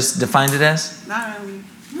what I just defined it as? Not really.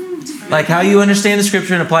 Like how you understand the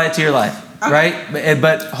scripture and apply it to your life, right?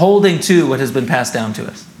 But holding to what has been passed down to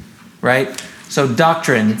us, right? So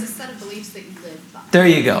doctrine. It's a set of beliefs that you live by. There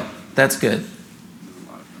you go. That's good.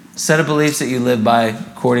 Set of beliefs that you live by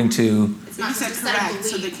according to. It's not just correct,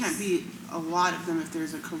 so there can't be a lot of them if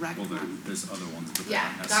there's a correct one. There's other ones.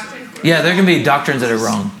 Yeah, doctrine. Yeah, there can be doctrines that are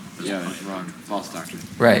wrong. Yeah, wrong. False doctrine.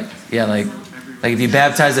 Right. Yeah, like if you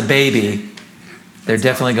baptize a baby, they're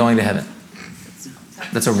definitely going to heaven.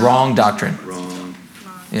 That's a wrong doctrine. Wrong.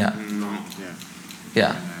 Yeah.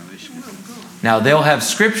 Yeah. Now they'll have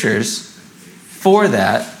scriptures for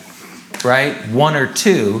that, right? One or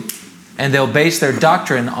two, and they'll base their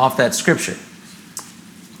doctrine off that scripture.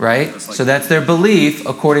 Right? So that's their belief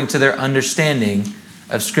according to their understanding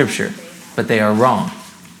of scripture. But they are wrong.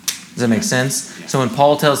 Does that make sense? So when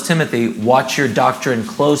Paul tells Timothy, watch your doctrine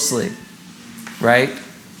closely, right?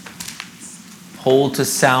 Hold to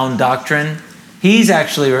sound doctrine. He's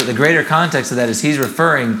actually, the greater context of that is he's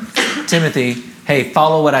referring Timothy, hey,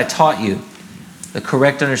 follow what I taught you. The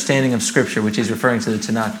correct understanding of scripture, which he's referring to the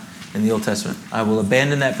Tanakh in the Old Testament. I will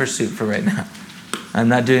abandon that pursuit for right now. I'm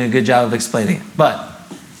not doing a good job of explaining it. But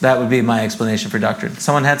that would be my explanation for doctrine.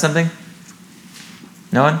 Someone had something?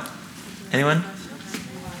 No one? Anyone?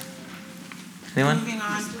 Anyone?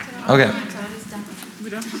 Okay.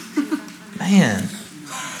 Man,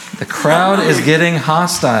 The crowd is getting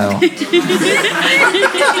hostile.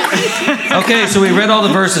 Okay, so we read all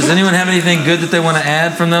the verses. Anyone have anything good that they want to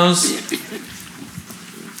add from those?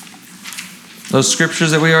 Those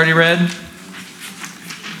scriptures that we already read?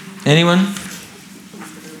 Anyone?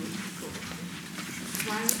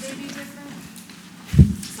 Why would they be different?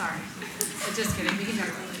 Sorry. Just kidding. We can talk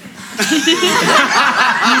about it later.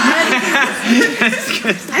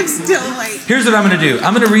 I'm still like. Here's what I'm going to do.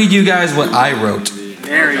 I'm going to read you guys what I wrote.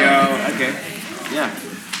 There we go. Okay. Yeah.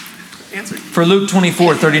 Answer. For Luke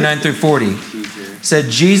 24, 39 through 40. Said,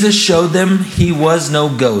 Jesus showed them he was no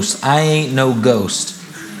ghost. I ain't no ghost.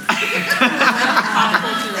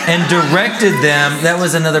 And directed them. That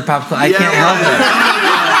was another pop quiz. I can't help it.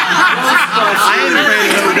 I ain't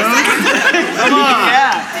afraid of no ghost. Come on.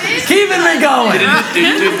 Yeah. Keeping me going.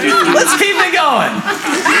 Let's keep it going.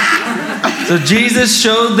 So Jesus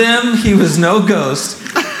showed them he was no ghost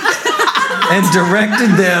and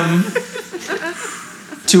directed them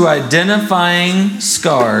to identifying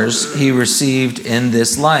scars he received in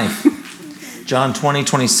this life. John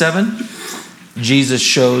 20:27, Jesus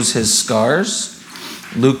shows his scars.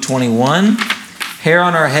 Luke 21, hair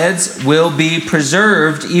on our heads will be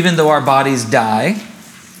preserved even though our bodies die.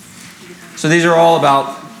 So these are all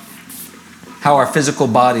about how our physical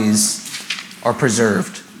bodies are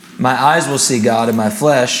preserved. My eyes will see God in my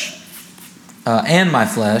flesh,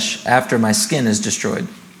 after my skin is destroyed.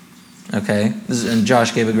 Okay, and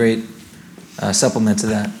Josh gave a great supplement to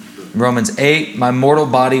that. Romans 8, my mortal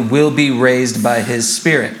body will be raised by his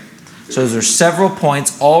spirit. So those are several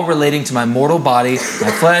points, all relating to my mortal body,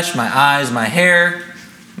 my flesh, my eyes, my hair,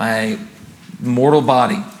 my mortal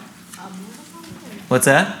body. What's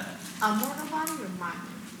that? A mortal body or my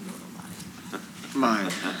mortal body?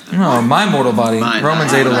 Mine. No, my mortal body. Mine.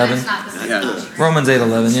 Romans 8:11. Yeah. Romans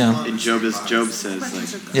 8:11. Yeah. And Job says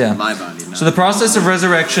like Yeah. my body. So the process of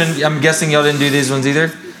resurrection. I'm guessing y'all didn't do these ones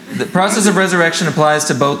either. The process of resurrection applies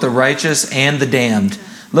to both the righteous and the damned.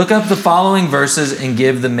 Look up the following verses and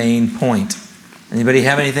give the main point. Anybody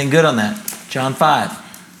have anything good on that? John 5.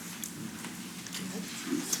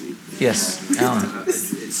 Yes, Alan. It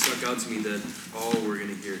stuck out to me that all were going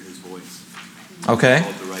to hear his voice. Okay. All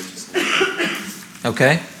of the righteous.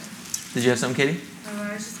 Okay. Did you have something, Katie? Oh,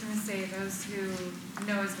 I was just going to say, those who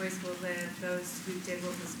know his voice will live. Those who did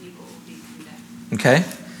what was evil will be condemned. Okay.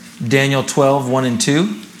 Daniel 12, 1 and 2.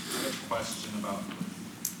 Question about.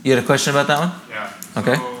 You had a question about that one? Yeah.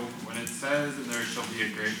 Okay. So when it says, "And there shall be a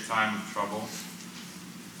great time of trouble,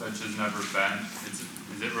 such as never been," is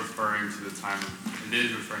it referring to the time of? It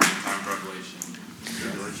is referring to the time of Revelation.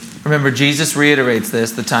 Remember, Jesus reiterates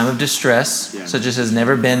this, the time of distress, such as has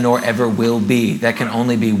never been nor ever will be. That can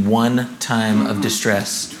only be one time of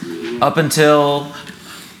distress. Up until,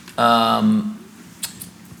 I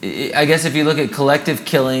guess if you look at collective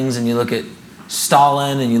killings and you look at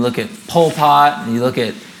Stalin and you look at Pol Pot and you look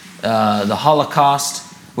at the Holocaust,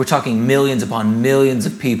 we're talking millions upon millions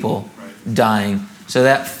of people dying. So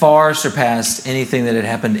that far surpassed anything that had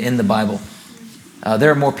happened in the Bible.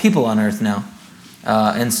 There are more people on earth now.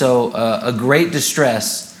 And so a great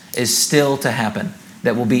distress is still to happen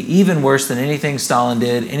that will be even worse than anything Stalin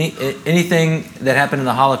did, anything that happened in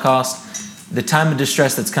the Holocaust. The time of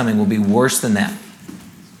distress that's coming will be worse than that.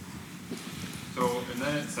 So, and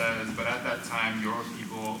then it says, "But at that time your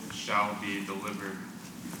people shall be delivered."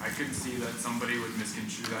 I could see that somebody would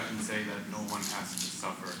misconstrue that and say that no one has to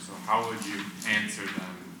suffer. So how would you answer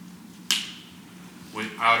them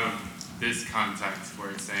out of this context where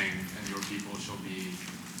it's saying, "And your people shall be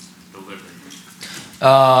delivered"?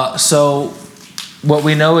 So what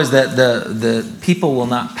we know is that the people will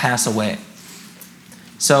not pass away.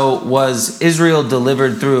 So was Israel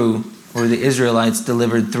delivered through, or the Israelites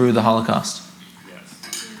delivered through the Holocaust? Yes.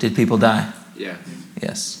 Did people die? Yes.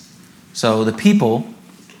 Yes. So the people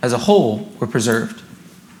as a whole were preserved,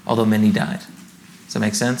 although many died. Does that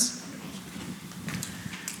make sense?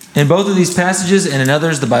 In both of these passages and in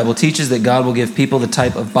others, the Bible teaches that God will give people the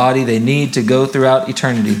type of body they need to go throughout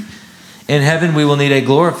eternity. In heaven, we will need a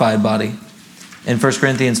glorified body. In 1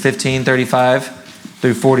 Corinthians 15, 35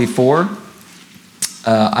 through 44,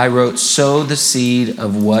 I wrote, sow the seed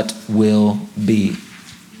of what will be.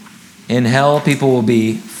 In hell, people will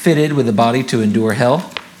be fitted with a body to endure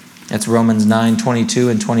hell. That's Romans 9, 22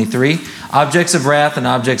 and 23. Objects of wrath and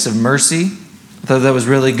objects of mercy. I thought that was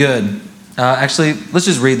really good. Actually, let's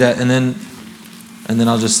just read that and then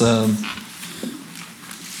I'll just...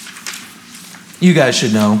 you guys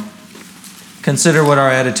should know. Consider what our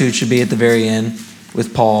attitude should be at the very end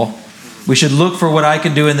with Paul. We should look for what I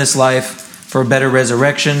can do in this life for a better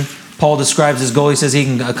resurrection. Paul describes his goal. He says he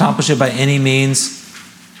can accomplish it by any means.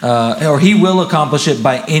 or he will accomplish it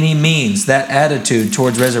by any means, that attitude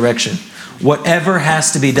towards resurrection. Whatever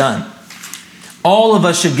has to be done. All of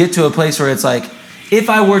us should get to a place where it's like, if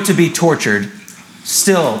I were to be tortured,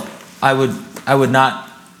 still I would not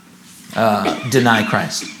deny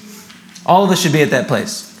Christ. All of us should be at that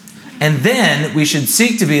place. And then we should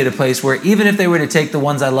seek to be at a place where even if they were to take the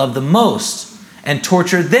ones I love the most and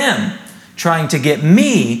torture them, trying to get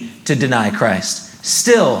me to deny Christ,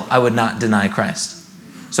 still I would not deny Christ.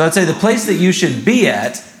 So I'd say the place that you should be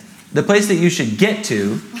at, the place that you should get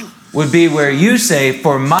to, would be where you say,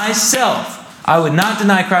 for myself, I would not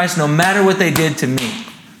deny Christ no matter what they did to me.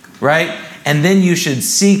 Right? And then you should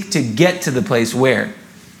seek to get to the place where,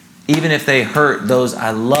 even if they hurt those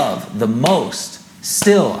I love the most,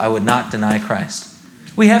 still I would not deny Christ.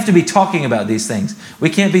 We have to be talking about these things. We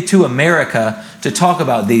can't be too America to talk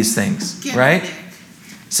about these things, right?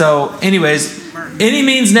 So anyways, any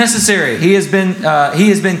means necessary. He has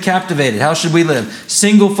been captivated. How should we live?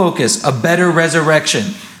 Single focus, a better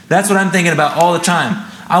resurrection. That's what I'm thinking about all the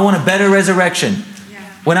time. I want a better resurrection.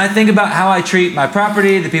 When I think about how I treat my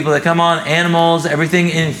property, the people that come on, animals, everything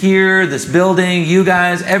in here, this building, you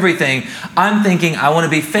guys, everything, I'm thinking I want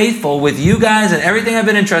to be faithful with you guys and everything I've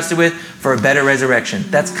been entrusted with for a better resurrection.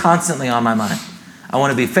 That's constantly on my mind. I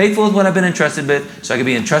want to be faithful with what I've been entrusted with so I can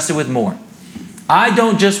be entrusted with more. I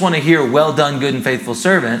don't just want to hear, well done, good and faithful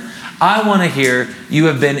servant. I want to hear, you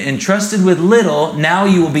have been entrusted with little, now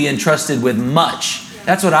you will be entrusted with much.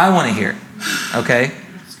 That's what I want to hear. Okay?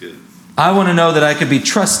 I want to know that I could be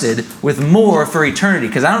trusted with more for eternity,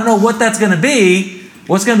 because I don't know what that's going to be,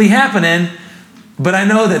 what's going to be happening, but I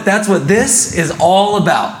know that that's what this is all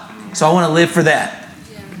about. So I want to live for that.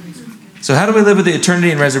 So how do we live with the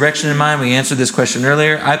eternity and resurrection in mind? We answered this question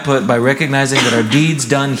earlier. I put by recognizing that our deeds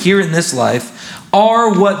done here in this life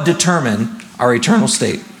are what determine our eternal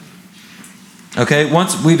state. Okay,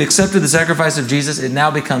 once we've accepted the sacrifice of Jesus, it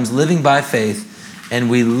now becomes living by faith, and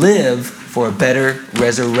we live for a better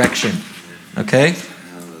resurrection. Okay?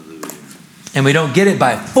 And we don't get it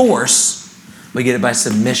by force, we get it by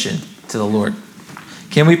submission to the Lord.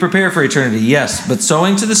 Can we prepare for eternity? Yes, but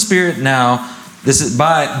sowing to the Spirit now, this is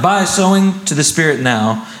by sowing to the Spirit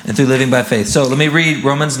now and through living by faith. So let me read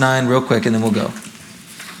Romans 9 real quick and then we'll go.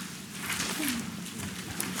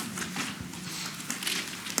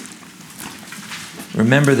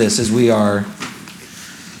 Remember this as we are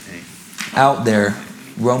out there.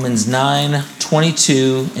 Romans 9,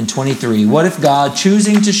 22 and 23. What if God,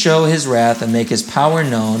 choosing to show his wrath and make his power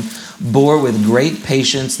known, bore with great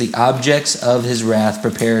patience the objects of his wrath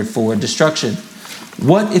prepared for destruction?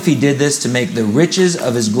 What if he did this to make the riches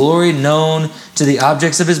of his glory known to the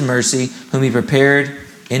objects of his mercy, whom he prepared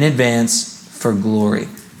in advance for glory?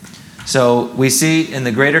 So we see in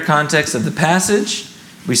the greater context of the passage,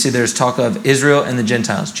 we see there's talk of Israel and the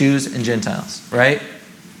Gentiles, Jews and Gentiles, right?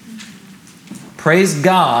 Praise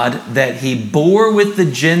God that he bore with the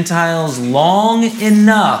Gentiles long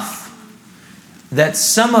enough that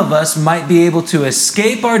some of us might be able to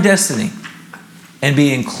escape our destiny and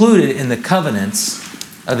be included in the covenants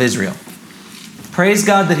of Israel. Praise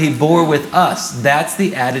God that he bore with us. That's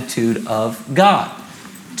the attitude of God.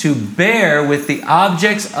 To bear with the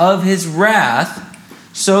objects of his wrath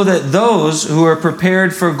so that those who are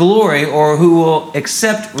prepared for glory or who will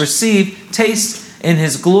accept, receive, taste in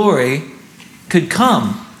his glory could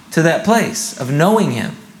come to that place of knowing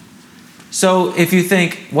him. So if you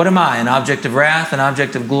think, what am I, an object of wrath, an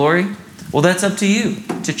object of glory? Well, that's up to you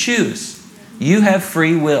to choose. You have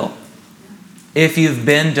free will. If you've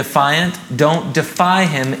been defiant, don't defy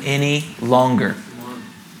him any longer.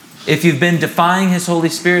 If you've been defying his Holy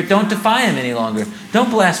Spirit, don't defy him any longer.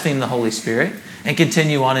 Don't blaspheme the Holy Spirit and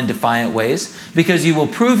continue on in defiant ways, because you will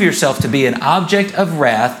prove yourself to be an object of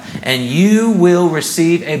wrath and you will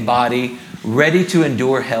receive a body ready to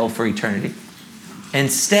endure hell for eternity.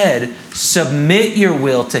 Instead, submit your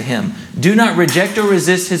will to him. Do not reject or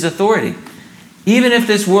resist his authority. Even if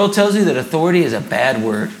this world tells you that authority is a bad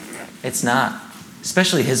word, it's not.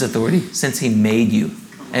 Especially his authority, since he made you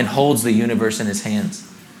and holds the universe in his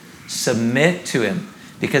hands. Submit to him,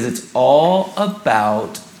 because it's all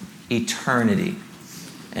about eternity.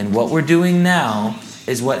 And what we're doing now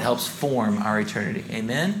is what helps form our eternity.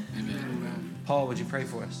 Amen? Amen. Paul, would you pray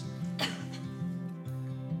for us?